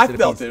 right. 50 I cents a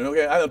felt piece. it.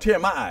 Okay, I don't tear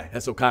my eye.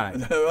 That's so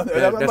kind. That's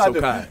That's so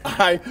kind. All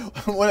right.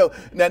 Well,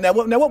 now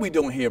what we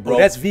doing here, bro? Oh,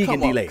 that's vegan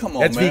delay. Come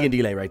on, That's man. vegan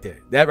delay right there.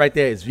 That right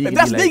there is vegan If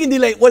that's delay. vegan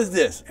delay, what is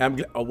this?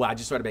 Well, I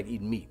just started back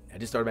eating meat. I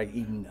just started back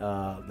eating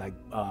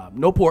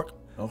no pork.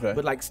 Okay.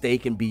 But like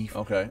steak and beef.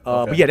 Okay.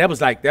 But yeah,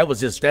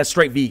 that's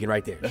straight vegan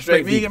right there. That's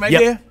straight vegan right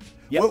Yep. there?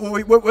 Yep.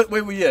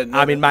 Where we at?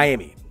 I'm in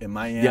Miami. In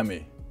Miami.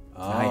 Yep.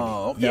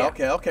 Oh,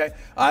 Yeah. okay.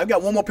 I've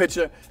got one more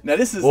picture. Now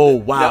this is. Oh,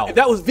 wow. Now, if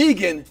that was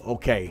vegan,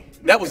 Okay.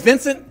 that was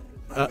Vincent.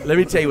 Let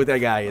me tell you what that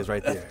guy is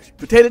right there.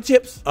 Potato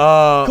chips,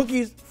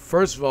 cookies.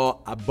 First of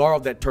all, I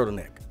borrowed that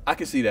turtleneck. I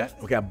can see that.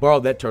 Okay, I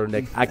borrowed that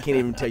turtleneck. I can't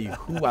even tell you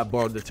who I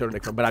borrowed the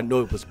turtleneck from, but I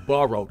know it was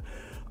borrowed.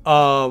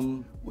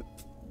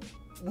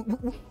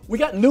 We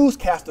got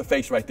newscaster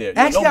face right there.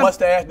 Actually, No I'm-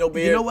 mustache, no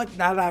beard. You know what?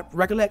 Now that I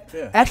recollect,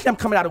 Yeah. actually, I'm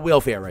coming out of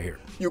welfare right here.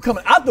 You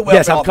coming out the welfare?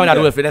 Yes, I'm coming out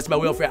of office welfare. That's my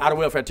welfare, out of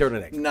welfare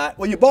turtleneck. Not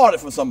well. You borrowed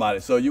it from somebody,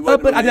 so you.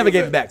 But I never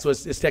gave it back, so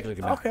it's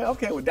technically mine.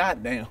 Okay. Well,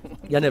 goddamn.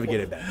 Y'all never get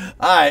it back.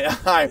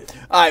 All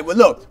right. Well,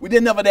 look, we did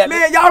enough of that.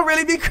 Man, y'all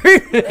really be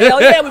creepy.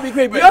 Hell yeah, we be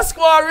creepy. Your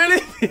squad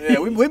really? Yeah,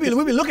 we be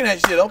looking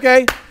at shit.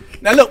 Okay.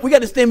 Now look, we got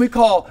this thing we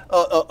call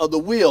the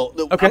wheel.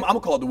 Okay. I'm gonna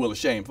call it the wheel of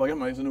shame. Fuck,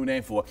 it's a new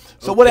name for it.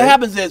 So what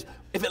happens is,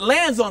 if it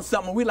lands on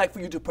something, we like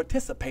for you to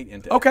participate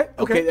into it.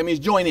 Okay. That means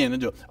join in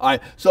and do it. All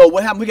right. So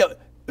what happens?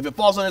 If it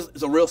falls on this,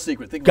 it's a real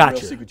secret. Think of a real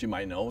Gotcha. secret you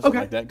might know,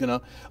 something like that. You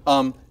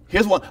know.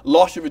 Here's one: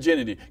 lost your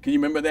virginity. Can you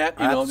remember that?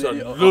 You know,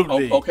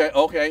 Absolutely.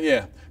 Okay.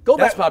 Yeah. Go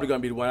That's back. probably going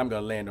to be the one I'm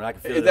going to land on. I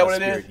can feel Is it. that in what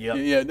my it is? spirit.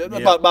 Yep. Yeah.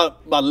 That's Yep.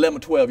 about 11 or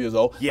 12 years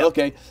old. Yep.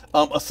 Okay.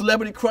 A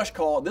celebrity crush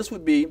call. This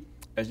would be,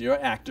 as you're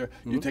an actor,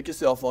 you take your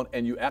cell phone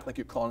and you act like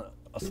you're calling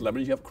a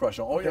celebrity you have a crush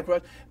on, or you have a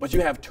crush, but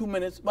you have 2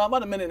 minutes,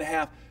 about a minute and a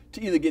half,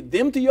 to either get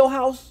them to your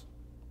house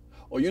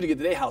or you to get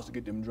to their house to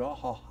get them to draw.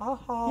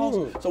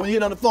 So when you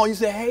get on the phone, you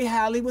say, "Hey,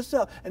 Hallie, what's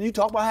up?" And you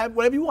talk about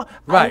whatever you want.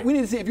 Right. We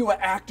need to see if you were an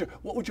actor,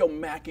 what would your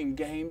macking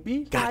game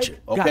be? Gotcha.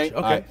 Like? Okay. Gotcha.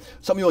 All Okay. right.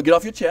 Something you want to get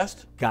off your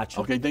chest.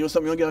 Gotcha. Okay. Think of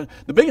something you want to get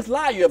on. The biggest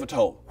lie you ever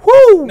told.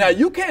 Woo! Now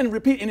you can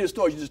repeat any of the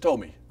stories you just told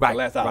me. Right, The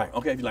last hour. right.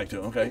 Okay, if you like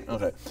to. Okay.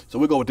 So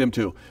we'll go with them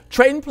too.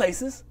 Trading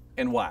places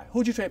and why?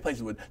 Who'd you trade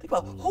places with? Think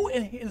about who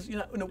in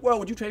the world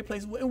would you trade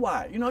places with and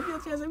why? You know, if you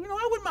have a chance, I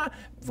wouldn't mind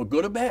for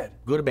good or bad.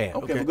 Good or bad,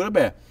 Okay, okay. for good or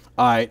bad.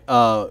 All right.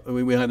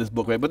 We had this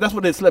book, right? But that's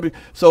what it is, celebrity.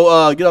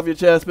 So get off your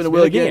chest, spin the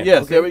wheel it again. again.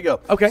 Yes, Okay. there we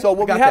go. Okay, So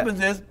what got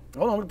happens is,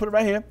 hold on, we put it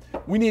right here.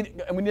 We need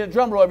a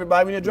drum roll,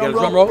 everybody. We need a drum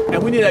got a roll. drum roll?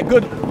 And we need a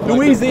good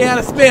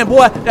Louisiana spin,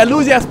 boy. That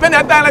Louisiana, spin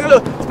that thing like a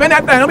little, spin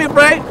that thing. Don't be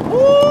afraid.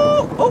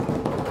 Oh,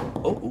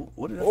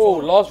 what is that? Oh,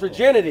 lost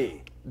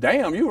virginity.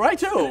 Damn, you right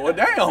too. Well,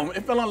 damn,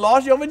 it fell on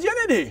lost your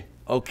virginity.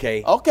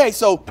 Okay. Okay,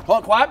 so hold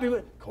on, quiet,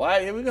 people.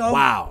 Quiet. Here we go.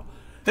 Wow.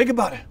 Think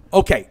about it.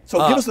 Okay.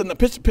 So give us the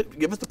picture.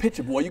 Give us the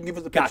picture, boy. You can give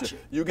us the picture.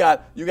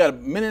 Gotcha. You got a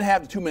minute and a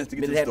half to 2 minutes to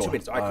get to the store. 2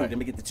 minutes. All right, cool. Let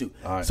me get the two.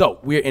 All right. So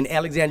we're in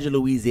Alexandria,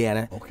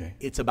 Louisiana. Okay.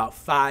 It's about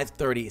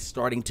 5:30. It's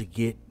starting to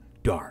get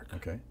dark.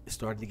 Okay. It's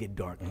starting to get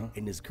dark.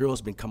 And this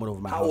girl's been coming over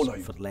my How house old are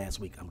you? for the last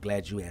week. I'm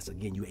glad you asked.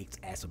 Again, you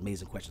asked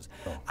amazing questions.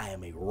 I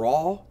am a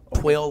raw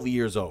 12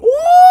 years old.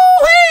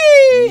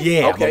 Woo-wee!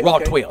 Yeah, Okay, I'm a raw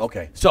okay, 12.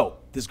 Okay. So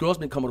this girl's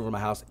been coming over to my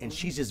house, and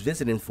she's just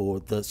visiting for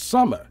the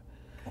summer.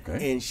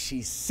 Okay. And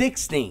she's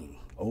 16,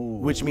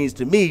 which means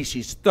to me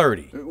she's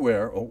 30.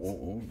 Where?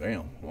 Oh,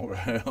 damn.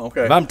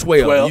 Okay. If I'm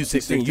 12, you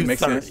 16, you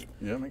makes 30. sense.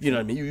 Yeah, makes You know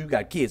what I mean? You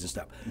got kids and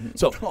stuff.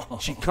 So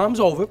she comes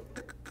over,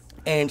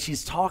 and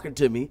she's talking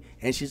to me,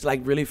 and she's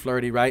like really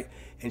flirty, right?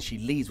 And she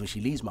leaves. When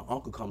she leaves, my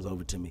uncle comes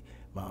over to me.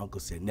 My uncle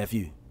said,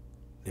 "Nephew,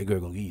 that girl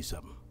gonna give you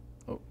something."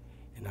 Oh.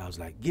 And I was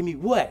like, "Give me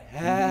what?"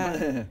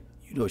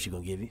 You know what she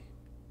gonna give you?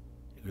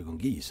 That girl gonna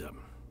give you something.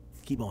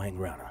 Keep on hanging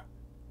around her.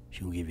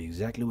 She gonna give you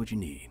exactly what you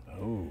need.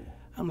 Oh.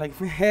 I'm like,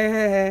 You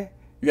had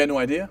no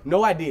idea?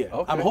 no idea.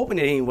 Okay. I'm hoping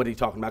it ain't what he's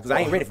talking about because I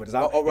ain't ready for this.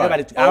 I Oh, right. I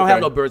don't have Okay.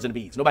 no birds and the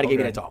bees. Nobody gave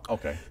me Okay. that talk.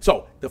 Okay.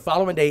 So the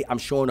following day, I'm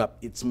showing up.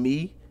 It's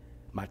me,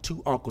 my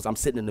two uncles. I'm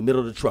sitting in the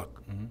middle of the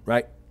truck,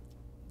 right?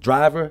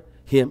 Driver,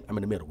 him, I'm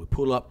in the middle. We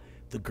pull up.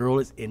 The girl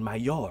is in my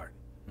yard.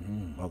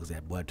 My uncle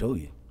said, "Boy, I told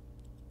you.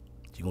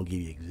 She's going to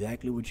give you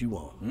exactly what you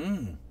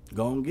want.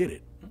 Go and get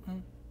it."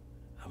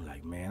 I'm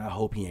like, man, I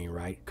hope he ain't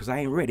right because I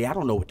ain't ready. I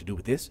don't know what to do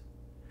with this.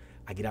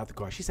 I get out the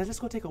car. She said, "Let's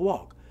go take a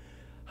walk."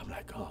 I'm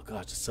like, oh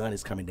gosh, the sun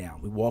is coming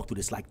down. We walk through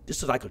this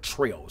is like a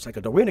trail. It's like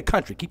we're in the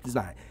country. Keep this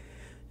in mind.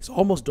 It's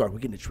almost dark. We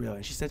get in the trail,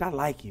 and she said, "I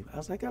like you." I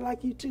was like, "I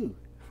like you too."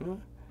 Huh?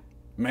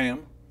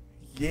 Ma'am.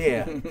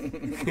 Yeah.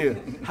 Yeah.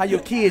 How your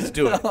kids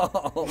doing?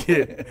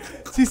 Yeah.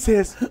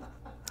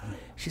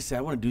 She said,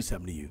 "I want to do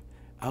something to you."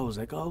 I was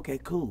like, "Oh, okay,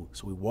 cool."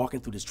 So we're walking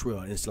through this trail,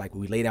 and it's like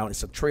we lay down.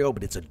 It's a trail,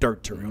 but it's a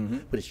dirt trail,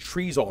 but it's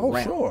trees all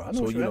around. Sure. I know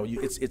so what you know,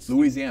 you're at. it's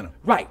Louisiana.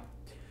 right.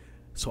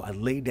 So I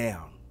lay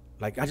down,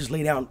 like I just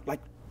lay down, like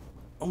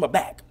on my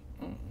back,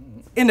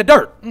 in the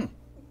dirt.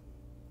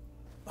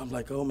 I'm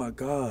like, oh my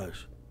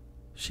gosh,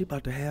 she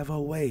about to have her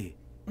way.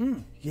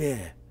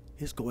 Yeah,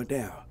 it's going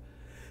down.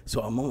 So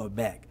I'm on my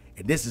back,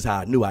 and this is how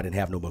I knew I didn't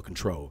have no more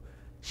control.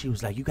 She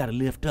was like, "You got to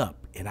lift up,"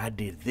 and I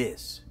did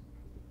this.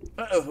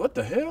 What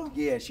the hell?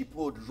 Yeah, she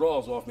pulled the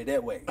drawers off me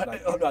that way.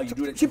 Like, you know how you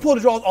do that? She pulled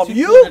the drawers off She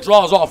you? pulled the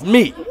drawers off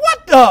me.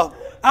 What the?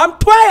 I'm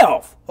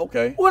 12.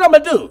 Okay. What I'm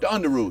gonna do? The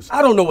underoos.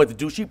 I don't know what to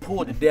do. She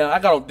pulled it down. I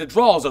got the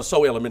drawers are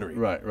so elementary.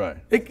 Right, right.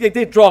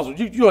 They drawers.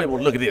 You don't even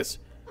want to look at this.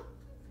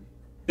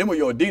 Them were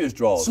your Adidas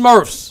drawers.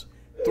 Smurfs.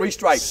 3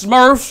 stripes.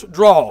 Smurfs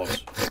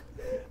drawers.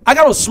 I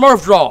got on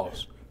Smurf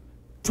drawers.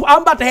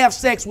 I'm about to have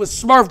sex with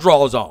Smurf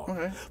drawers on.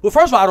 Okay. Well,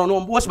 first of all, I don't know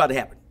what's about to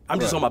happen. I'm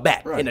just Right, on my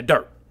back right, in the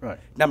dirt. right.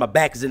 Now my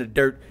back is in the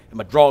dirt and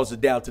my drawers are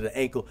down to the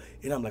ankle.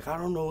 And I'm like, I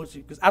don't know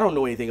because I don't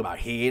know anything about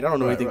head. I don't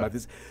know anything about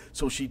this.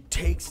 So she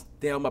takes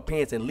down my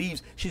pants and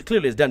leaves. She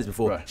clearly has done this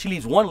before. Right. She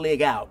leaves one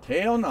leg out.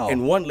 Hell no.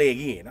 And one leg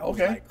in. I was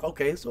Okay. like,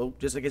 okay, so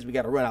just I guess we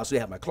got to run out so they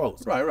have my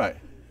clothes. Right, right.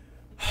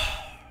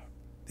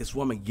 This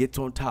woman gets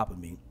on top of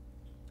me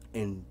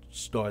and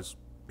starts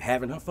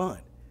having her fun.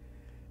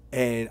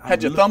 And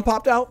Had your thumb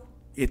popped out?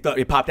 It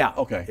popped out.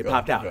 Okay, It go.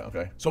 popped out. Okay,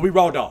 okay. So we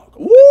raw dog.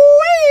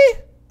 Woo-wee!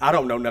 I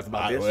don't know nothing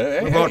about this.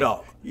 Hey, We hey, raw hey.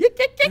 dog.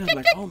 And I'm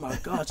like, oh my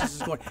gosh, this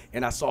is going.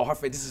 And I saw her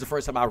face. This is the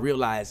first time I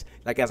realized,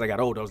 like as I got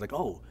older, I was like,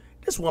 oh,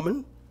 this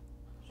woman,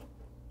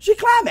 she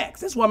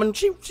climaxed. This woman,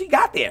 she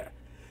got there.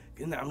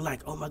 And I'm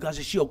like, oh my gosh,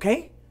 is she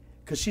okay?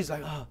 Because she's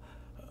like,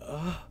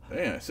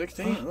 Damn,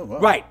 16? Oh, wow.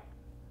 right.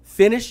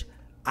 Finish.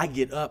 I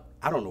get up.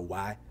 I don't know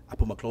why. I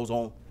put my clothes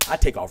on. I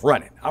take off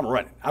running. I'm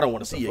running. I don't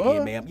want to see you again,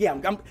 fuck? ma'am.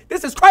 Yeah,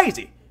 this is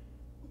crazy.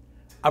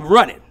 I'm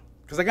running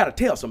because I got to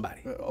tell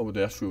somebody. Oh,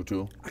 that's true,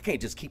 too. I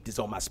can't just keep this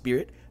on my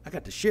spirit. I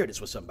got to share this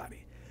with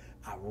somebody.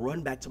 I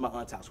run back to my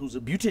aunt's house, who's a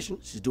beautician.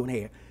 She's doing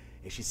hair,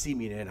 and she see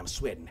me there, and I'm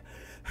sweating.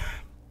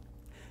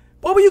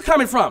 Where were you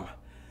coming from?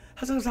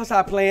 I was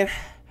outside playing.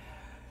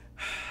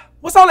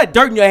 What's all that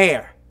dirt in your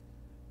hair?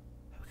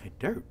 Okay,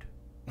 dirt.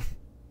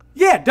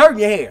 Yeah, dirt in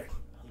your hair.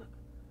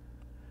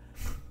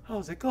 I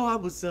was like, oh, I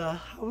was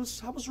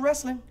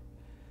wrestling.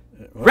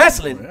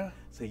 Wrestling? Yeah. I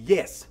said,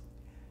 yes.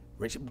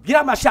 Get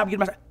out of my shop, get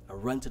out of my shop. I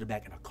run to the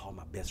back and I call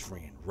my best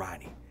friend,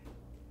 Ronnie.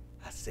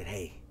 I said,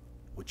 hey,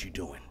 what you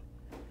doing?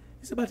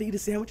 He's about to eat a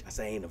sandwich. I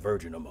said, I ain't a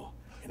virgin no more.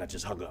 And I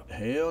just hung up.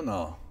 Hell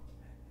no.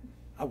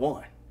 I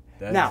won.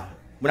 That's- Now,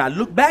 when I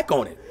look back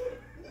on it,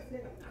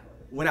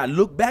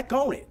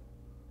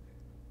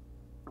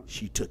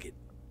 she took it.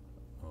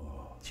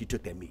 She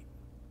took that meat.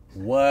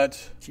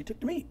 What? She took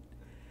the meat.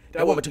 That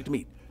That woman was- took the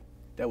meat.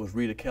 That was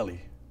Rita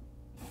Kelly.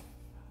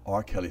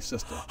 R. Kelly's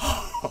sister.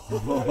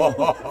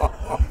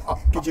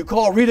 Could you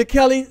call Rita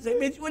Kelly? Say,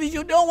 bitch, what are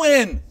you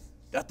doing?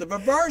 That's the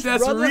reverse,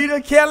 That's brother.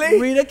 Rita Kelly?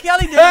 Rita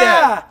Kelly did Yeah.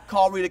 that.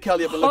 Call Rita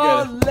Kelly up and look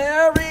at it.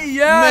 Hilarious.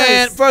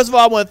 Man, first of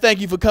all, I want to thank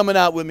you for coming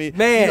out with me.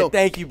 Man, You know,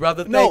 thank you,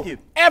 brother. no, Thank you.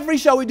 every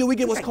show we do, we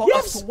get what's called a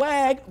Yes.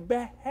 swag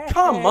bag.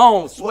 Come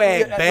on,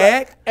 swag Well,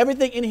 bag. right.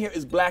 Everything in here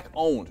is black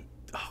owned.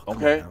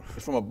 Okay?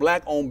 It's from a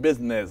black owned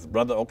business,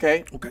 brother,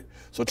 okay? Okay.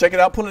 So check it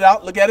out, pull it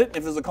out, look at it.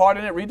 If there's a card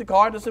in it, read the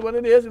card to see what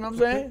it is, you know what I'm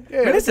saying?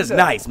 Yeah, Man, this look is at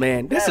that. nice,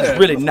 man. This Yeah, is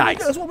really that's what we nice.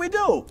 do. That's what we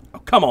do. Oh,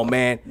 come on,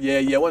 man.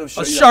 Yeah, what A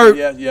shirt.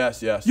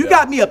 Yes. You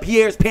got me a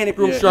Pierre's Panic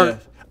Room Yeah, shirt. yeah.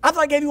 I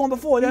thought I gave you one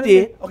before. You didn't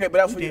did. Okay, but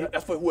that's for You you, did.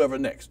 that's for whoever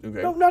next.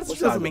 Okay. No, it's What good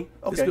size? for me.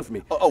 Okay. It's good for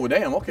me. Oh, well,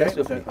 damn. Okay. That's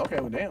good for me. Okay.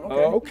 Well, damn.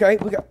 Okay. Okay,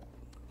 we got.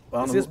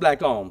 Well, I This don't is know.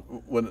 black on.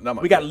 Well, not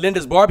my- We got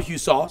Linda's barbecue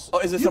sauce. Oh,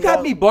 is it you some got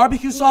bar- me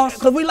barbecue sauce?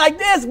 Cause we like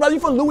this, brother. You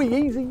from Louis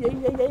Easy? Yeah.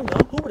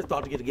 Who would have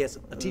thought to get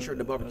a t-shirt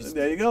and a barbecue sauce?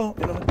 There you go.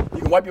 You know,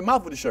 you can wipe your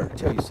mouth with the shirt.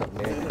 Tell you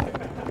something, man.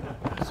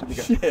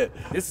 Shit.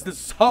 This is the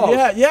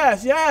sauce. Yeah.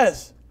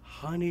 Yes.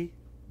 Honey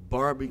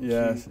barbecue.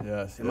 Yes.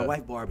 And my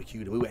wife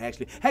barbecued, and we were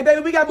actually, hey, baby,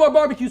 we got more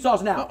barbecue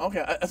sauce now.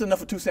 Okay, that's enough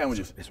for 2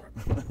 sandwiches. That's right.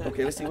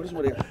 Okay, let's see. What is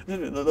what it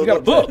is? We got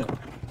a book.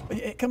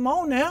 Come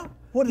on now.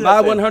 What is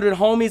My that? 100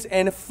 Homies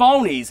and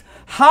Phonies,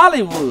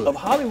 Hollywood. Of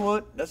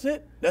Hollywood. That's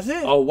it.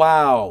 Oh,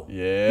 wow.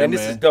 Yeah, man.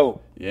 This man. is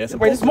dope. Yeah, it's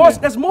Wait, there's important, more.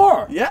 man. That's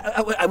more.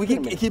 Yeah,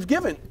 it keeps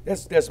giving.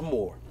 That's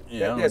more.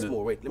 Yeah, That's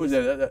more. Wait, let me Who's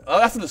see. that? Oh,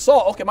 that's for the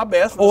salt. Okay, my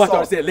bad. That's for Oh, the I thought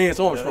salt. it said Lance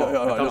Armstrong. I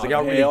thought it was like,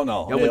 y'all really, hell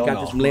no. y'all really hell got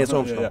no. this from Lance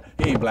Armstrong.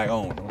 He ain't black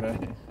owned.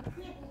 Okay.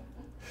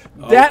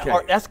 Okay.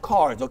 That's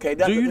cards. Okay.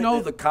 Do you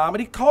know the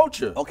comedy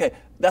culture? Okay,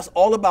 that's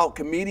all about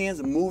comedians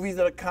and movies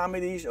that are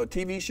comedies or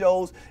TV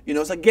shows. You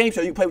know, it's a game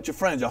show you can play with your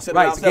friends. Y'all sit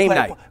Right, around, it's instead of game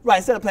playing- night. Right,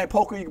 instead of playing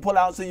poker, you can pull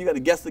out and see you got to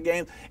guess the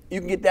game. You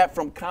can get that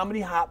from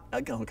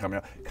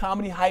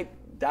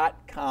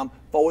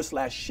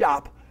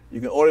comedyhype.com/shop. You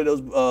can order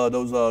those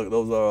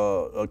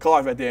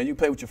cards right there, and you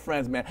play with your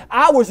friends, man.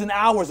 Hours and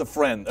hours of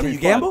friends. Can you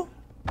gamble?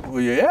 Well,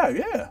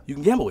 yeah. You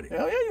can gamble with it.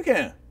 Hell yeah, you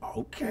can.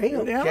 Okay.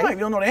 Yeah, right. You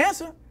don't know the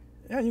answer.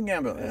 Yeah, you can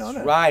gamble. That's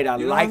right. I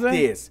You know what like I'm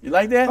saying? this. You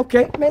like that?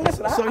 Okay, man.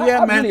 Listen, So I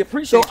yeah, man. really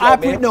appreciate so I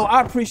that, man. No,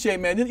 I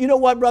appreciate, man. You know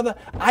what, brother?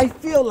 I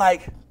feel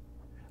like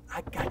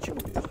I got you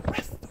before the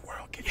rest of the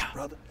world gets you,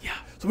 brother. Yeah.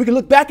 So we can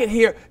look back at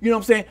here, you know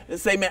what I'm saying, and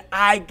say, man,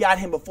 I got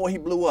him before he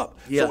blew up.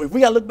 Yeah. So if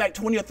we got to look back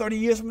 20 or 30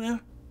 years from now,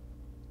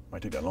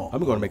 might take that long.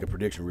 I'm going to make a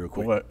prediction real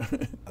quick. What?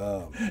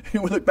 We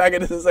look back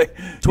at this and say,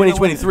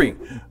 2023.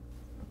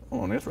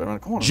 Oh, that's right around the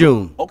corner.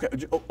 June. Okay.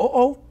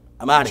 Oh.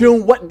 I'm out of June.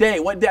 here. What day?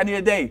 What day? I need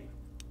a day.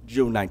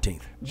 June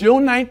 19th.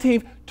 June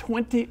 19th,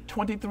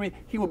 2023.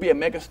 He will be a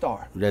mega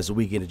star. That's the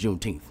weekend of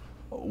Juneteenth.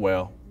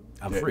 Well,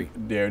 I'm there- free.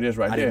 There it is,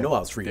 right I there. didn't know I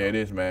was free, There though.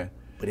 it is, man.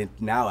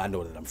 But now I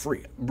know that I'm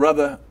free.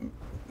 Brother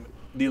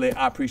Dlai,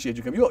 I appreciate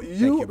you coming. Thank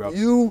you, bro.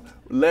 You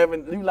live.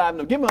 Give him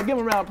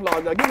a round of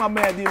applause. Give my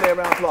man Dlai a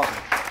round of applause.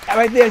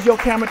 Right there's your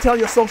camera. Tell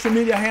your social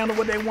media handle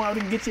what they want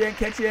to get you and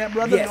catch you at,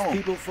 brother. Yes,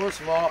 people, first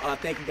of all,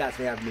 thank you guys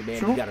for having me, man.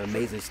 True. You got an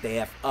amazing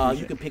staff.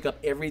 You can pick up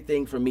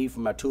everything from me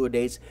from my tour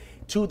dates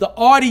to the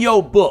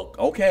audio book.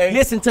 Okay.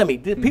 Listen to me.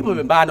 People have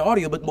been buying the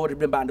audio book more than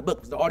been buying the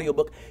book. The audio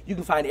book, you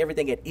can find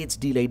everything at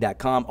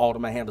itsdlai.com. All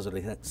of my handles are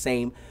the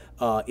same.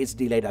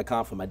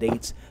 Itsdlai.com for my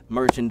dates,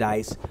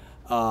 merchandise,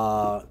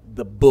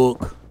 the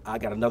book. I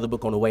got another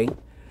book on the way.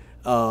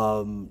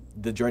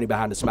 The Journey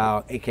Behind the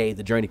Smile, aka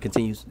The Journey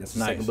Continues. That's the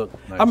second book.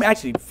 Nice. I'm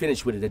actually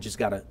finished with it. I just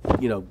gotta,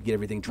 get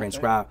everything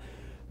transcribed.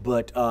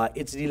 But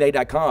it's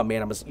Dlai.com,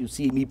 man. You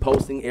see me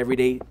posting every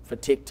day for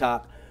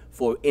TikTok,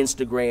 for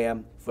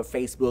Instagram, for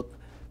Facebook.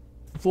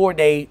 4 a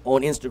day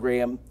on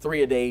Instagram,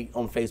 3 a day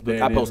on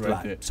Facebook. I post a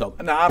lot. So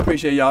now I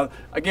appreciate y'all.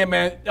 Again,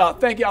 man,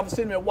 thank y'all for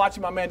sitting there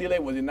watching my man Dlai.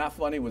 Was it not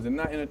funny? Was it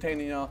not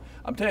entertaining, y'all?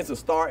 I'm telling you, it's a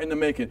star in the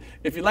making.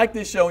 If you like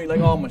this show and you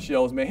like all my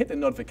shows, man, hit the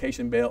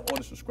notification bell or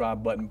the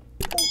subscribe button.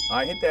 All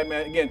right, hit that,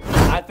 man. Again,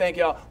 I thank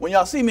y'all. When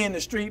y'all see me in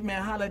the street,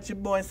 man, holla at your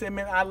boy and say,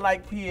 man, I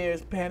like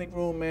Pierre's Panic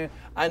Room, man.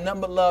 I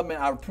nothing but love,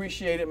 man. I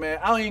appreciate it, man.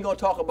 I ain't even gonna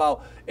talk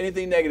about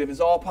anything negative. It's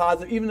all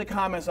positive. Even the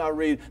comments I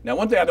read. Now,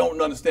 one thing I don't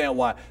understand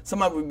why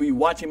somebody would be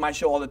watching my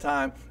show all the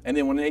time, and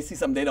then when they see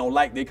something they don't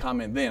like, they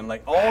comment then.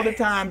 Like all the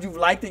times you've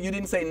liked it, you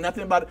didn't say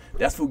nothing about it.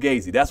 That's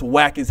fugazi. That's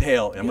whack as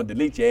hell. And I'm gonna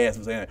delete your ass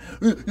for saying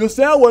your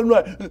sound wasn't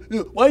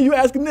right. Why are you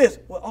asking this?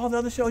 Well, all the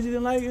other shows you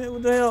didn't like.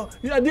 What the hell?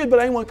 Yeah, I did, but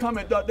I didn't want to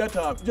comment that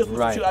time. Just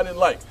some shit I didn't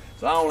like.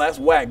 So I don't. That's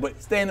whack.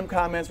 But stay in them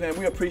comments, man.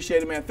 We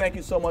appreciate it, man. Thank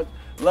you so much.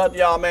 Love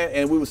y'all, man.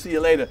 And we will see you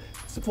later.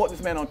 Support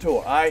this man on tour.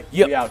 All right.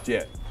 Yep. We out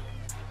yet.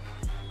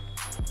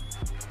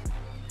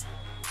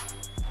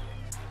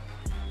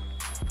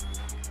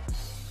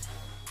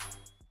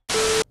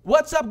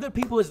 what's up, good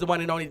people? It's the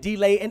one and only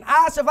Dlai, and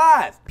I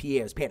survived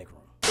Pierre's Panic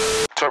Room.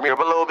 Turn me up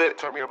a little bit.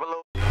 Turn me up a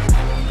little.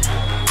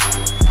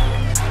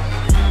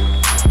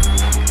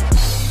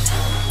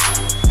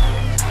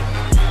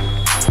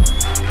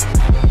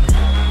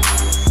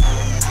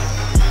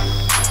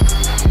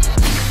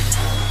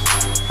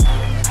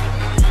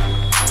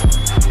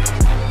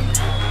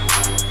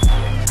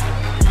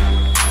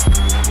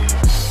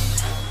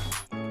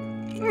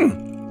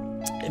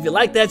 If you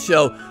like that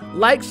show,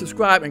 like,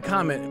 subscribe, and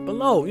comment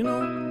below. Hit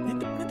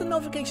the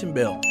notification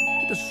bell.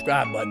 Hit the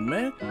subscribe button,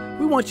 man.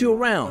 We want you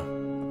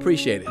around.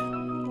 Appreciate it.